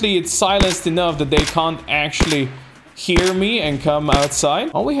apparently it's silenced enough that they can't actually hear me and come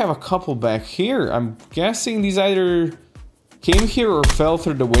outside. Oh, we have a couple back here. I'm guessing these either came here or fell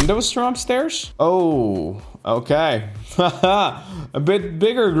through the windows from upstairs. Oh, okay. A bit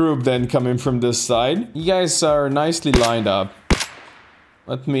bigger group than coming from this side. You guys are nicely lined up.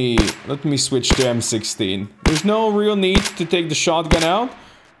 Let me switch to M16. There's no real need to take the shotgun out.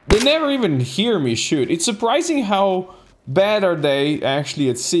 They never even hear me shoot. It's surprising how bad are they actually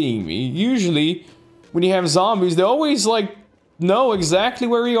at seeing me. Usually, when you have zombies, they always like know exactly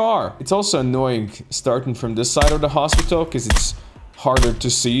where you are. It's also annoying starting from this side of the hospital because it's harder to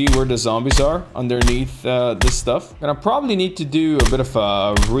see where the zombies are underneath this stuff. And I probably need to do a bit of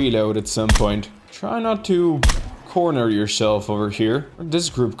a reload at some point. Try not to corner yourself over here. Where'd this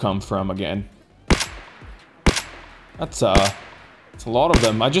group come from again? That's a lot of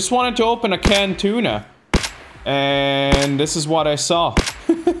them. I just wanted to open a canned tuna. And this is what I saw.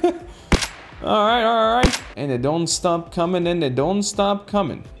 Alright. And they don't stop coming and they don't stop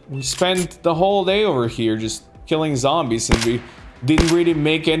coming. We spent the whole day over here just killing zombies and we didn't really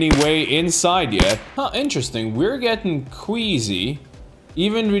make any way inside yet. Huh, interesting. We're getting queasy.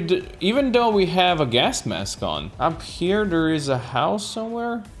 Even though we have a gas mask on. Up here there is a house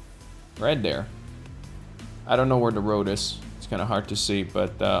somewhere. Right there. I don't know where the road is. It's kind of hard to see,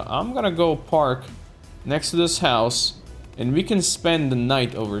 but I'm gonna go park next to this house and we can spend the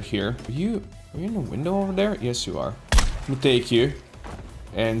night over here. Are you in the window over there? Yes, you are. Let me take you.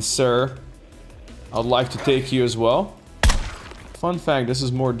 And sir, I'd like to take you as well. Fun fact, this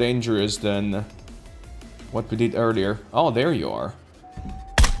is more dangerous than what we did earlier. Oh, there you are.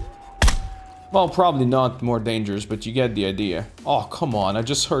 Well, probably not more dangerous, but you get the idea. Oh, come on. I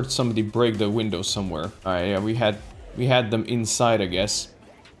just heard somebody break the window somewhere. Alright, yeah, we had them inside, I guess.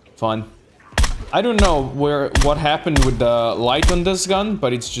 Fun. I don't know what happened with the light on this gun,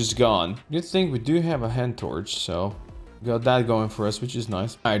 but it's just gone. Good thing we do have a hand torch, so we got that going for us, which is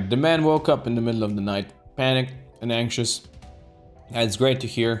nice. Alright, the man woke up in the middle of the night, panicked and anxious. That's great to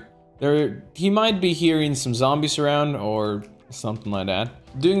hear. He might be hearing some zombies around or something like that.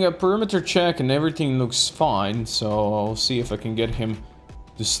 Doing a perimeter check and everything looks fine, so I'll see if I can get him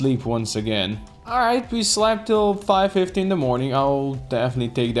to sleep once again. Alright, we slept till 5:50 in the morning. I'll definitely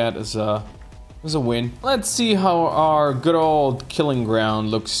take that as a win. Let's see how our good old killing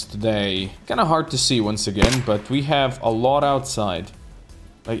ground looks today. Kinda hard to see once again, but we have a lot outside.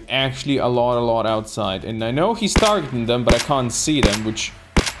 Like, actually a lot outside. And I know he's targeting them, but I can't see them, which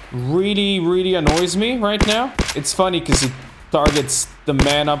really annoys me right now. It's funny because it targets the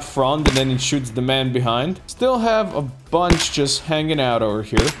man up front and then it shoots the man behind. Still have a bunch just hanging out over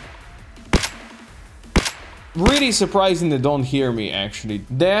here. Really surprising they don't hear me, actually.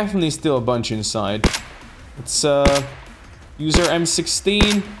 Definitely still a bunch inside. Let's use our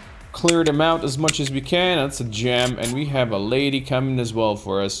M16, clear them out as much as we can. That's a gem, and we have a lady coming as well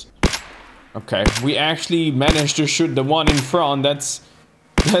for us. Okay, we actually managed to shoot the one in front.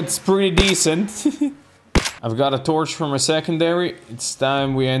 That's pretty decent. I've got a torch from a secondary. It's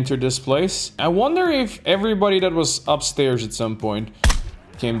time we enter this place. I wonder if everybody that was upstairs at some point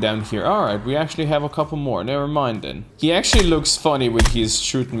came down here. Alright, we actually have a couple more. Never mind then. He actually looks funny when he's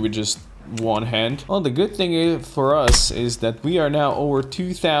shooting with just one hand. Well, the good thing for us is that we are now over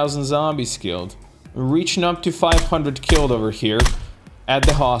 2,000 zombies killed. We're reaching up to 500 killed over here at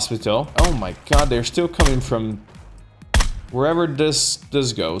the hospital. Oh my god, they're still coming from wherever this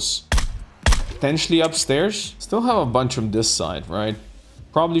goes. Potentially upstairs. Still have a bunch from this side, right?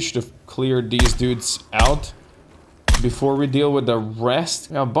 Probably should have cleared these dudes out before we deal with the rest.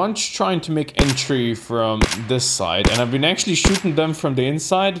 A bunch trying to make entry from this side, and I've been actually shooting them from the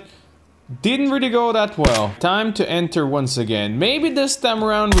inside. Didn't really go that well. Time to enter once again. Maybe this time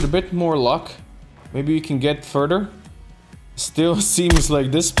around with a bit more luck. Maybe we can get further. Still seems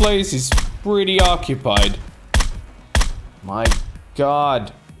like this place is pretty occupied. My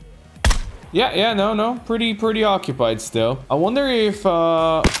God. Yeah, no. Pretty occupied still. I wonder if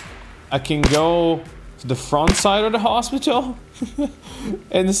I can go to the front side of the hospital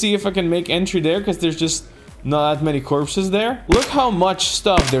and see if I can make entry there, because there's just not that many corpses there. Look how much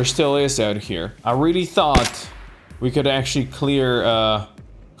stuff there still is out here. I really thought we could actually clear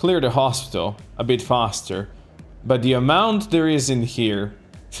the hospital a bit faster, but the amount there is in here,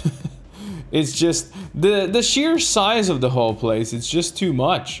 it's just the sheer size of the whole place. It's just too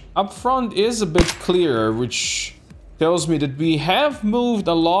much. Up front is a bit clearer, which tells me that we have moved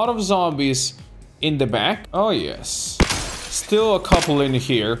a lot of zombies in the back. Oh yes, still a couple in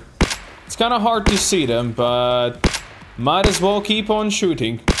here. It's kind of hard to see them, but might as well keep on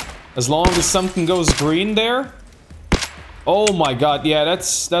shooting as long as something goes green there. Oh my God, yeah,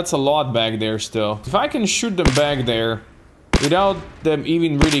 that's a lot back there still. If I can shoot them back there without them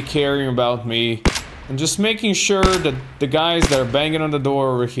even really caring about me, and just making sure that the guys that are banging on the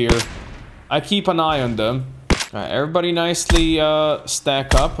door over here, I keep an eye on them. Alright, everybody nicely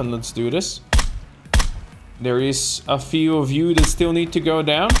stack up and let's do this. There is a few of you that still need to go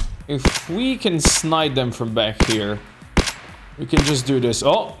down. If we can snipe them from back here, we can just do this.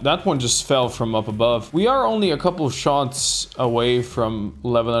 Oh, that one just fell from up above. We are only a couple of shots away from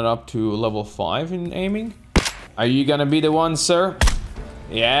leveling up to level 5 in aiming. Are you gonna be the one, sir?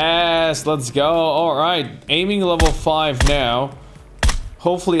 Yes, let's go. All right, aiming level 5 now.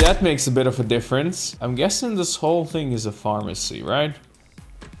 Hopefully that makes a bit of a difference. I'm guessing this whole thing is a pharmacy, right?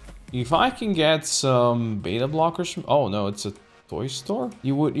 If I can get some beta blockers from... Oh no, it's a toy store?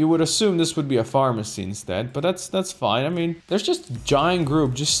 You would assume this would be a pharmacy instead, but that's fine. I mean, there's just a giant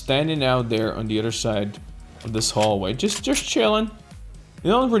group just standing out there on the other side of this hallway, just chilling. They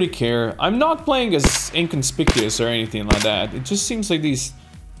don't really care. I'm not playing as inconspicuous or anything like that. It just seems like these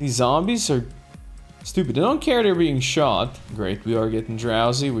zombies are stupid. They don't care they're being shot. Great, we are getting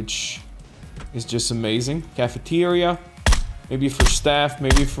drowsy, which is just amazing. Cafeteria. Maybe for staff,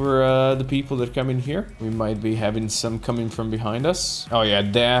 maybe for the people that come in here. We might be having some coming from behind us. Oh yeah,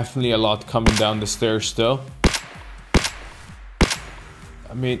 definitely a lot coming down the stairs still.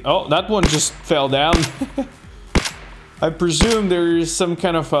 I mean, oh, that one just fell down. I presume there is some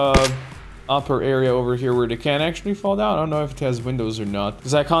kind of upper area over here where they can actually fall down. I don't know if it has windows or not,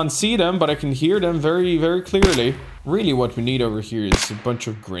 because I can't see them, but I can hear them very, very clearly. Really what we need over here is a bunch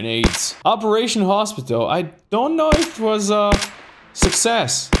of grenades. Operation Hospital. I don't know if it was a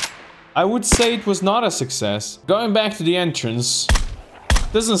success. I would say it was not a success. Going back to the entrance,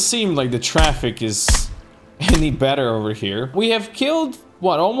 doesn't seem like the traffic is any better over here. We have killed,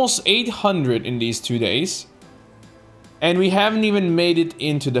 what, almost 800 in these 2 days. And we haven't even made it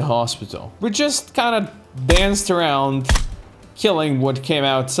into the hospital. We just kind of danced around, killing what came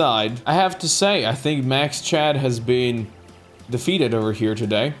outside. I have to say, I think Max Chad has been defeated over here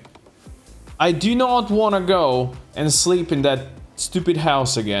today. I do not want to go and sleep in that stupid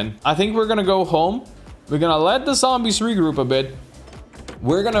house again. I think we're gonna go home. We're gonna let the zombies regroup a bit.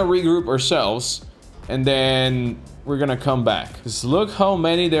 We're gonna regroup ourselves. And then we're gonna come back. Just look how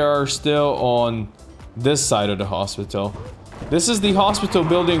many there are still on this side of the hospital. This is the hospital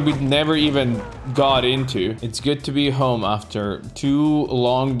building we never even got into. It's good to be home after 2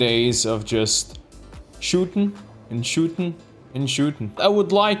 long days of just shooting and shooting and shooting. I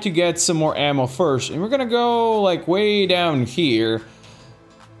would like to get some more ammo first, and we're gonna go like way down here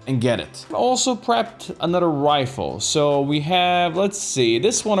and get it. I also prepped another rifle. So we have, let's see,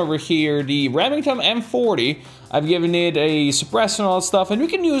 this one over here, the Remington M40. I've given it a suppressor and all that stuff, and we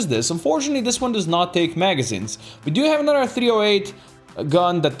can use this. Unfortunately, this one does not take magazines. We do have another 308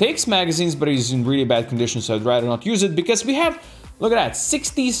 gun that takes magazines, but is in really bad condition, so I'd rather not use it because we have, look at that,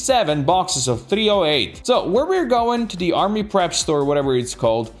 67 boxes of 308. So where we're going, to the army prep store, whatever it's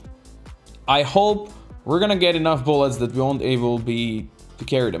called, I hope we're gonna get enough bullets that we won't able be to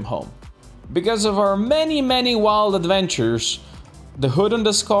carry them home. Because of our many wild adventures, the hood on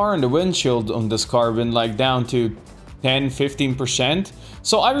this car and the windshield on this car have been like down to 10-15%.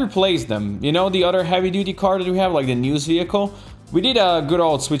 So I replaced them. You know, the other heavy duty car that we have, like the news vehicle, we did a good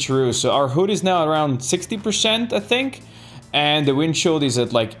old switcheroo. So our hood is now around 60%, I think, and the windshield is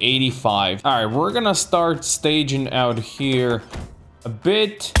at like 85. All right, we're gonna start staging out here a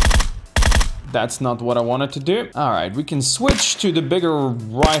bit. That's not what I wanted to do. All right, we can switch to the bigger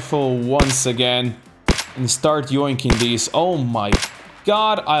rifle once again and start yoinking these. Oh my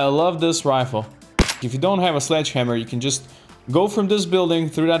God, I love this rifle. If you don't have a sledgehammer, you can just go from this building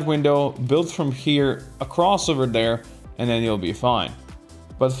through that window, build from here across over there, and then you'll be fine.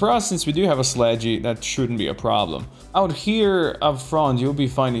 But for us, since we do have a sledgy, that shouldn't be a problem. Out here up front, you'll be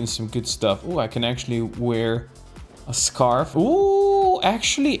finding some good stuff. Oh, I can actually wear A scarf. Ooh,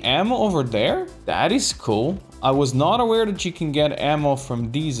 actually ammo over there? That is cool. I was not aware that you can get ammo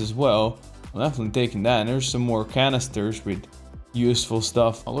from these as well. I'm definitely taking that. And there's some more canisters with useful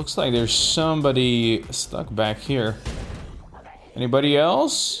stuff. Oh, looks like there's somebody stuck back here. Anybody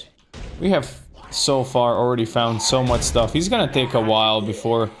else? We have so far already found so much stuff. He's gonna take a while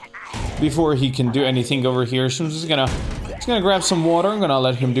before he can do anything over here. So I'm just gonna grab some water. I'm gonna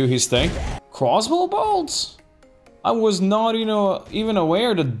let him do his thing. Crossbow bolts? I was not, even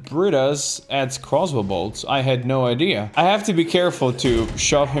aware that Brita's adds crossbow bolts. I had no idea. I have to be careful to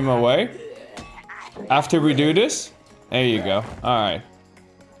shove him away after we do this. There you go. Alright.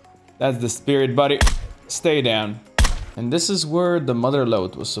 That's the spirit, buddy. Stay down. And this is where the mother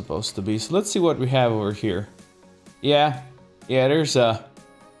load was supposed to be. So let's see what we have over here. Yeah, there's a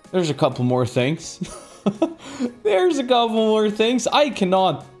couple more things. There's a couple more things. I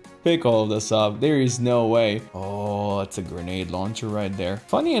cannot pick all of this up. There is no way. Oh, that's a grenade launcher right there.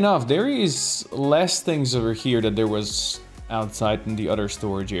 Funny enough, there is less things over here than there was outside in the other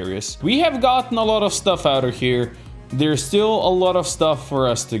storage areas. We have gotten a lot of stuff out of here. There's still a lot of stuff for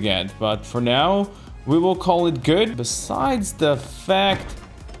us to get, but for now, we will call it good. Besides the fact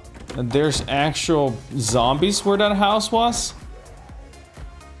that there's actual zombies where that house was,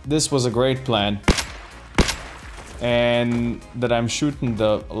 this was a great plan. And that I'm shooting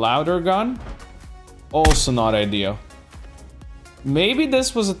the louder gun, also not ideal. Maybe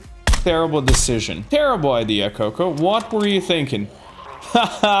this was a terrible decision. Terrible idea, Coco. What were you thinking?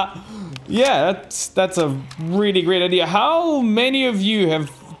 Haha. Yeah, that's a really great idea. How many of you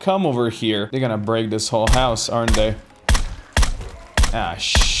have come over here? They're gonna break this whole house, aren't they? Ah,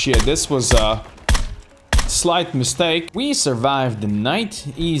 shit. This was a slight mistake. We survived the night.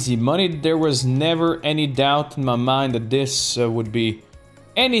 Easy money. There was never any doubt in my mind that this would be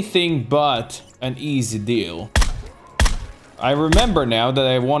anything but an easy deal. I remember now that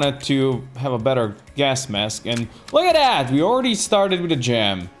I wanted to have a better gas mask, and look at that! We already started with a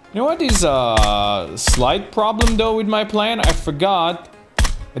jam. You know what is a slight problem though with my plan? I forgot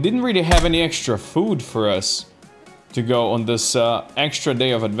I didn't really have any extra food for us to go on this extra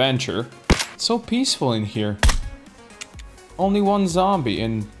day of adventure. It's so peaceful in here. Only one zombie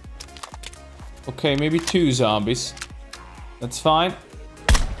and... okay, maybe 2 zombies. That's fine.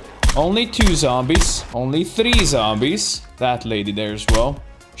 Only 2 zombies. Only 3 zombies. That lady there as well.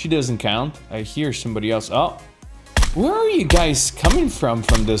 She doesn't count. I hear somebody else. Oh. Where are you guys coming from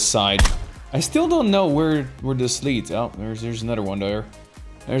this side? I still don't know where this leads. Oh, there's another one there.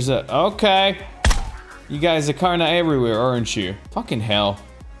 There's a... okay. You guys are kinda everywhere, aren't you? Fucking hell.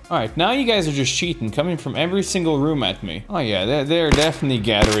 Alright, now you guys are just cheating, coming from every single room at me. Oh yeah, they're definitely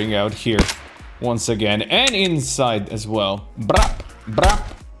gathering out here. Once again. And inside as well. Brap! Brap!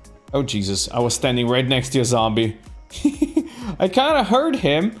 Oh Jesus, I was standing right next to a zombie. I kinda heard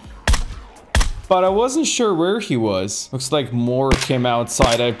him, but I wasn't sure where he was. Looks like more came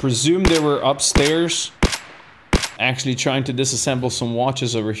outside. I presume they were upstairs. Actually trying to disassemble some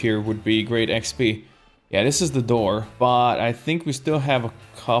watches over here would be great XP. Yeah, this is the door, but I think we still have a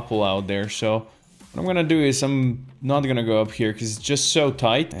couple out there, so what I'm gonna do is I'm not gonna go up here because it's just so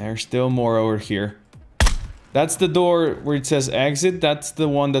tight. There's still more over here. That's the door where it says exit. That's the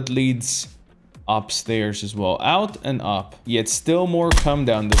one that leads upstairs as well. Out and up. Yet still more come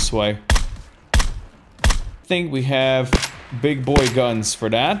down this way. I think we have big boy guns for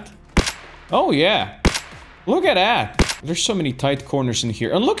that. Oh yeah. Look at that. There's so many tight corners in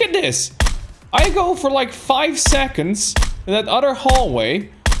here. And look at this. I go for like 5 seconds in that other hallway.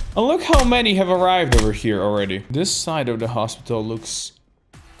 And look how many have arrived over here already. This side of the hospital looks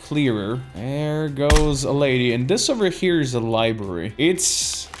clearer. There goes a lady. And this over here is a library.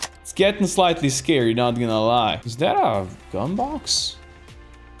 It's getting slightly scary, not gonna lie. Is that a gun box?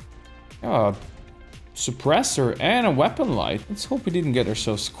 A suppressor and a weapon light. Let's hope we didn't get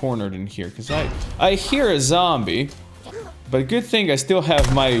ourselves cornered in here, because I hear a zombie. But good thing I still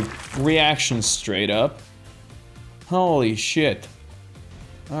have my reactions straight up. Holy shit.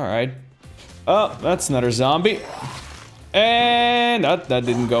 Alright. Oh, that's another zombie. And that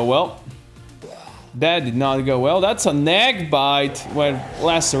didn't go well. That did not go well. That's a neck bite with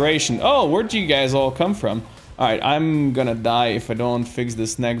laceration. Oh, where'd you guys all come from? Alright, I'm gonna die if I don't fix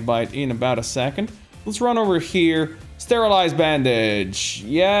this neck bite in about a second. Let's run over here. Sterilize bandage.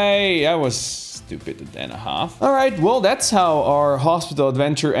 Yay, that was stupid and a half. Alright, well, that's how our hospital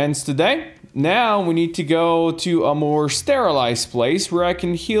adventure ends today. Now we need to go to a more sterilized place where I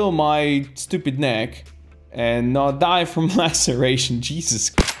can heal my stupid neck and not die from laceration.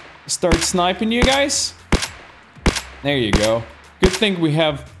 Jesus. Start sniping you guys. There you go. Good thing we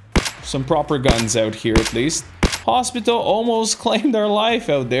have some proper guns out here at least. Hospital almost claimed our life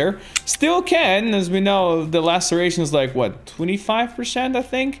out there. Still can, as we know, the laceration is like, what, 25%, I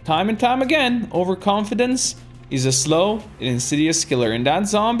think? Time and time again, overconfidence is a slow and insidious killer. And that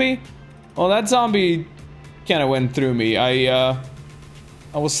zombie, well, that zombie kind of went through me. I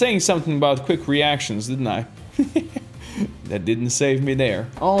was saying something about quick reactions, didn't I? That didn't save me there.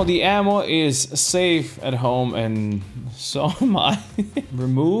 All the ammo is safe at home, and so am I.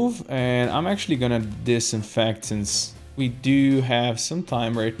 Remove, and I'm actually gonna disinfect since we do have some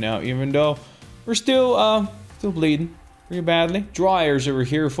time right now, even though we're still bleeding pretty badly. Dryers over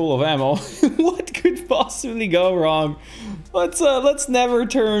here full of ammo. What could possibly go wrong? Let's never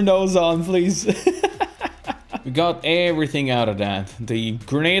turn those on, please. We got everything out of that. The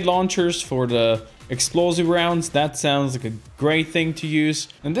grenade launchers for the explosive rounds, that sounds like a great thing to use.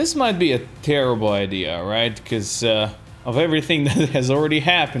 And this might be a terrible idea, right? Because of everything that has already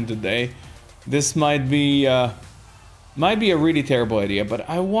happened today, this might be a really terrible idea. But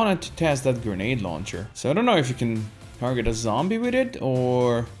I wanted to test that grenade launcher. So I don't know if you can target a zombie with it,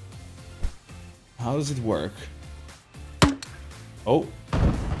 or how does it work? Oh.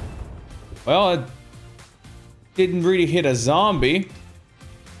 Well, it didn't really hit a zombie.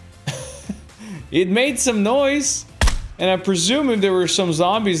 It made some noise, and I presume if there were some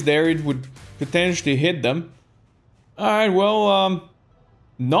zombies there, it would potentially hit them. Alright, well,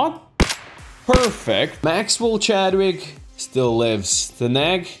 not perfect. Maxwell Chadwick still lives. The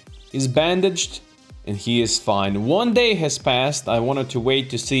nag is bandaged, and he is fine. 1 day has passed. I wanted to wait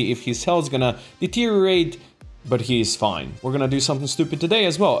to see if his health's gonna deteriorate, but he is fine. We're gonna do something stupid today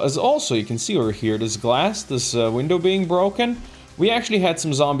as well. As also, you can see over here, this glass, this window being broken. We actually had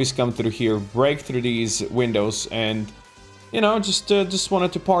some zombies come through here, break through these windows, and, you know, just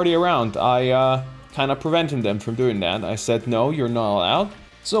wanted to party around. I kind of prevented them from doing that. I said, no, you're not allowed.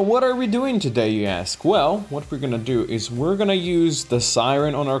 So what are we doing today, you ask? Well, what we're gonna do is we're gonna use the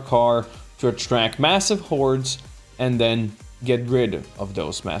siren on our car to attract massive hordes and then get rid of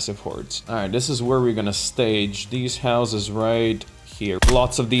those massive hordes. Alright, this is where we're gonna stage these houses right here.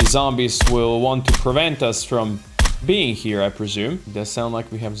 Lots of these zombies will want to prevent us from being here, I presume. It does sound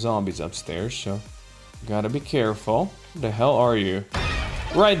like we have zombies upstairs, so gotta be careful. Where the hell are you?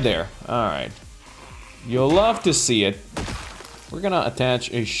 Right there. Alright. You'll love to see it. We're gonna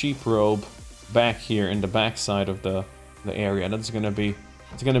attach a sheep robe back here in the backside of the area. It's gonna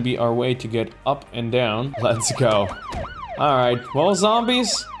be our way to get up and down. Let's go. Alright, well,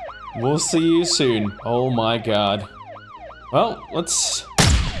 zombies, we'll see you soon. Oh my god. Well, let's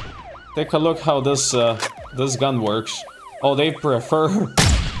take a look how this gun works. Oh, they prefer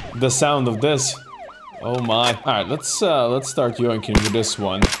the sound of this. Oh my. Alright, let's start yoinking with this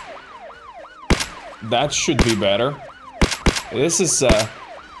one. That should be better. This is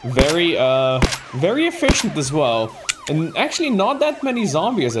very efficient as well. And actually not that many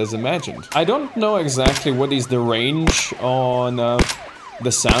zombies as imagined. I don't know exactly what is the range on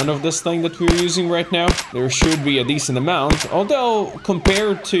the sound of this thing that we're using right now. There should be a decent amount, although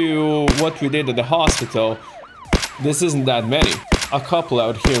compared to what we did at the hospital, this isn't that many. A couple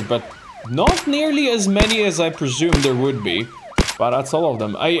out here, but not nearly as many as I presumed there would be. But that's all of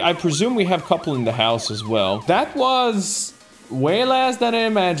them. I presume we have a couple in the house as well. That was way less than I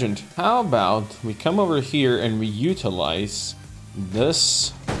imagined. How about we come over here and we utilize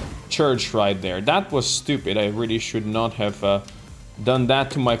this church right there. That was stupid. I really should not have done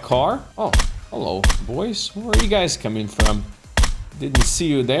that to my car. Oh, hello, boys. Where are you guys coming from? Didn't see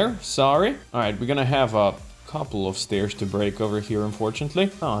you there. Sorry. All right, we're gonna have a couple of stairs to break over here,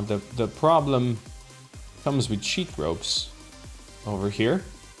 unfortunately. Oh, the problem comes with sheet ropes over here,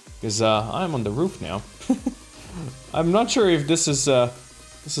 because I'm on the roof now. I'm not sure if this is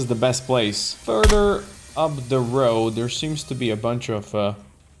the best place. Further up the road, there seems to be a bunch of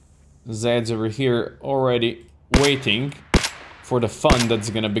Zeds over here already waiting for the fun that's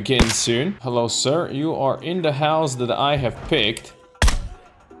gonna begin soon. Hello, sir. You are in the house that I have picked.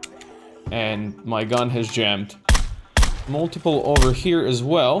 And my gun has jammed. Multiple over here as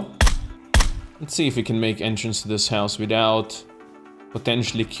well. Let's see if we can make entrance to this house without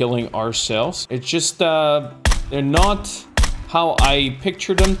potentially killing ourselves. It's just, they're not how I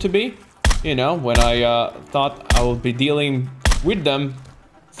pictured them to be. You know, when I thought I would be dealing with them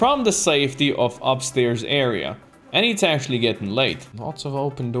from the safety of upstairs area. And it's actually getting late. Lots of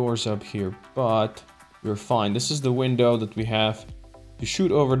open doors up here, but we're fine. This is the window that we have to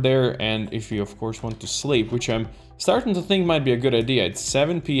shoot over there, and if you of course want to sleep, which I'm starting to think might be a good idea. It's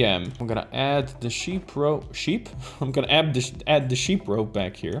 7 p.m. I'm gonna add the I'm gonna add the sheep rope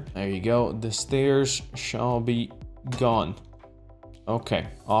back here. There you go. The stairs shall be gone. Okay,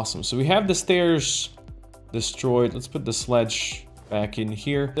 awesome. So we have the stairs destroyed. Let's put the sledge back in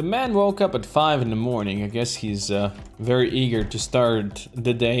here. The man woke up at 5 in the morning. I guess he's very eager to start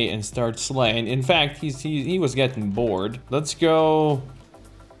the day and start slaying. In fact, he was getting bored. Let's go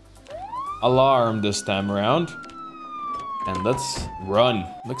alarm this time around. And let's run.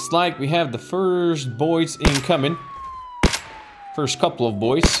 Looks like we have the first boys incoming. First couple of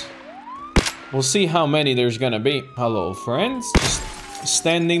boys. We'll see how many there's gonna be. Hello, friends. Just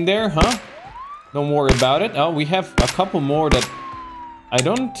standing there, huh? Don't worry about it. Oh, we have a couple more that I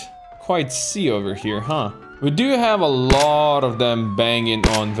don't quite see over here, huh? We do have a lot of them banging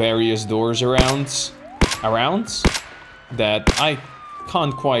on various doors arounds that I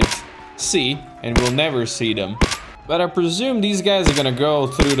can't quite see and will never see them. But I presume these guys are gonna go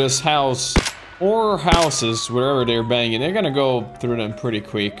through this house or houses, wherever they're banging. They're gonna go through them pretty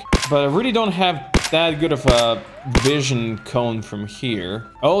quick. But I really don't have that good of a vision cone from here.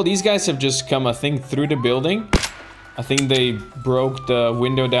 Oh, these guys have just come, I think, through the building. I think they broke the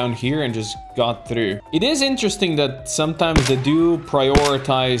window down here and just got through. It is interesting that sometimes they do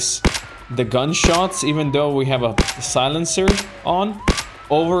prioritize the gunshots, even though we have a silencer on,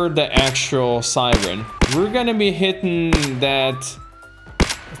 over the actual siren. We're gonna be hitting that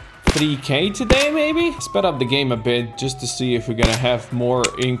 3K today, maybe? Sped up the game a bit just to see if we're gonna have more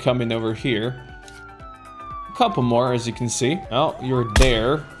incoming over here. A couple more, as you can see. Oh, you're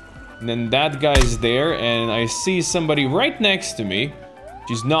there. And then that guy's there, and I see somebody right next to me,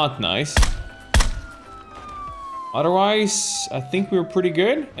 which is not nice. Otherwise, I think we're pretty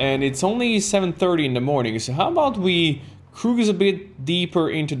good. And it's only 7:30 in the morning, so how about we cruise a bit deeper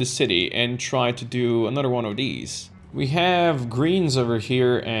into the city and try to do another one of these. We have greens over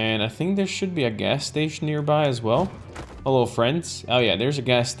here, and I think there should be a gas station nearby as well. Hello, friends. Oh yeah, there's a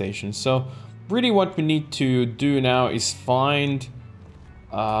gas station. So really what we need to do now is find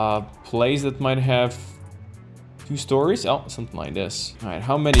a place that might have 2 stories. Oh, something like this. All right,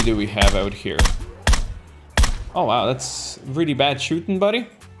 how many do we have out here? Oh wow, that's really bad shooting, buddy.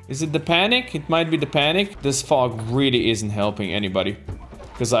 Is it the panic? It might be the panic. This fog really isn't helping anybody,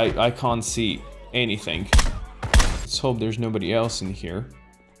 because I can't see anything. Let's hope there's nobody else in here.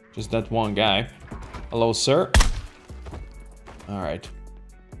 Just that one guy. Hello, sir. All right.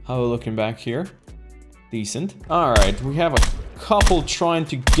 How are we looking back here? Decent. All right, we have a couple trying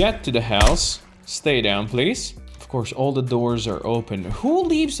to get to the house. Stay down, please. Of course, all the doors are open. Who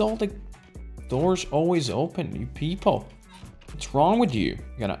leaves all the doors always open? You people. What's wrong with you?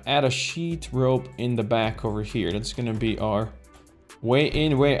 Gonna add a sheet rope in the back over here. That's gonna be our way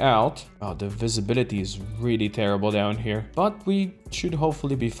in, way out. Oh, the visibility is really terrible down here. But we should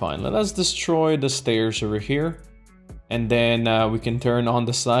hopefully be fine. Let us destroy the stairs over here. And then we can turn on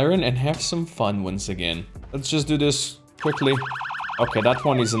the siren and have some fun once again. Let's just do this quickly. Okay, that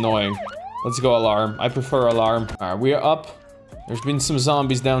one is annoying. Let's go alarm. I prefer alarm. Alright, we are up. There's been some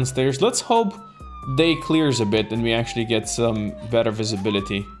zombies downstairs. Let's hope day clears a bit and we actually get some better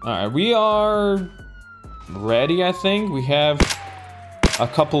visibility. Alright, we are ready, I think. We have a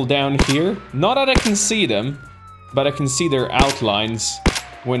couple down here. Not that I can see them, but I can see their outlines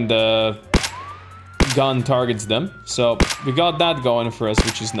when the gun targets them. So we got that going for us,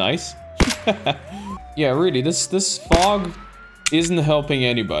 which is nice. Yeah, really, this fog isn't helping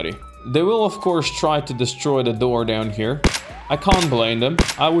anybody. They will, of course, try to destroy the door down here. I can't blame them.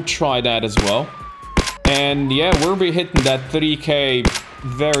 I would try that as well. And yeah, we'll be hitting that 3K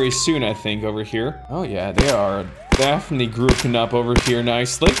very soon, I think, over here. Oh yeah, they are definitely grouping up over here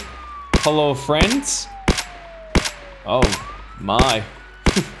nicely. Hello, friends. Oh my.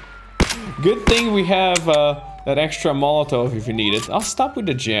 Good thing we have that extra Molotov if you need it. I'll stop with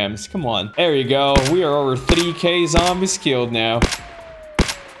the jams. Come on. There you go. We are over 3K zombies killed now.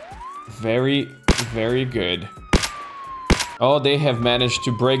 Very, very good. Oh, they have managed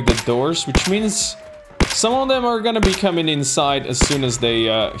to break the doors, which means some of them are gonna be coming inside as soon as they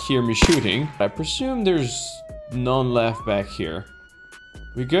hear me shooting. I presume there's none left back here.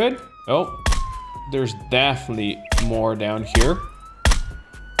 We good? Oh, there's definitely more down here.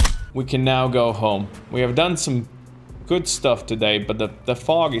 We can now go home. We have done some good stuff today, but the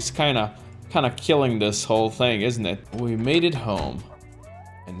fog is kind of killing this whole thing, isn't it? We made it home.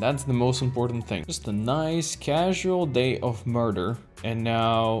 And that's the most important thing. Just a nice casual day of murder. And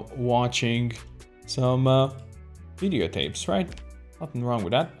now watching some videotapes, right? Nothing wrong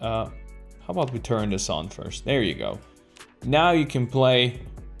with that. How about we turn this on first? There you go. Now you can play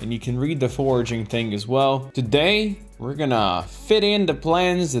and you can read the foraging thing as well. Today, we're gonna fit in the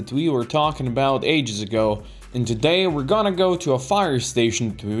plans that we were talking about ages ago. And today, we're gonna go to a fire station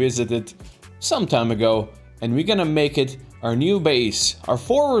that we visited some time ago. And we're gonna make it our new base, our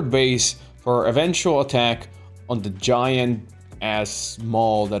forward base for eventual attack on the giant ass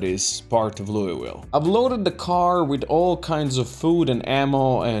mall that is part of Louisville. I've loaded the car with all kinds of food and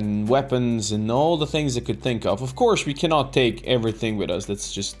ammo and weapons and all the things I could think of. Of course, we cannot take everything with us.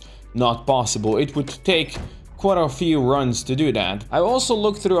 That's just not possible. It would take quite a few runs to do that. I also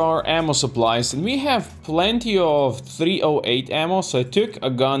looked through our ammo supplies and we have plenty of 308 ammo, so I took a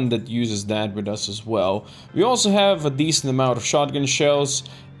gun that uses that with us as well. We also have a decent amount of shotgun shells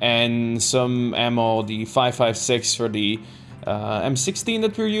and some ammo, the 5.56 for the M16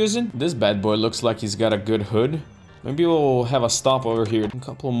 that we're using. This bad boy looks like he's got a good hood. Maybe we'll have a stop over here. A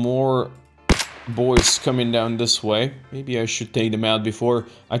couple more boys coming down this way. Maybe I should take them out before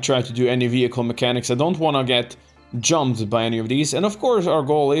I try to do any vehicle mechanics. I don't want to get jumped by any of these. And of course our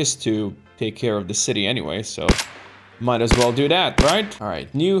goal is to take care of the city anyway, so might as well do that, right?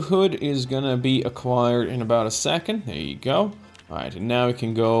 Alright, new hood is gonna be acquired in about a second. There you go. Alright, and now we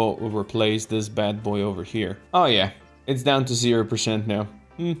can go replace this bad boy over here. Oh yeah, it's down to 0% now.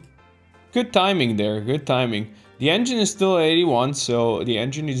 Good timing there, good timing. The engine is still 81, so the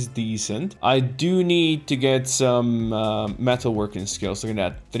engine is decent. I do need to get some metalworking skills. Look at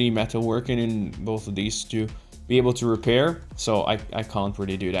that, 3 metalworking in both of these to be able to repair. So I can't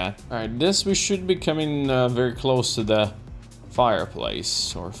really do that. All right, this we should be coming very close to the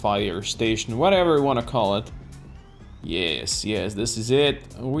fireplace or fire station, whatever you want to call it. Yes, this is it.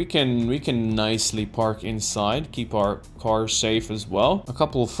 We can nicely park inside, keep our car safe as well. A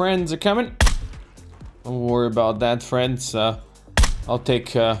couple of friends are coming. Don't worry about that, friends. I'll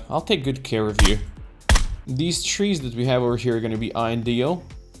take good care of you. These trees that we have over here are going to be ideal.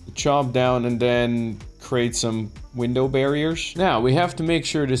 Chop down and then create some window barriers. Now we have to make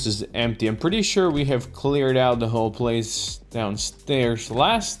sure this is empty. I'm pretty sure we have cleared out the whole place downstairs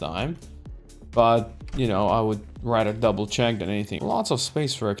last time, but you know, I would rather double check than anything. Lots of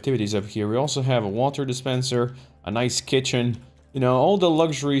space for activities up here. We also have a water dispenser, a nice kitchen. You know, all the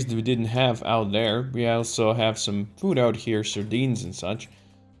luxuries that we didn't have out there. We also have some food out here, sardines and such.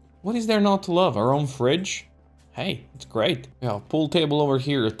 What is there not to love? Our own fridge? Hey, it's great. Yeah, pool table over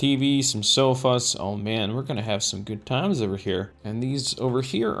here, a TV, some sofas. Oh man, we're gonna have some good times over here. And these over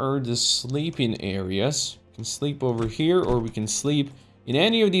here are the sleeping areas. We can sleep over here, or we can sleep in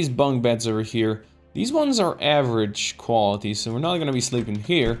any of these bunk beds over here. These ones are average quality, so we're not gonna be sleeping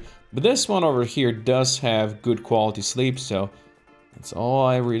here. But this one over here does have good quality sleep, so that's all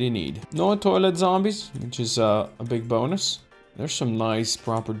I really need. No toilet zombies, which is a big bonus. There's some nice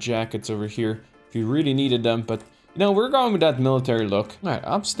proper jackets over here if you really needed them, but you know, we're going with that military look. All right,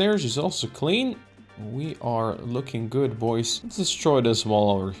 upstairs is also clean. We are looking good, boys. Let's destroy this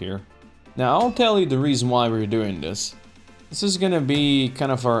wall over here. Now, I'll tell you the reason why we're doing this. This is gonna be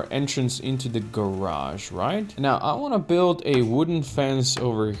kind of our entrance into the garage, right? Now, I wanna build a wooden fence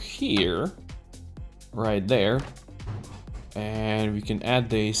over here, right there. And we can add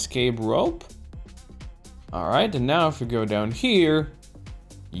the escape rope. All right, and now if we go down here,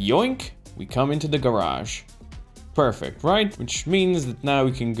 yoink, we come into the garage. Perfect, right? Which means that now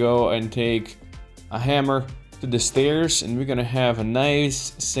we can go and take a hammer to the stairs and we're gonna have a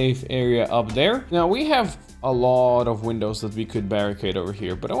nice safe area up there. Now we have a lot of windows that we could barricade over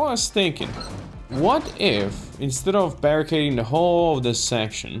here, but I was thinking, what if instead of barricading the whole of this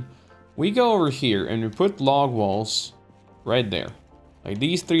section, we go over here and we put log walls right there, like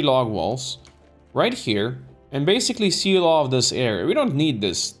these 3 log walls right here, and basically seal off this area. We don't need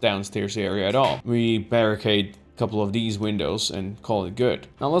this downstairs area at all. We barricade a couple of these windows and call it good.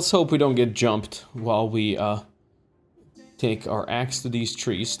 Now let's hope we don't get jumped while we take our axe to these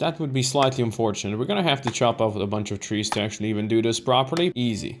trees. That would be slightly unfortunate. We're gonna have to chop off a bunch of trees to actually even do this properly.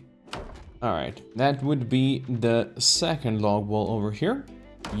 Easy. All right, that would be the second log wall over here.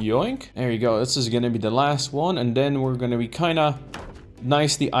 Yoink. There you go. This is gonna be the last one, and then we're gonna be kinda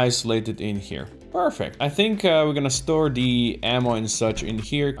nicely isolated in here. Perfect. I think we're gonna store the ammo and such in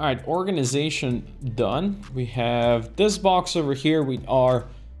here. All right, organization done. We have this box over here with our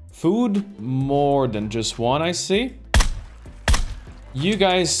food. More than just one, I see. You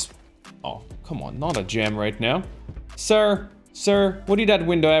guys... Oh, come on, not a jam right now. Sir, what did that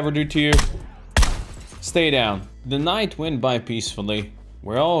window ever do to you? Stay down. The night went by peacefully.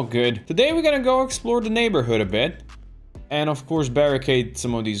 We're all good. Today we're gonna go explore the neighborhood a bit. And of course barricade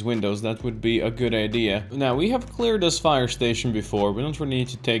some of these windows. That would be a good idea. Now we have cleared this fire station before. We don't really need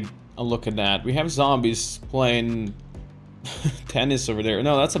to take a look at that. We have zombies playing tennis over there.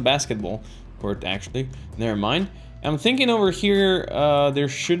 No, that's a basketball court actually. Never mind. I'm thinking over here there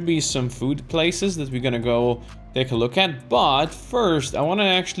should be some food places that we're gonna go take a look at. But first I want to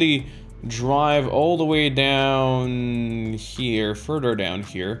actually drive all the way down here, further down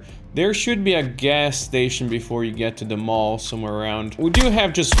here. There should be a gas station before you get to the mall, somewhere around. We do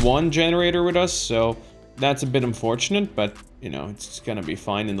have just one generator with us, so that's a bit unfortunate, but, you know, it's gonna be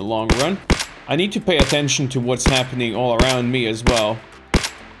fine in the long run. I need to pay attention to what's happening all around me as well.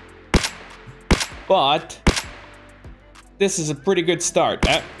 But this is a pretty good start.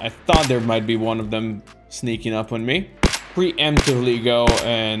 I thought there might be one of them sneaking up on me. Preemptively go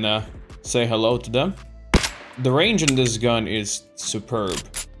and say hello to them. The range on this gun is superb.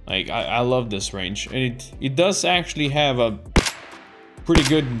 Like, I love this range. And it does actually have a pretty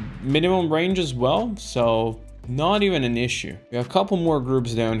good minimum range as well. So, not even an issue. We have a couple more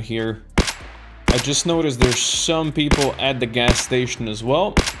groups down here. I just noticed there's some people at the gas station as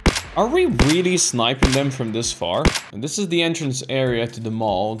well. Are we really sniping them from this far? And this is the entrance area to the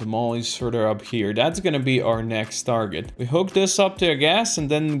mall. The mall is further up here. That's gonna be our next target. We hook this up to a gas and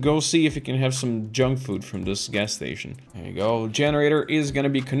then go see if we can have some junk food from this gas station. There you go. Generator is gonna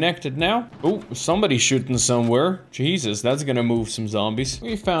be connected now. Oh, somebody's shooting somewhere. Jesus, that's gonna move some zombies.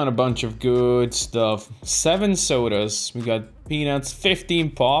 We found a bunch of good stuff. 7 sodas. We got peanuts,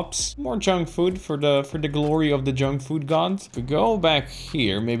 15 pops, more junk food for the glory of the junk food gods. If we go back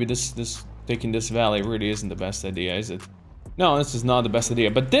here, maybe this taking this valley really isn't the best idea, is it? No, this is not the best idea.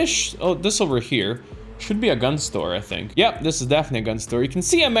 But this over here should be a gun store, I think. Yep, this is definitely a gun store. You can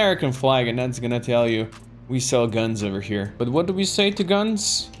see American flag, and that's gonna tell you we sell guns over here. But what do we say to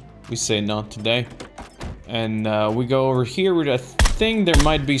guns? We say not today. And we go over here with a thing. There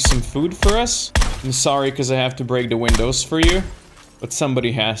might be some food for us. I'm sorry because I have to break the windows for you, but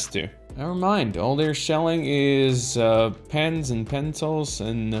somebody has to. Never mind, all they're selling is pens and pencils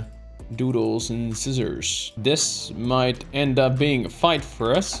and doodles and scissors. This might end up being a fight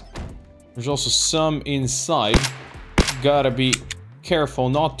for us. There's also some inside. Gotta be careful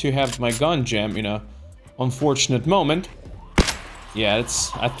not to have my gun jam in a unfortunate moment. Yeah,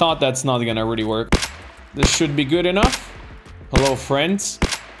 I thought that's not gonna really work. This should be good enough. Hello, friends.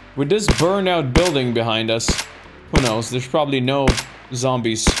 With this burnout building behind us, who knows, there's probably no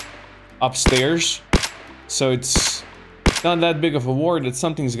zombies upstairs. So it's not that big of a war that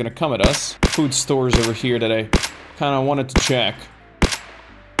something's gonna come at us. Food stores over here that I kind of wanted to check.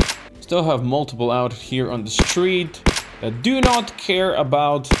 Still have multiple out here on the street that do not care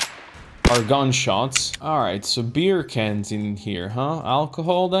about our gunshots. Alright, so beer cans in here, huh?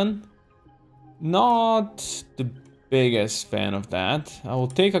 Alcohol then? Not the biggest fan of that. I will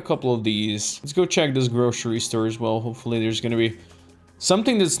take a couple of these. Let's go check this grocery store as well. Hopefully there's gonna be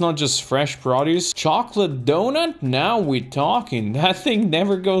something that's not just fresh produce. Chocolate donut? Now we're talking. That thing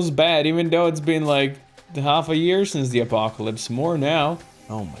never goes bad, even though it's been like half a year since the apocalypse. More now.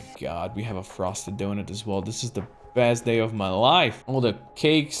 Oh my god, we have a frosted donut as well. This is the best day of my life. All the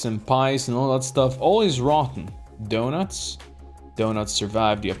cakes and pies and all that stuff, always rotten. Donuts? Donuts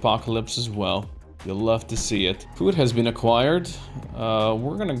survived the apocalypse as well. You'll love to see it. Food has been acquired.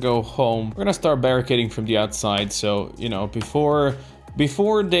 We're gonna go home. We're gonna start barricading from the outside, so, you know, before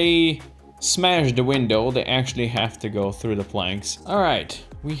they smash the window, they actually have to go through the planks. Alright,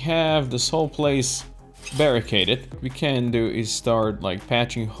 we have this whole place barricaded. What we can do is start, like,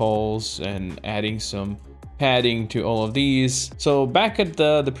 patching holes and adding some padding to all of these. So back at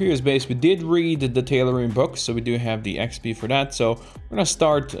the previous base, we did read the tailoring book, so we do have the XP for that. So we're gonna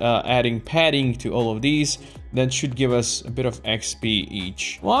start adding padding to all of these. That should give us a bit of XP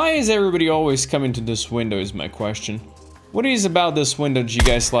each. Why is everybody always coming to this window is my question. What is about this window that you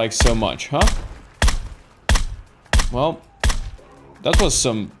guys like so much, huh? Well, that was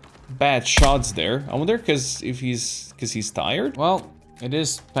some bad shots there. I wonder because he's tired? Well, it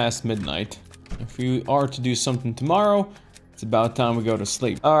is past midnight. If we are to do something tomorrow, it's about time we go to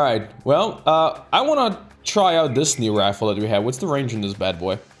sleep. Alright, well, I want to try out this new rifle that we have. What's the range on this bad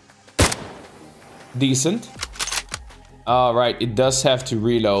boy? Decent. Alright, it does have to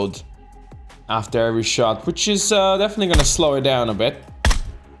reload after every shot, which is definitely going to slow it down a bit.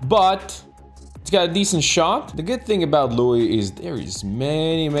 But it's got a decent shot. The good thing about Louis is there is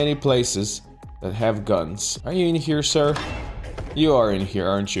many places that have guns. Are you in here, sir? You are in here,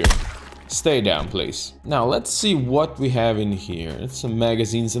 aren't you? Stay down, please. Now, let's see what we have in here. It's some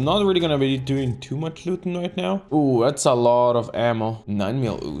magazines. I'm not really gonna be doing too much looting right now. Ooh, that's a lot of ammo.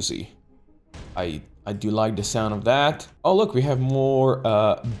 9mm Uzi. I do like the sound of that. Oh, look, we have more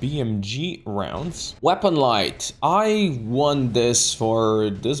BMG rounds. Weapon light. I won this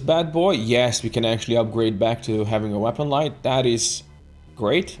for this bad boy. Yes, we can actually upgrade back to having a weapon light. That is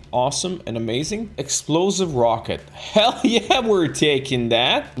great, awesome, and amazing. Explosive rocket. Hell yeah, we're taking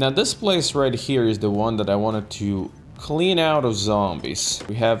that. Now, this place right here is the one that I wanted to clean out of zombies.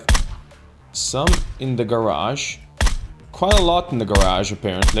 We have Some in the garage. Quite a lot in the garage,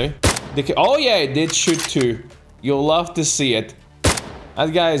 apparently. Oh yeah, it did shoot too. You'll love to see it.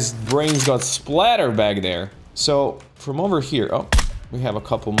 That guy's brains got splattered back there. So, from over here... Oh, we have a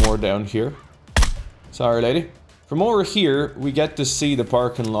couple more down here. Sorry, lady. From over here, we get to see the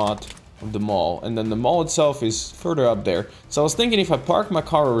parking lot of the mall. And then the mall itself is further up there. So I was thinking if I park my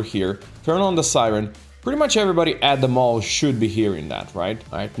car over here, turn on the siren, pretty much everybody at the mall should be hearing that, right?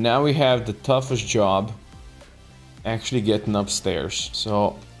 Alright, now we have the toughest job. Actually getting upstairs.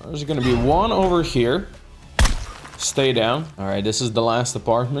 So, there's gonna be one over here. Stay down. Alright, this is the last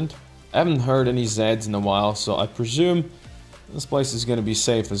apartment. I haven't heard any Zeds in a while, so I presume this place is gonna be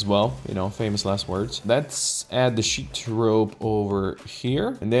safe as well. You know, famous last words. Let's add the sheet rope over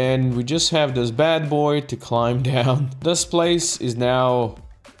here. And then we just have this bad boy to climb down. This place is now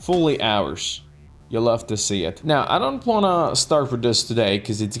fully ours. You'll love to see it. Now, I don't wanna start with this today,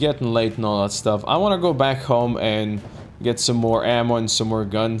 because it's getting late and all that stuff. I wanna go back home and get some more ammo and some more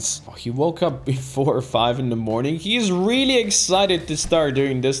guns. Oh, he woke up before 5 in the morning. He's really excited to start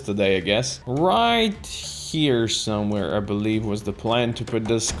doing this today, I guess. Right here somewhere, I believe, was the plan to put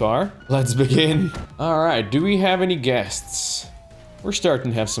this car. Let's begin. Alright, do we have any guests? We're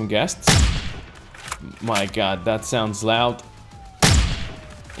starting to have some guests. My god, that sounds loud.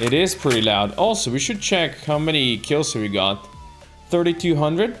 It is pretty loud. Also, we should check how many kills we got.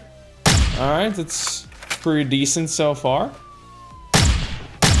 3,200. Alright, that's pretty decent so far.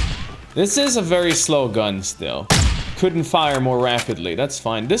 This is a very slow gun still. Couldn't fire more rapidly. That's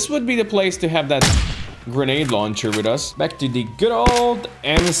fine. This would be the place to have that grenade launcher with us. Back to the good old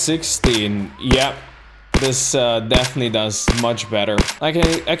M16. Yep. This definitely does much better. I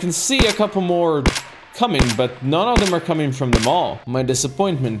can see a couple more coming, but none of them are coming from the mall. My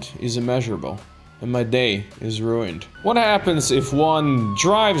disappointment is immeasurable, and my day is ruined. What happens if one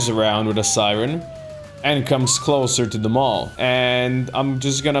drives around with a siren and comes closer to the mall? And I'm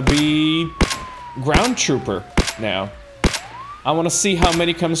just gonna be ground trooper now. I want to see how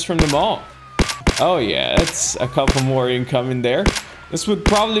many comes from the mall. Oh yeah, that's a couple more incoming there. This would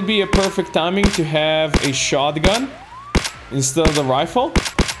probably be a perfect timing to have a shotgun instead of the rifle.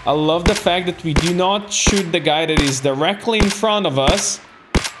 I love the fact that we do not shoot the guy that is directly in front of us.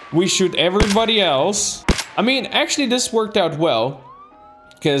 We shoot everybody else. I mean, actually this worked out well.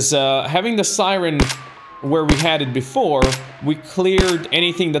 Because having the siren where we had it before, we cleared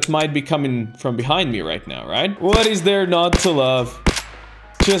anything that might be coming from behind me right now, right? What is there not to love?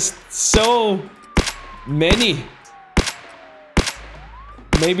 Just so many.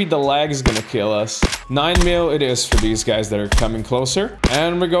 Maybe the lag is gonna kill us. 9 mil it is for these guys that are coming closer.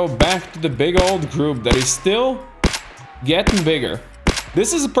 And we go back to the big old group that is still getting bigger.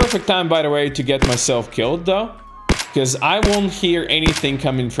 This is a perfect time, by the way, to get myself killed, though. Because I won't hear anything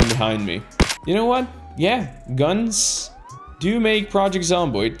coming from behind me. You know what? Yeah, guns do make Project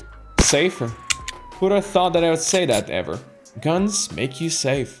Zomboid safer. Who would have thought that I would say that ever? Guns make you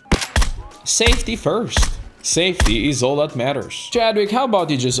safe. Safety first. Safety is all that matters. Chadwick, how about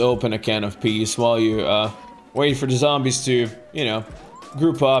you just open a can of peace while you wait for the zombies to, you know,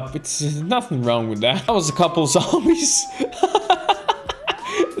 group up. It's nothing wrong with that. That was a couple of zombies.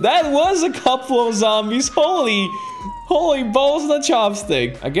 That was a couple of zombies. Holy balls on a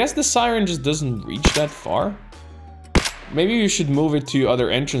chopstick. I guess the siren just doesn't reach that far. Maybe you should move it to other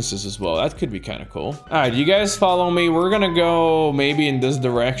entrances as well. That could be kind of cool. Alright, you guys follow me. We're gonna go maybe in this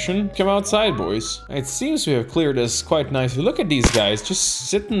direction. Come outside, boys. It seems we have cleared this quite nicely. Look at these guys just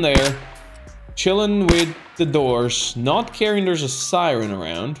sitting there, chilling with the doors, not caring there's a siren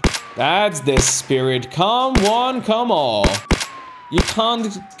around. That's the spirit. Come one, come all. You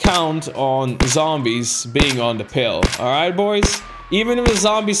can't count on zombies being on the pill. Alright, boys? Even if a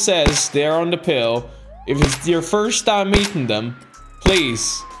zombie says they're on the pill, if it's your first time meeting them,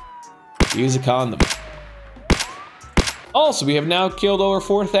 please use a condom. Also, we have now killed over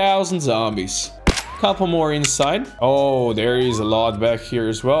 4,000 zombies. Couple more inside. Oh, there is a lot back here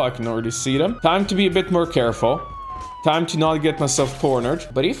as well. I can already see them. Time to be a bit more careful. Time to not get myself cornered.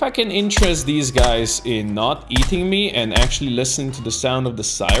 But if I can interest these guys in not eating me and actually listen to the sound of the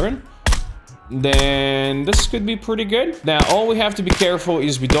siren, then this could be pretty good. Now, all we have to be careful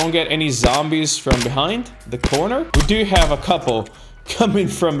is we don't get any zombies from behind the corner. We do have a couple coming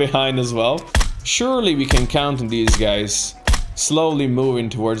from behind as well. Surely we can count on these guys slowly moving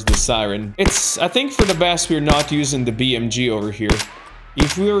towards the siren. It's, I think, for the best we're not using the BMG over here.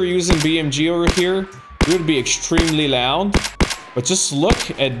 If we were using BMG over here, it would be extremely loud. But just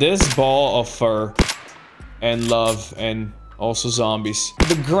look at this ball of fur and love and also zombies.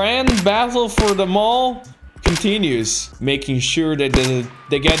 The grand battle for the mall continues, making sure that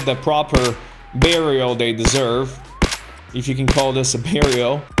they get the proper burial they deserve. If you can call this a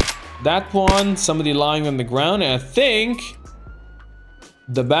burial. That one, somebody lying on the ground, and I think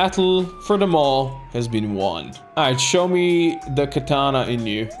the battle for them all has been won. Alright, show me the katana in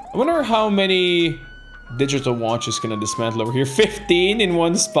you. I wonder how many digital watches can I dismantle over here. 15 in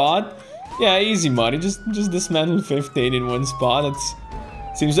one spot? Yeah, easy money. Just dismantle 15 in one spot. It's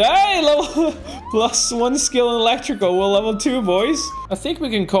seems, hey, level +1 skill in electrical. We're level 2, boys. I think we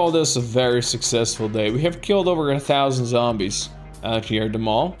can call this a very successful day. We have killed over 1,000 zombies out here at the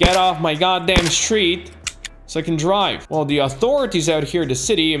mall. Get off my goddamn street so I can drive. Well, the authorities out here in the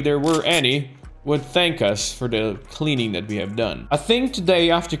city, if there were any, would thank us for the cleaning that we have done. I think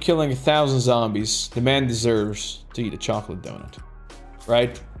today, after killing 1,000 zombies, the man deserves to eat a chocolate donut.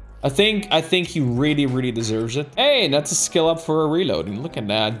 Right? I think he really deserves it. Hey, that's a skill up for a reloading. Look at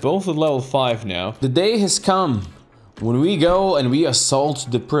that. Both at level 5 now. The day has come when we go and we assault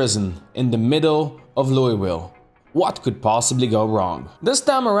the prison in the middle of Louisville. What could possibly go wrong? This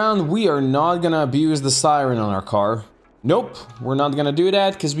time around, we are not gonna abuse the siren on our car. Nope, we're not gonna do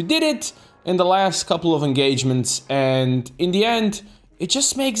that because we did it in the last couple of engagements, and in the end, it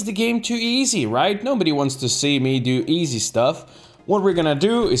just makes the game too easy, right? Nobody wants to see me do easy stuff. What we're gonna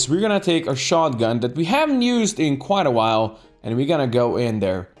do is we're gonna take our shotgun that we haven't used in quite a while, and we're gonna go in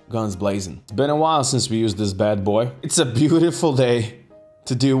there, guns blazing. It's been a while since we used this bad boy. It's a beautiful day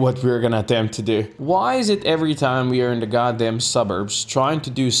to do what we're gonna attempt to do. Why is it every time we are in the goddamn suburbs trying to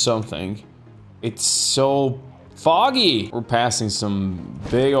do something, it's so foggy? We're passing some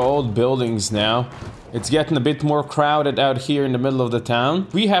big old buildings now. It's getting a bit more crowded out here in the middle of the town.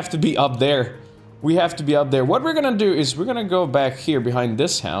 We have to be up there. We have to be up there. What we're gonna do is we're gonna go back here behind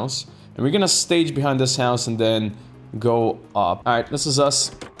this house, and we're gonna stage behind this house and then go up. All right, this is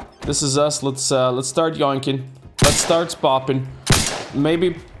us. This is us. Let's start yoinking. Let's start popping.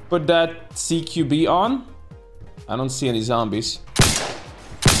 Maybe put that CQB on. I don't see any zombies.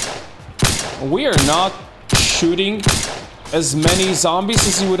 We are not shooting as many zombies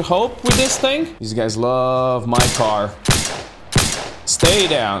as you would hope with this thing. These guys love my car. Stay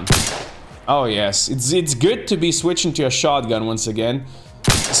down. Oh yes, it's good to be switching to a shotgun once again.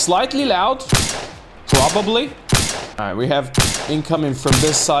 Slightly loud, probably. Alright, we have incoming from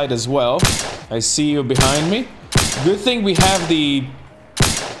this side as well. I see you behind me. Good thing we have the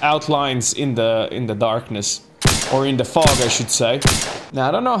outlines in the darkness. Or in the fog, I should say. Now,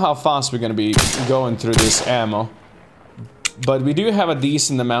 I don't know how fast we're gonna be going through this ammo. But we do have a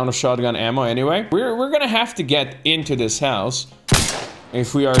decent amount of shotgun ammo anyway. We're gonna have to get into this house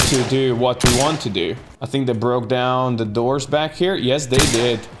if we are to do what we want to do. I think they broke down the doors back here. Yes, they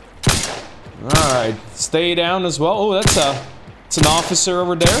did. Alright, stay down as well. Oh, it's an officer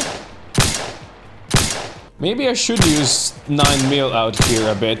over there. Maybe I should use 9mm out here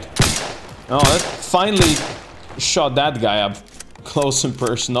a bit. Oh, that finally shot that guy up close and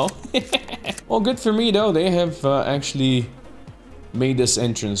personal. Well, good for me though. They have actually made this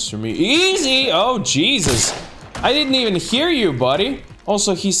entrance for me. Easy! Oh, Jesus. I didn't even hear you, buddy.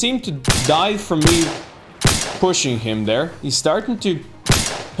 Also, he seemed to die from me pushing him there. He's starting to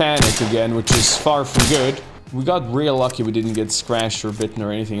panic again, which is far from good. We got real lucky we didn't get scratched or bitten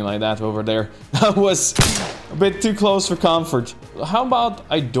or anything like that over there. That was a bit too close for comfort. How about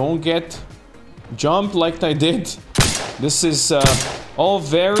I don't get jumped like I did? This is all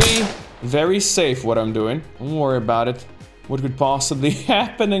very safe what I'm doing. Don't worry about it. What could possibly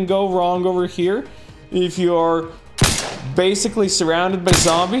happen and go wrong over here if you're basically surrounded by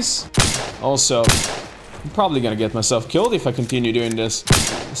zombies? Also, I'm probably gonna get myself killed if I continue doing this.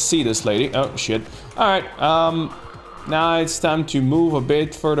 See this lady. Oh, shit. Alright, now it's time to move a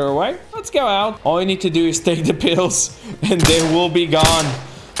bit further away. Let's go out. All you need to do is take the pills, and they will be gone.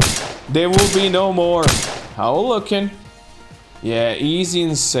 There will be no more. How looking? Yeah, easy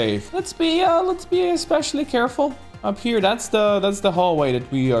and safe. Let's be especially careful up here. That's the hallway that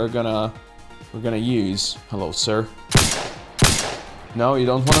we're gonna use. Hello, sir. No, you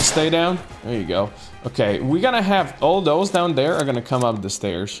don't want to stay down? There you go. Okay, we're gonna have all those down there are gonna come up the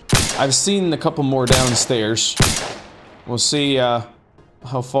stairs. I've seen a couple more downstairs. We'll see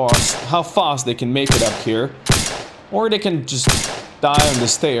how fast they can make it up here. Or they can just die on the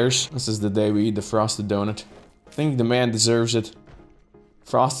stairs. This is the day we eat the frosted donut. I think the man deserves it.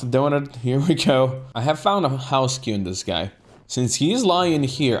 Frosted donut, here we go. I have found a house key in this guy. Since he is lying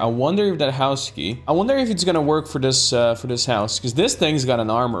here, I wonder if that house key... I wonder if it's gonna work for this house. Because this thing's got an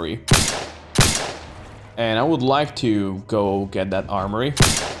armory. And I would like to go get that armory.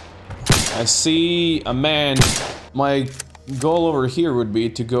 I see a man. My goal over here would be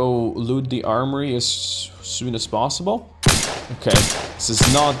to go loot the armory as as soon as possible. Okay, this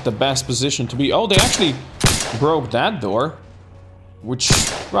is not the best position to be. Oh, they actually broke that door, which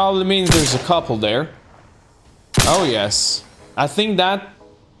probably means there's a couple there. Oh yes, I think that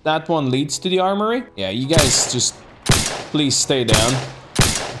one leads to the armory. Yeah, you guys just please stay down.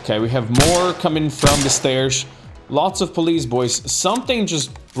 Okay, we have more coming from the stairs. Lots of police boys. Something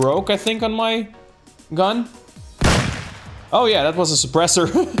just broke, I think, on my gun. Oh yeah, that was a suppressor.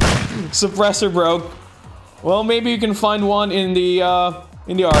 Suppressor broke. Well, maybe you can find one in the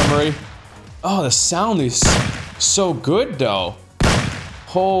armory. Oh, the sound is so good though.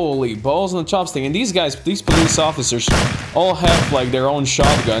 Holy balls on the chopstick. And these guys, these police officers, all have like their own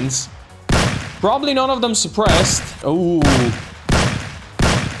shotguns. Probably none of them suppressed. Oh.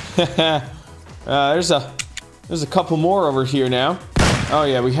 There's a couple more over here now. Oh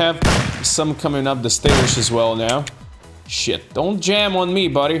yeah, we have some coming up the stairs as well now. Shit, don't jam on me,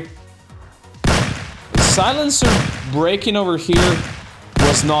 buddy. The silencer breaking over here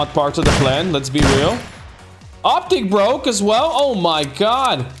was not part of the plan, let's be real. Optic broke as well, oh my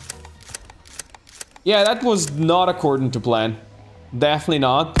god. Yeah, that was not according to plan. Definitely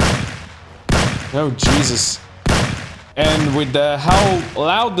not. Oh, Jesus. And with how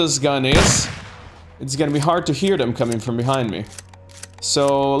loud this gun is, it's gonna be hard to hear them coming from behind me.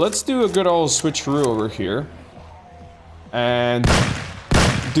 So let's do a good old switcheroo over here. And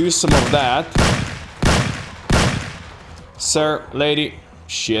do some of that. Sir, lady,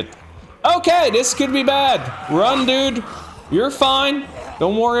 shit. Okay, this could be bad. Run, dude. You're fine.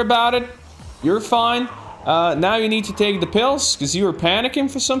 Don't worry about it. You're fine. Now you need to take the pills, because you were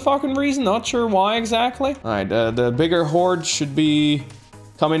panicking for some fucking reason. Not sure why exactly. Alright, the bigger horde should be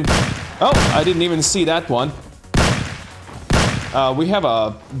coming. Oh, I didn't even see that one. We have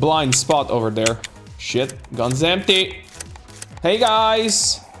a blind spot over there. Shit, gun's empty. Hey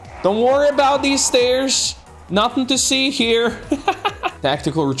guys, don't worry about these stairs. Nothing to see here.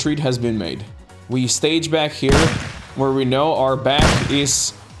 Tactical retreat has been made. We stage back here, where we know our back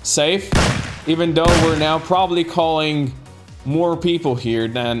is safe. Even though we're now probably calling more people here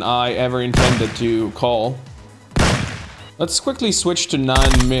than I ever intended to call. Let's quickly switch to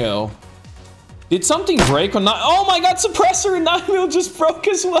 9mm. Did something break on 9? Oh my god, suppressor in 9mm just broke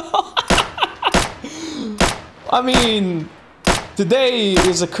as well. I mean, today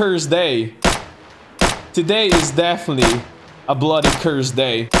is a cursed day. Today is definitely a bloody cursed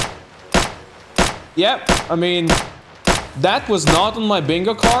day. Yep, I mean, that was not on my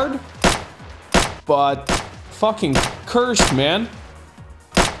bingo card. But fucking cursed, man.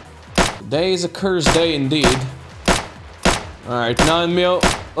 Today is a cursed day indeed. Alright, 9mm,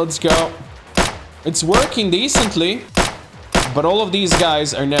 let's go. It's working decently, but all of these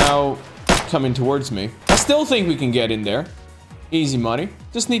guys are now coming towards me. I still think we can get in there. Easy money.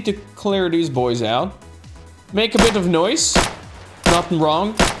 Just need to clear these boys out. Make a bit of noise. Nothing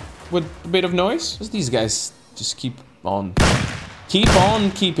wrong with a bit of noise. Because these guys just keep on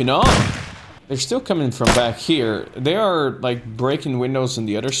keeping on. They're still coming from back here. They are like breaking windows on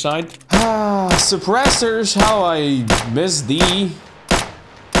the other side. Ah, suppressors, how I miss the...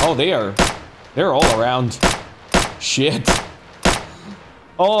 Oh, they're all around. Shit.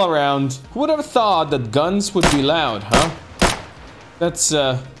 All around. Who would have thought that guns would be loud, huh? That's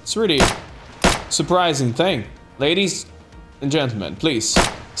it's really surprising thing. Ladies and gentlemen, please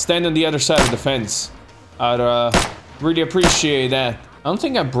stand on the other side of the fence. I'd really appreciate that. I don't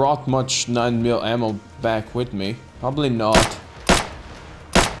think I brought much 9mm ammo back with me. Probably not.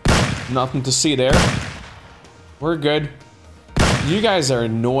 Nothing to see there. We're good. You guys are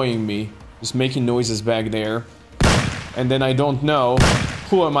annoying me. Just making noises back there. And then I don't know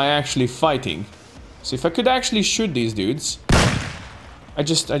who am I actually fighting. So if I could actually shoot these dudes. I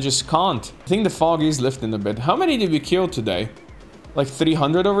just can't. I think the fog is lifting a bit. How many did we kill today? Like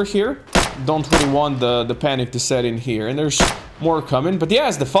 300 over here? Don't really want the panic to set in here. And there's more coming. But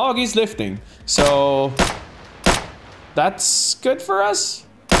yes, the fog is lifting. So that's good for us.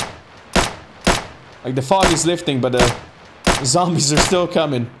 Like the fog is lifting, but the zombies are still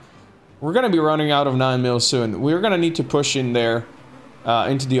coming. We're gonna be running out of 9mm soon. We're gonna need to push in there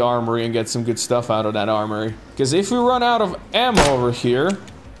into the armory and get some good stuff out of that armory. Because if we run out of ammo over here,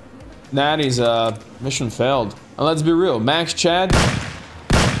 that is mission failed. And let's be real, Max Chad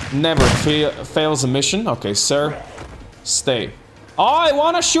never fails a mission. Okay, sir, stay. Oh, I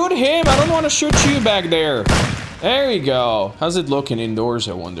want to shoot him. I don't want to shoot you back there. There we go. How's it looking indoors,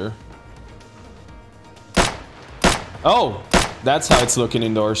 I wonder? Oh, that's how it's looking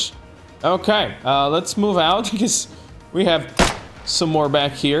indoors. Okay, let's move out because we have some more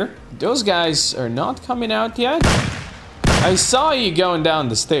back here. Those guys are not coming out yet. I saw you going down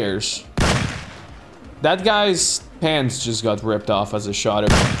the stairs. That guy's pants just got ripped off as I shot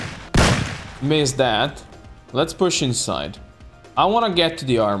him. Missed that. Let's push inside. I want to get to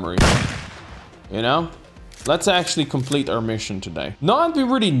the armory. You know? Let's actually complete our mission today. Not be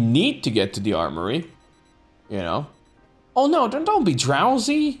really neat to get to the armory. You know? Oh no, don't be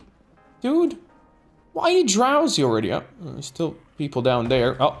drowsy. Dude. Why are you drowsy already? Oh, there's still people down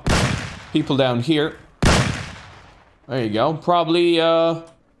there. Oh. People down here. There you go. Probably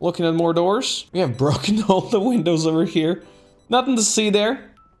looking at more doors. We have broken all the windows over here. Nothing to see there.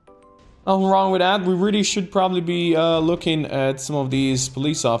 Nothing wrong with that. We really should probably be looking at some of these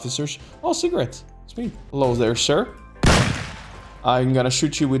police officers. Oh, cigarettes. Sweet. Hello there, sir. I'm gonna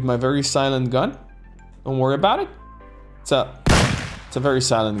shoot you with my very silent gun. Don't worry about it. It's a very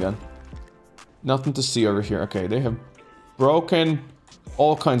silent gun. Nothing to see over here. Okay, they have broken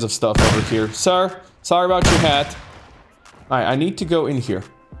all kinds of stuff over here. Sir, sorry about your hat. Alright, I need to go in here.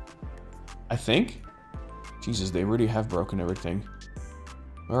 I think. Jesus, they really have broken everything.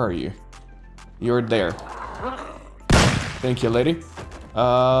 Where are you? You're there. Thank you, lady.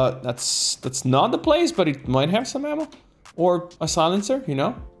 That's not the place, but it might have some ammo. Or a silencer, you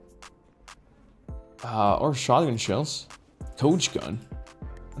know? Or shotgun shells. Coach gun.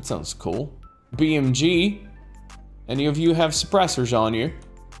 That sounds cool. BMG. Any of you have suppressors on you?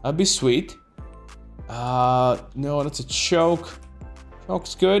 That'd be sweet. No, that's a choke.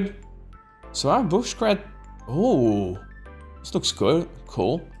 Choke's good. So I have bushcrat. Oh, this looks good.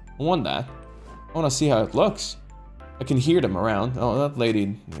 Cool. I want that. I want to see how it looks. I can hear them around. Oh, that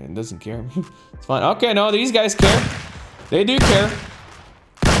lady doesn't care. It's fine. Okay, no, these guys care. They do care.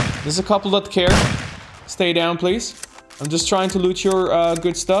 There's a couple that care. Stay down, please. I'm just trying to loot your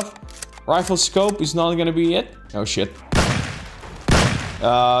good stuff. Rifle scope is not gonna be it. Oh shit.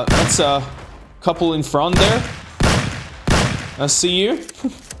 That's a couple in front there. I see you.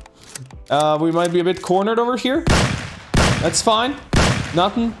 We might be a bit cornered over here. That's fine.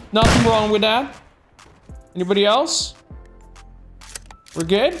 Nothing wrong with that. Anybody else? We're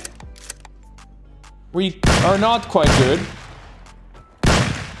good? We are not quite good.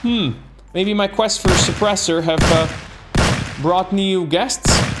 Maybe my quest for suppressor have brought new guests?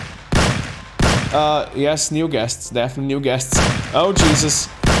 Yes, new guests. Definitely new guests. Oh, Jesus.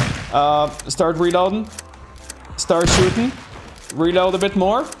 Start reloading. Start shooting. Reload a bit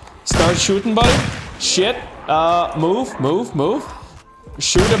more. Start shooting, buddy. Shit. Move.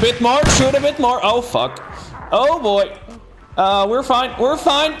 Shoot a bit more. Shoot a bit more. Oh, fuck. Oh, boy. We're fine. We're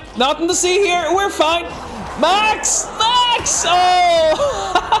fine. Nothing to see here. We're fine. Max! Max! Oh!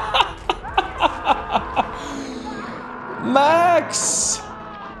 Max!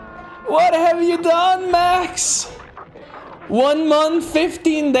 What have you done, Max? 1 month,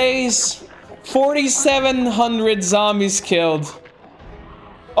 15 days, 4,700 zombies killed.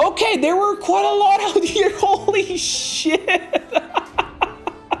 Okay, there were quite a lot out here. Holy shit.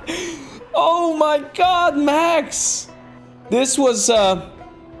 Oh my god, Max. This was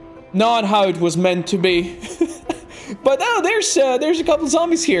not how it was meant to be. But oh, there's a couple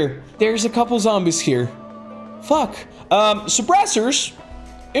zombies here. There's a couple zombies here. Fuck. Suppressors.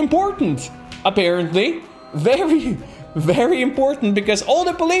 Important. Apparently. Very, very important because all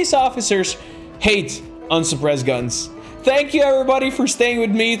the police officers hate unsuppressed guns. Thank you everybody for staying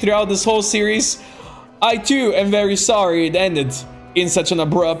with me throughout this whole series. I too am very sorry it ended in such an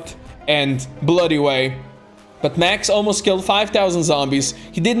abrupt and bloody way. But Max almost killed 5,000 zombies.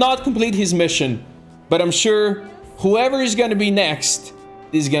 He did not complete his mission. But I'm sure whoever is gonna be next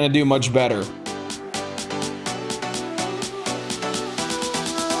is gonna do much better.